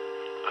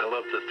 I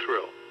loved the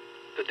thrill,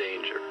 the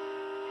danger.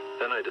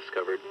 Then I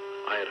discovered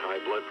I had high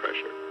blood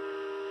pressure.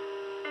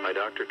 My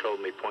doctor told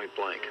me point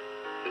blank,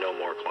 no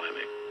more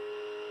climbing.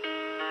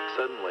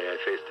 Suddenly, I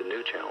faced a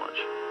new challenge.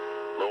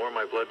 Lower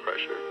my blood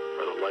pressure,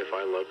 or the life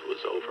I loved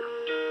was over.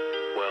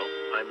 Well,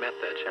 I met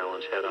that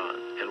challenge head on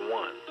and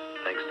won,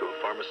 thanks to a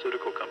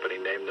pharmaceutical company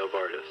named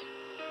Novartis.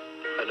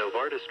 A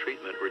Novartis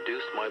treatment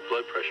reduced my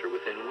blood pressure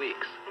within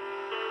weeks.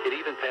 It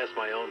even passed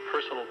my own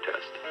personal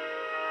test,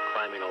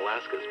 climbing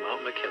Alaska's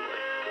Mount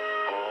McKinley,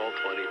 all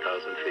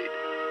 20,000 feet.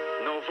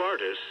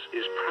 Novartis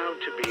is proud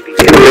to be the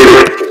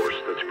innovative force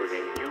that's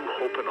bringing new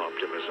hope and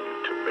optimism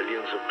to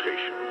millions of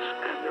patients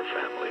and their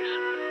families.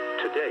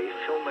 Today,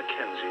 Phil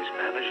McKenzie's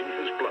managing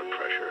his blood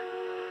pressure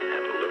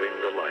and living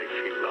the life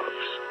he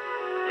loves.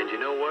 And you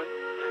know what?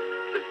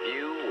 The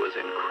view was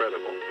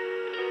incredible.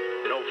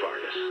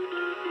 Novartis.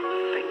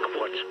 Think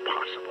what's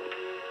possible.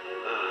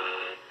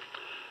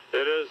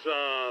 It is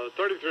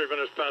 33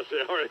 minutes past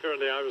the hour here in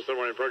the Imus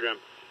Morning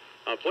program.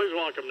 Please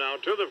welcome now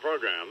to the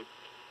program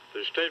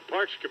the State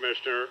Parks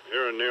Commissioner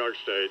here in New York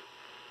State.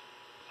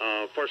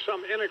 For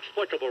some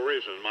inexplicable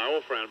reason, my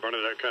old friend,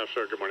 Bernadette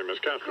Castro. Good morning, Miss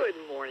Castro. Good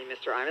morning,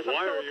 Mr. Imus. I'm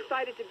so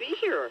excited to be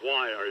here.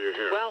 Why are you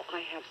here? Well,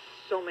 I have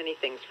so many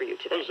things for you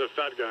today. Who's the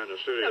fat guy in the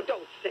studio? No,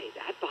 don't say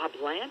that. Bob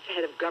Lance,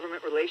 head of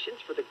government relations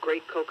for the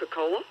great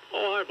Coca-Cola.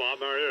 Oh, hi, Bob.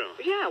 How are you?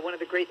 Yeah, one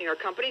of the great New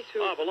York companies who...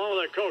 Oh, below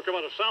that Coke, how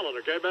about a salad,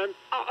 okay, babe?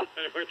 Oh,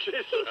 anyway,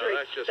 Jesus.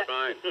 that's just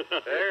fine.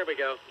 There we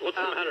go.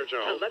 What's the matter,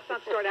 Charles? Let's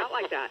not start out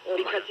like that,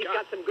 because he's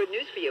got some good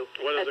news for you.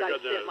 What is the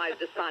good As I sip news? my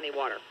Dasani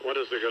water. What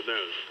is the good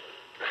news?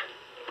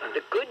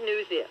 The good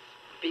news is,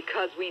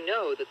 because we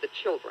know that the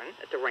children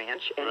at the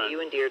ranch, and you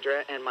and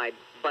Deirdre and my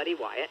buddy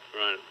Wyatt,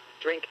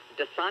 drink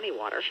Dasani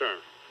water. Sure.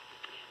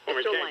 Well,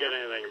 we can't get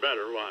anything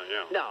better. Why?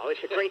 Yeah. No,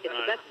 it's the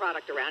best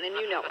product around, and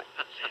you know it.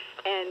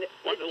 And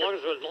as long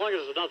as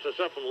it's not the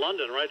stuff from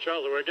London, right,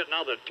 Charles? We're getting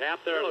out of the tap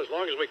there. Well, as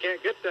long as we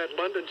can't get that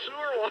London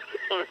sewer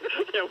water.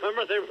 Yeah,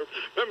 remember they were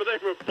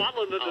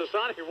bottling the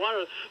Dasani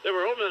water. They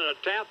were opening a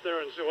tap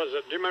there, and was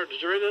it? Did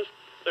you read this?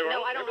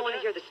 No, I don't want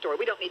to hear the story.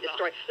 We don't need the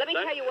story. Let me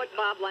tell you what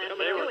Bob Lance was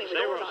doing.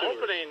 They were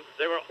opening.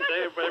 They were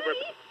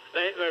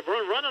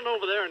running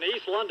over there in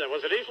East London.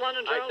 Was it East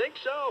London, Charles? I think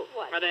so.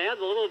 What? And they had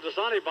the little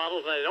Dasani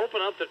bottles, and they'd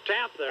open up the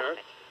tap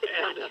there. It's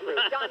not true.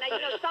 Don, now,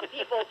 you know, some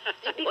people,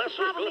 the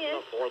problem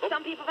is,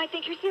 some people might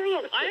think you're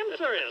serious. I am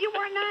serious. You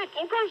are not.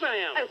 Of course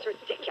I am. That's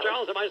ridiculous.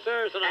 Charles, am I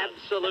serious or not?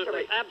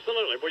 Absolutely.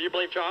 Absolutely. Will you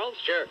believe Charles?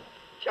 Sure.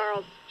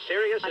 Charles.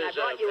 Serious and is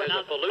I brought you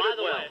a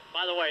polluted well.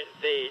 By the way,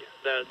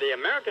 the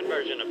American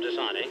version of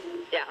Dasani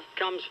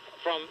comes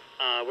from,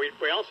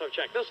 we also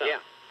checked this out.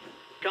 Yeah.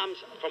 Comes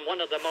from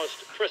one of the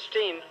most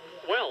pristine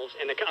wells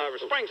in the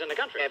springs in the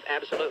country.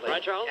 Absolutely.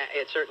 Right, Charles?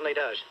 It certainly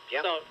does.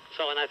 Yep.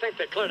 So, and I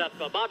think they cleared up.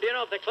 Bob, do you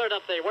know if they cleared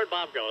up where'd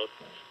Bob go?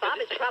 Bob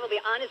is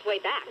probably on his way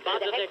back. Bob,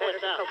 to the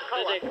headquarters of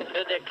Coca-Cola.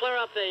 Did they clear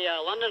up the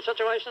London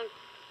situation?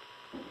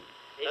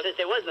 He says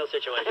there was no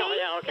situation. Oh,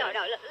 yeah, okay.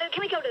 No.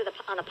 Can we go to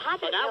on a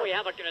positive now note? we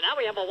have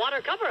a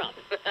water cover-up.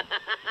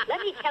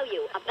 Let me tell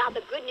you about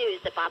the good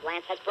news that Bob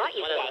Lance has brought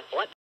you today.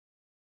 What?